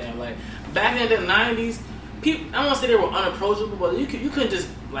to that now. Like back in the 90s, people, I don't want to say they were unapproachable, but you couldn't just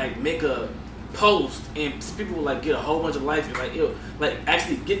like make a post and people would like get a whole bunch of likes and like it'll like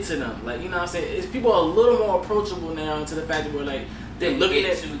actually get to them. Like, you know what I'm saying? It's people are a little more approachable now into the fact that we're like they're looking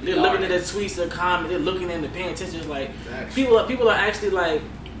at their tweets, their comments, they're looking and they're paying attention. Like people are actually like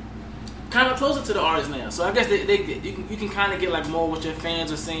kind of closer to the artist now. So I guess you can kind of get like more what your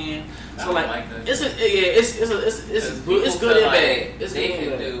fans are saying. So like it's good and bad. It's they good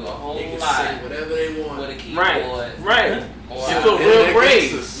can and do a whole they can lot say whatever they want with a keyboard. Right. Or you feel real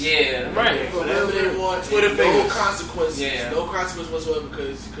brave. Yeah. Right. Whatever they want. Twitter no consequences. Yeah. No consequences whatsoever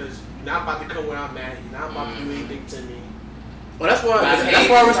because you're not about to come where I'm at. You're not about to do anything to me. Well, that's why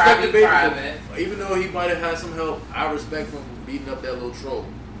I respect the baby. Even though he might have had some help, I respect him for beating up that little troll.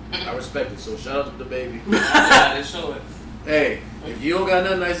 I respect it. So shout out to the baby. Yeah, show it. Hey, if you don't got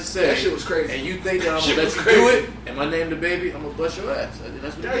nothing nice to say, that shit was crazy. And you think that I'm gonna let you do it, and my name the baby, I'm gonna bust your ass.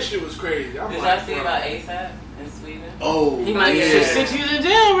 That's what that shit was crazy. Did y'all see about ASAP in Sweden? Oh, he might get 6 years in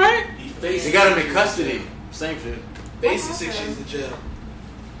jail, right? He got him in custody. Same shit. Facing 6 years in jail.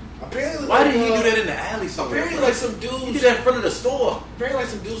 Apparently, why did he do that in the alley somewhere? Apparently, like some dudes. He did that in front of the store. Apparently, like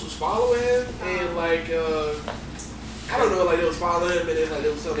some dudes was following him, and like I don't know, like they was following him, and then like they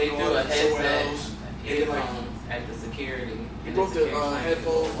was something do a headset, else, and then like at the security. He broke the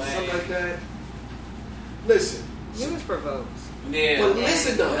headphones or something like that. Listen, you was provoked. Yeah, but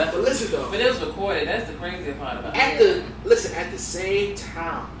listen though. But it was recorded. That's the crazy part about it. At the same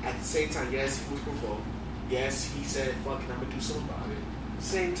time, yes, he was provoked. Yes, he said, "Fuck it, I'm gonna do something about it."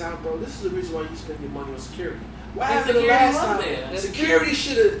 Same time, bro, this is the reason why you spend your money on security. What happened the last time? Security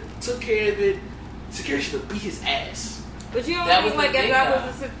should have took care of it. Security should have beat his ass. But you don't That think was like the if thing, that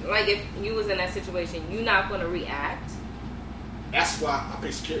was like if you was in that situation, you're not gonna react. That's why I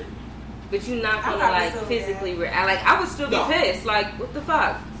pay security. But you're not I'm gonna not like still physically react. Like I would still be No. pissed. Like what the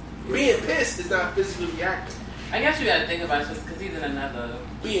fuck? Being pissed is not physically reacting. I guess you gotta think about it just because he's in another.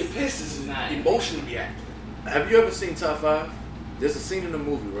 Being pissed is Nice. emotionally reacting. Have you ever seen Top 5? There's a scene in the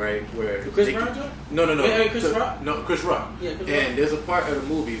movie, right, where Chris they- Brown joint? No. Yeah, Chris Rock? No, Chris Rock. Yeah, Chris And Rock. there's a part of the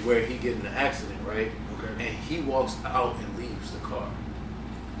movie where he get in an accident, right? Okay. And he walks out and leaves the car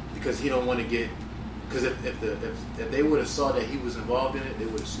because he don't want to get. Because if they would have saw that he was involved in it, they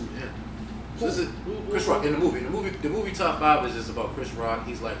would have sued him. So this is Chris Rock in the movie. The movie Top 5 is just about Chris Rock.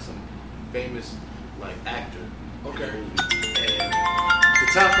 He's like some famous like actor. Okay. In the movie. And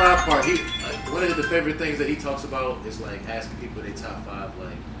the Top 5 part, one of the favorite things that he talks about is like asking people their top 5 like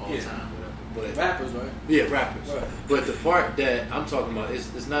all the time, whatever. But Rappers, right? yeah, rappers. Right. But the part that I'm talking about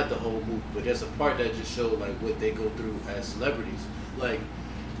is not the whole movie, but there's a part that just showed like what they go through as celebrities. Like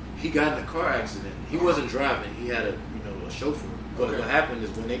he got in a car accident. He wasn't driving. He had a chauffeur. But Okay. what happened is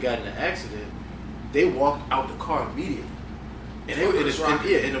when they got in the accident, they walked out the car immediately. And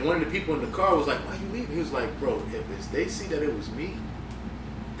and one of the people in the car was like, "Why you leaving?" He was like, "Bro, if they see that it was me,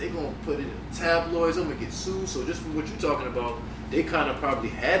 they gonna put it in tabloids. I'm gonna get sued." So just from what you're talking about, they kind of probably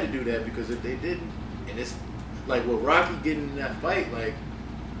had to do that because if they didn't, and it's like with Rocky getting in that fight, like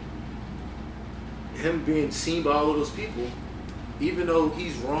him being seen by all of those people, even though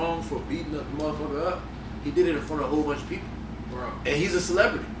he's wrong for beating the motherfucker up, he did it in front of a whole bunch of people, Bro, and he's a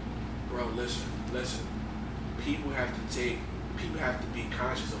celebrity. listen. People have to be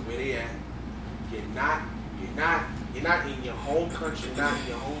conscious of where they at. You're not in your home country, you're not in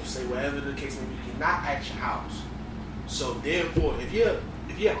your home state, whatever the case may be. You're not at your house. So therefore, if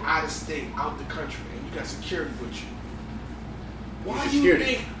you're out of state, out the country, and you got security with you,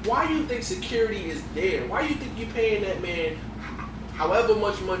 why you think security is there? Why you think you paying that man however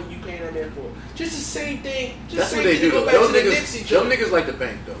much money you paying that man for? Just the same thing. That's what they do. Go back Those to the niggas, Nipsey them joint. niggas like to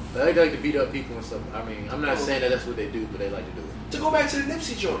bank though. They like to beat up people and stuff. I mean, I'm not saying that that's what they do, but they like to do it. To go back to the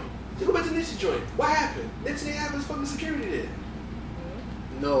Nipsey joint. What happened? Nipsey didn't have his fucking security there.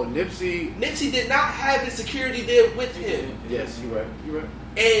 No, Nipsey. Nipsey did not have his security there with him. Yes, you're right.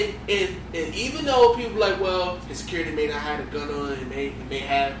 And even though people are like, well, his security may not have a gun on, it may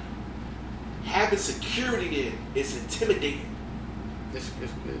have having security there is intimidating. Yeah.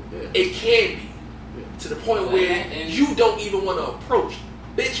 It can be to the point where And- you don't even want to approach.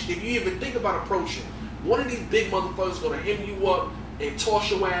 Bitch, if you even think about approaching, one of these big motherfuckers is gonna hem you up and toss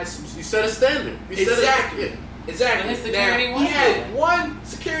your ass. You set a standard. Exactly. And his security Now, was he had there. one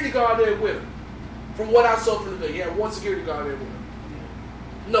security guard there with him. From what I saw from the video, he had one security guard there with him.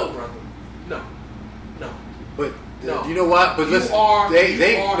 No, brother. No. But No. you know what? But You listen, are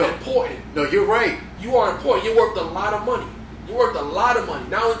no, important. no, you're right. You are important. You're worth a lot of money.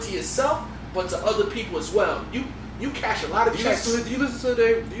 Not only to yourself, but to other people as well. You cash a lot of Do you checks. listen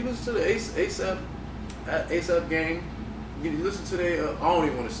to the ASAP gang? You listen to their I don't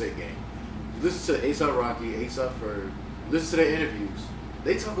even want to say gang. You listen to ASAP Rocky, ASAP Ferg. Listen to their interviews.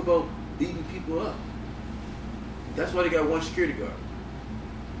 They talk about beating people up. That's why they got one security guard.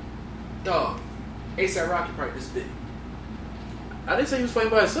 Dog. ASAP Rocky probably this big. I didn't say he was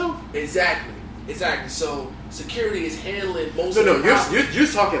fighting by himself. Exactly. So security is handling most No, of the problems. you're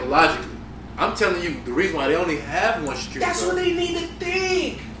talking logically. I'm telling you the reason why they only have one security That's guard. what they need to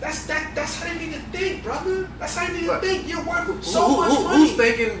think. That's how they need to think, brother. That's how they need to But think. You're worth so much money.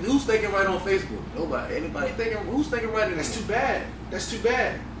 Who's thinking right on Facebook? Nobody. Anybody thinking? Who's thinking right? That's too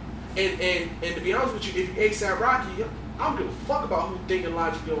bad. And to be honest with you, if you're ASAP Rocky, I don't give a fuck about who thinking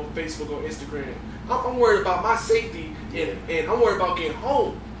logically on Facebook or Instagram. I'm worried about my safety and I'm worried about getting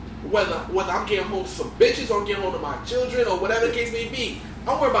home. Whether I'm getting home to some bitches or I'm getting home to my children or whatever the case may be.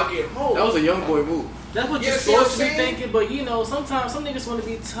 I'm worried about getting home. That was a young boy move. That's what You you're see what I'm supposed to be saying? thinking, but sometimes some niggas want to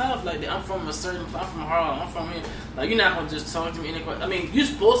be tough. Like, I'm from Harlem, I'm from here. Like, you're not gonna just talk to me any question. I mean, you're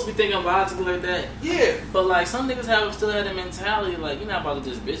supposed to be thinking logically like that. Yeah. But like, some niggas still have that mentality. Like, you're not about to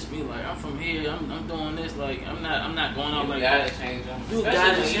just bitch me. Like, I'm from here. I'm doing this. Like, I'm not going out You like gotta that. change them. You Especially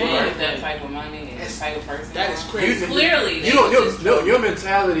gotta when you change worth that that. type of money and that type of person. That is crazy. Clearly, You know, your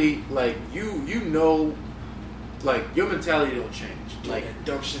mentality, like your mentality don't change. Like that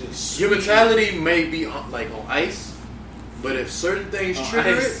dumb shit is your sweet. mentality may be on ice, but if certain things trigger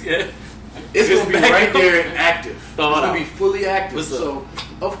it, Yeah. it's gonna be back right up. there and active. It's Throw it gonna out. be fully active. What's up? So,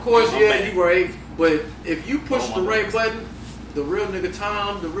 of course, I'm yeah, back. you're right. But if you push Oh, the my right goodness. button, the real nigga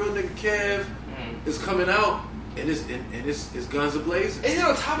Tom, the real nigga Kev is coming out, and it's guns a blazing. And then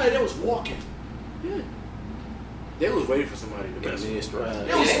on top of that, they was walking. Yeah. They was waiting for somebody to Yeah, mess me with. is right.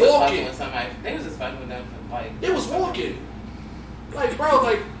 They was fucking walking. with somebody. They was just fucking with them for like. They was walking. Like, bro,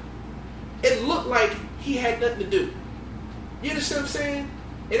 like, it looked like he had nothing to do. You understand what I'm saying?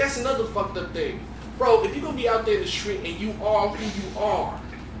 And that's another fucked up thing. Bro, if you're gonna be out there in the street and you are who you are,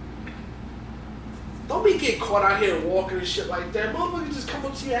 don't be getting caught out here walking and shit like that. Motherfuckers just come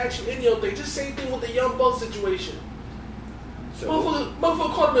up to you and ask you any old thing. Just same thing with the Young Buck situation.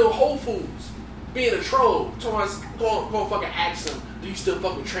 Motherfucker caught him in Whole Foods, being a troll, going fucking ask him, do you still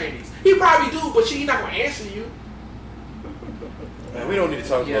fuck with trannies? He probably do, but he not gonna answer you. Man, we don't need to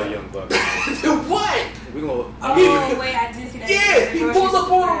talk about Young Buck. What? We gonna. Oh, wait, I did see that. Yeah, he pulled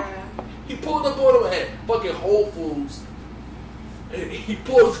up on him. Yeah. He pulled up on him at fucking Whole Foods. And he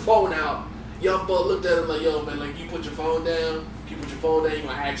pulled his phone out. Young Buck looked at him like, yo, man, like, you put your phone down. You put your phone down, you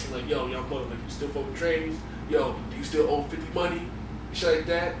gonna ask him like, yo, Young Buck, like, you still fuck with trannies? Yo, do you still owe 50 money? Shit like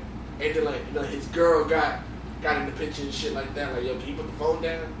that. And then, like, you know, his girl got in the picture and shit like that. Like, yo, can you put the phone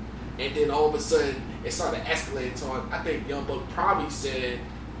down? And then all of a sudden, it started escalating to him. I think Young Buck probably said,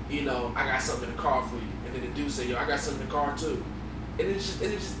 you know, I got something in the car for you. And then the dude said, yo, I got something in the car too. And it just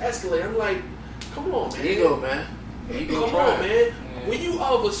escalated. I'm like, come on, man. Ego, man. Ego Come on, man. Yeah. When you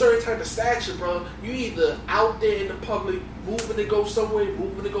of a certain type of stature, bro, you either out there in the public, moving to go somewhere,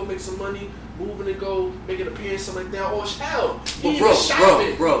 moving to go make some money, moving to go make an appearance, something like that, or hell,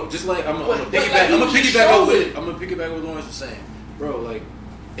 bro, just like I'm gonna piggyback what Lawrence was saying, bro. Like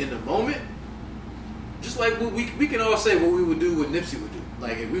in the moment, just like we can all say what we would do, what Nipsey would do.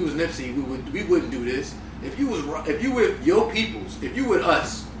 Like if we was Nipsey, we wouldn't do this. If you with your peoples, if you with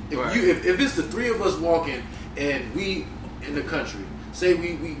us, if it's the three of us walking and we in the country, say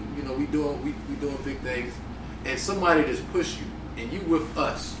we doing big things, and somebody just push you, and you with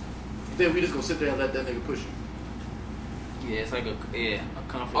us, then we just gonna sit there and let that nigga push you. Yeah, it's like a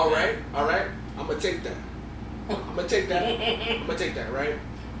comfort. All right. I'm gonna take that. Right?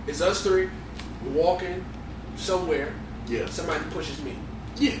 It's us three. We're walking somewhere. Yeah. Somebody pushes me.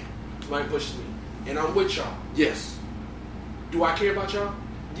 Yeah. Somebody pushes me, and I'm with y'all. Yes. Do I care about y'all?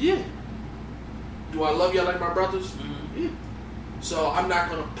 Yeah. Do I love y'all like my brothers? Mm-hmm. Yeah. So I'm not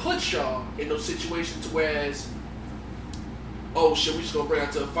gonna put y'all in those situations whereas, oh shit, we just gonna bring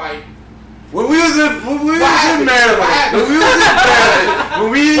out to a fight. When we was in Maryland,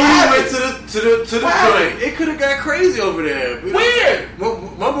 when we went to the joint, it could have got crazy over there. Where?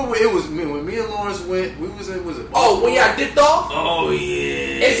 Remember it was me when me and Lawrence went. We was in. Was it? Oh, when y'all dipped off? Oh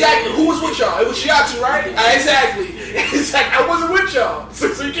yeah. Exactly. Who was with y'all? It was y'all two, right? Exactly. I wasn't with y'all, so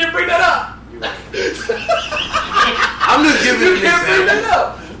you can't bring that up. I'm just giving you an example. Bring that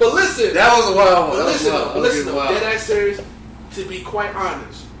up. But listen, that was a wild one. But listen, dead ass serious. To be quite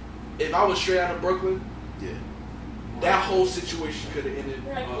honest, if I was straight out of Brooklyn, that whole situation could have ended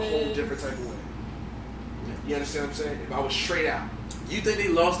a whole different type of way. You understand what I'm saying? If I was straight out. You think they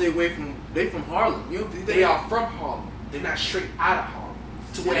lost their way from? They from Harlem. They are from Harlem. They're not straight out of Harlem.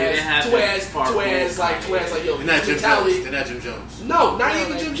 To whereas like yo, they're not Jim Jones. They're not Jim Jones. No, not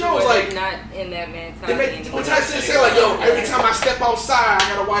even Jim Jones. Like not in that mentality. Say like yo, every time I step outside, I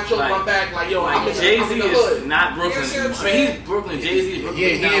gotta watch over my back. Like yo, I'm in the hood. Is not Brooklyn. You know I mean, he's Brooklyn. Jay-Z is Brooklyn.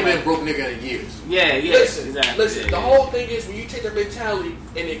 He ain't been broke nigga in years. Yeah. Listen. The whole thing is when you take that mentality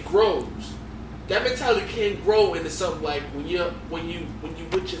and it grows. That mentality can grow into something like when you with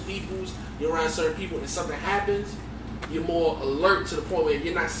your peoples, you're around certain people, and something happens. You're more alert to the point where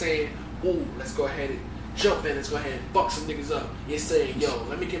you're not saying, ooh, let's go ahead and jump in, let's go ahead and fuck some niggas up. You're saying, yo,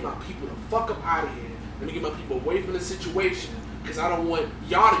 let me get my people the fuck up out of here. Let me get my people away from the situation because I don't want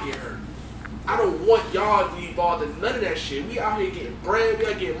y'all to get hurt. I don't want y'all to be involved in none of that shit. We out here getting bread, we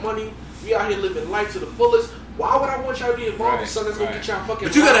out here getting money, we out here living life to the fullest. Why would I want y'all to be involved with something that's gonna get y'all fucking?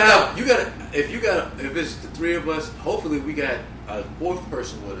 But if it's the three of us, hopefully we got a fourth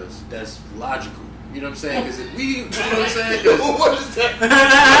person with us that's logical. You know what I'm saying? Because if you know what I'm saying? What is that? I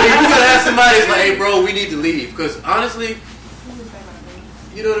mean, you gotta have somebody that's like, hey, bro, we need to leave. Because honestly,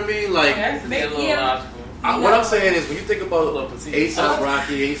 you know what I mean? Like, what I'm saying is, when you think about A$AP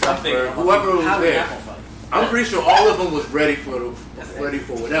Rocky, A$AP Ferg, whoever was there, I'm pretty sure all of them was ready for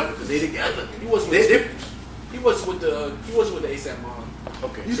whatever because they together. He wasn't with the A$AP Mob.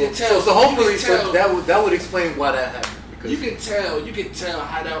 Okay, you can tell. So hopefully, that would explain why that happened. Because you can tell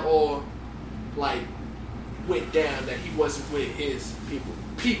how that all like went down, that he wasn't with his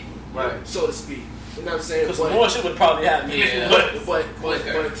people, right, so to speak. You know what I'm saying? Because more shit would probably happen. Yeah. But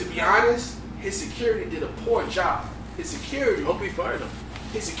to be honest, his security did a poor job. His security. Hope he fired him.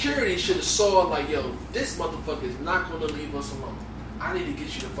 His security should have saw like, yo, this motherfucker is not going to leave us alone. I need to get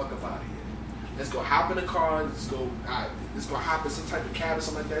you the fuck up out of here. Let's go hop in the car. Let's go hop in some type of cab or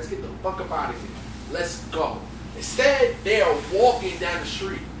something like that. Let's get the fuck up out of here. Let's go. Instead, they are walking down the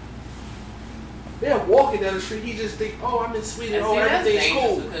street. They're walking down the street. He just think, oh, I'm in Sweden. Oh, everything's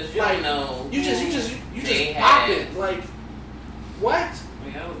cool. Because you like, know, you just popping. Like, what?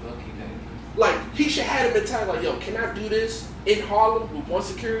 Yeah, that was low-key dangerous. Like, he should have a mentality like, yo, can I do this in Harlem with one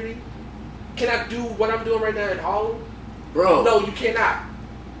security? Can I do what I'm doing right now in Harlem? Bro. No, you cannot.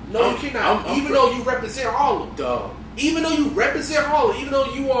 No, you cannot. Even though you represent Harlem. Dog. Even though you represent Harlem, even though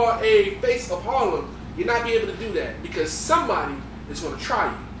you are a face of Harlem, you're not be able to do that because somebody is going to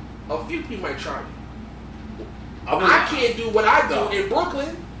try you. A few people might try you. I can't do what I do in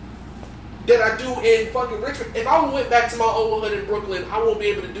Brooklyn that I do in fucking Richmond. If I went back to my old hood in Brooklyn, I won't be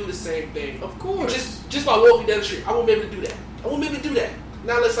able to do the same thing. Of course. Just by walking down the street, I won't be able to do that. I won't be able to do that.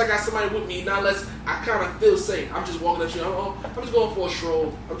 Not unless I got somebody with me. Not unless I kind of feel safe. I'm just walking down the street. I'm just going for a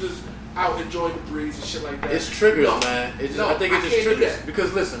stroll. I'm just out enjoying the breeze and shit like that. It's triggers, man. I think it just triggers.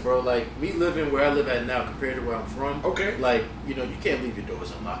 Because listen, bro, like me living where I live at now compared to where I'm from. Okay. Like, you know, you can't leave your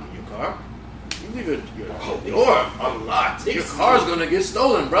doors unlocked in your car. You leave your door unlocked. Your car's gonna get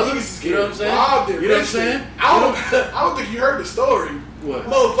stolen, brother. You know what I'm saying? You know what I'm saying? I don't think you heard the story. What?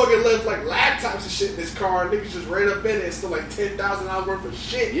 Motherfucker left like laptops and shit in his car. Niggas just ran up in it and stole like $10,000 worth of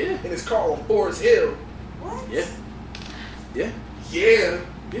shit in his car on Forest Hill. What? Yeah.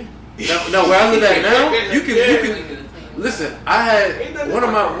 Now where I live at now, you can listen. I had one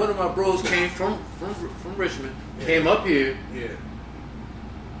of my bros came from Richmond, came up here,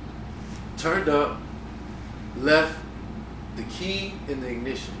 turned up, left the key in the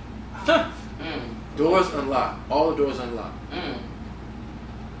ignition, doors unlocked, all the doors unlocked.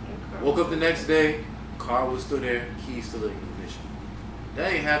 Woke up the next day, car was still there, key still in the ignition.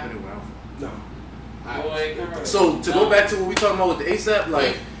 That ain't happening where I'm from. No. So to go back to what we talking about with the ASAP,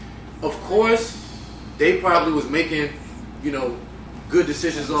 like. Of course, they probably was making, you know, good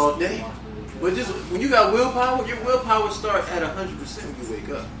decisions all day. But just when you got willpower, your willpower starts at 100% when you wake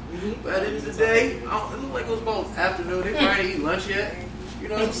up. But at the end of the day, it looked like it was about afternoon. They probably didn't eat lunch yet. You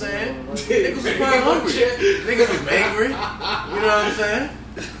know what I'm saying? Niggas was probably hungry. Niggas was angry. You know what I'm saying?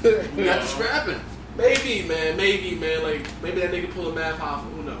 We got the scrapping. Maybe, man. Like, maybe that nigga pulled a math off.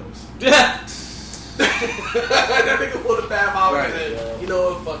 Who knows? That nigga pulled the bath out and said, you know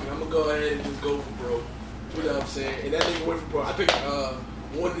what, fuck it, I'm gonna go ahead and just go for broke. You know what I'm saying? And that nigga went for broke. I think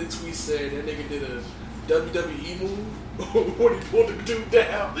one of the tweets said that nigga did a WWE move when he pulled the dude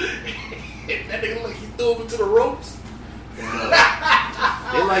down. And that nigga, like, he threw him into the ropes. They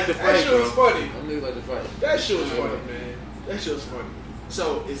like to fight, that shit was funny. They like to fight. That shit was funny, man. That shit was funny.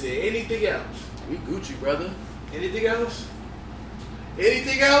 So, is there anything else? We Gucci, brother. Anything else?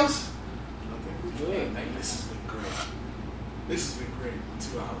 Anything else? Good. Hey, this has been great. This has been great.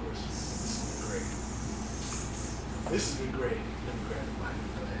 2 hours. This has been great. Let me grab the mic.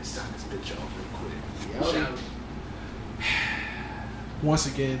 Go ahead and stop this bitch off real quick. Once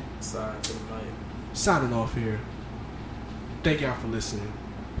again, signing off here. Thank y'all for listening.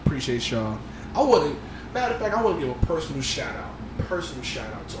 Appreciate y'all. Matter of fact, I want to give a personal shout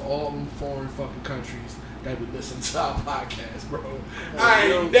out to all them foreign fucking countries that would listen to our podcast, bro. I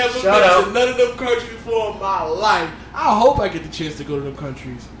ain't never been to none of them countries before in my life. I hope I get the chance to go to them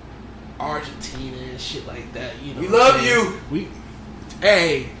countries. Argentina and shit like that. You know, we love you.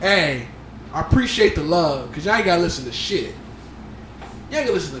 Hey, I appreciate the love, because y'all ain't got to listen to shit. Y'all ain't got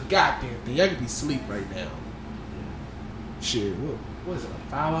to listen to goddamn thing. Y'all can be asleep right now. Shit, what is it, like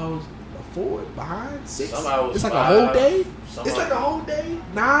 5 hours forward, behind, 6? It's like a whole day? It's like a whole day?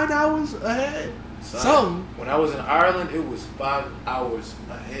 9 hours ahead? Something. When I was in Ireland, it was 5 hours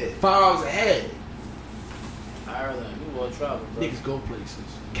ahead. 5 hours ahead. Ireland, you want to travel, bro. Niggas go places.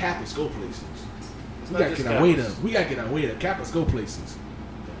 Kappas go places. We gotta get our weight up. Kappas go places.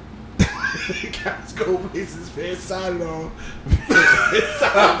 Kappas go places, man. Sign it on.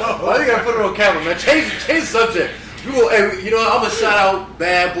 Why you gotta put it on camera, man? Change subject. You know, I'm gonna shout out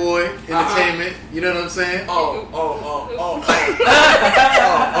Bad Boy Entertainment. You know what I'm saying? Oh.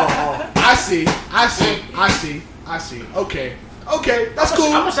 I see. Okay, that's cool.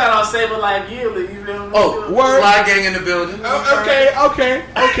 I'm gonna shout out Saber Life Yearly. You feel me? Oh, word. Fly Gang in the building. Okay.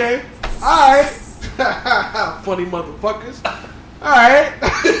 Alright. Funny motherfuckers. Alright.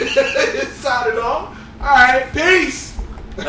 Sign it off. Alright, peace.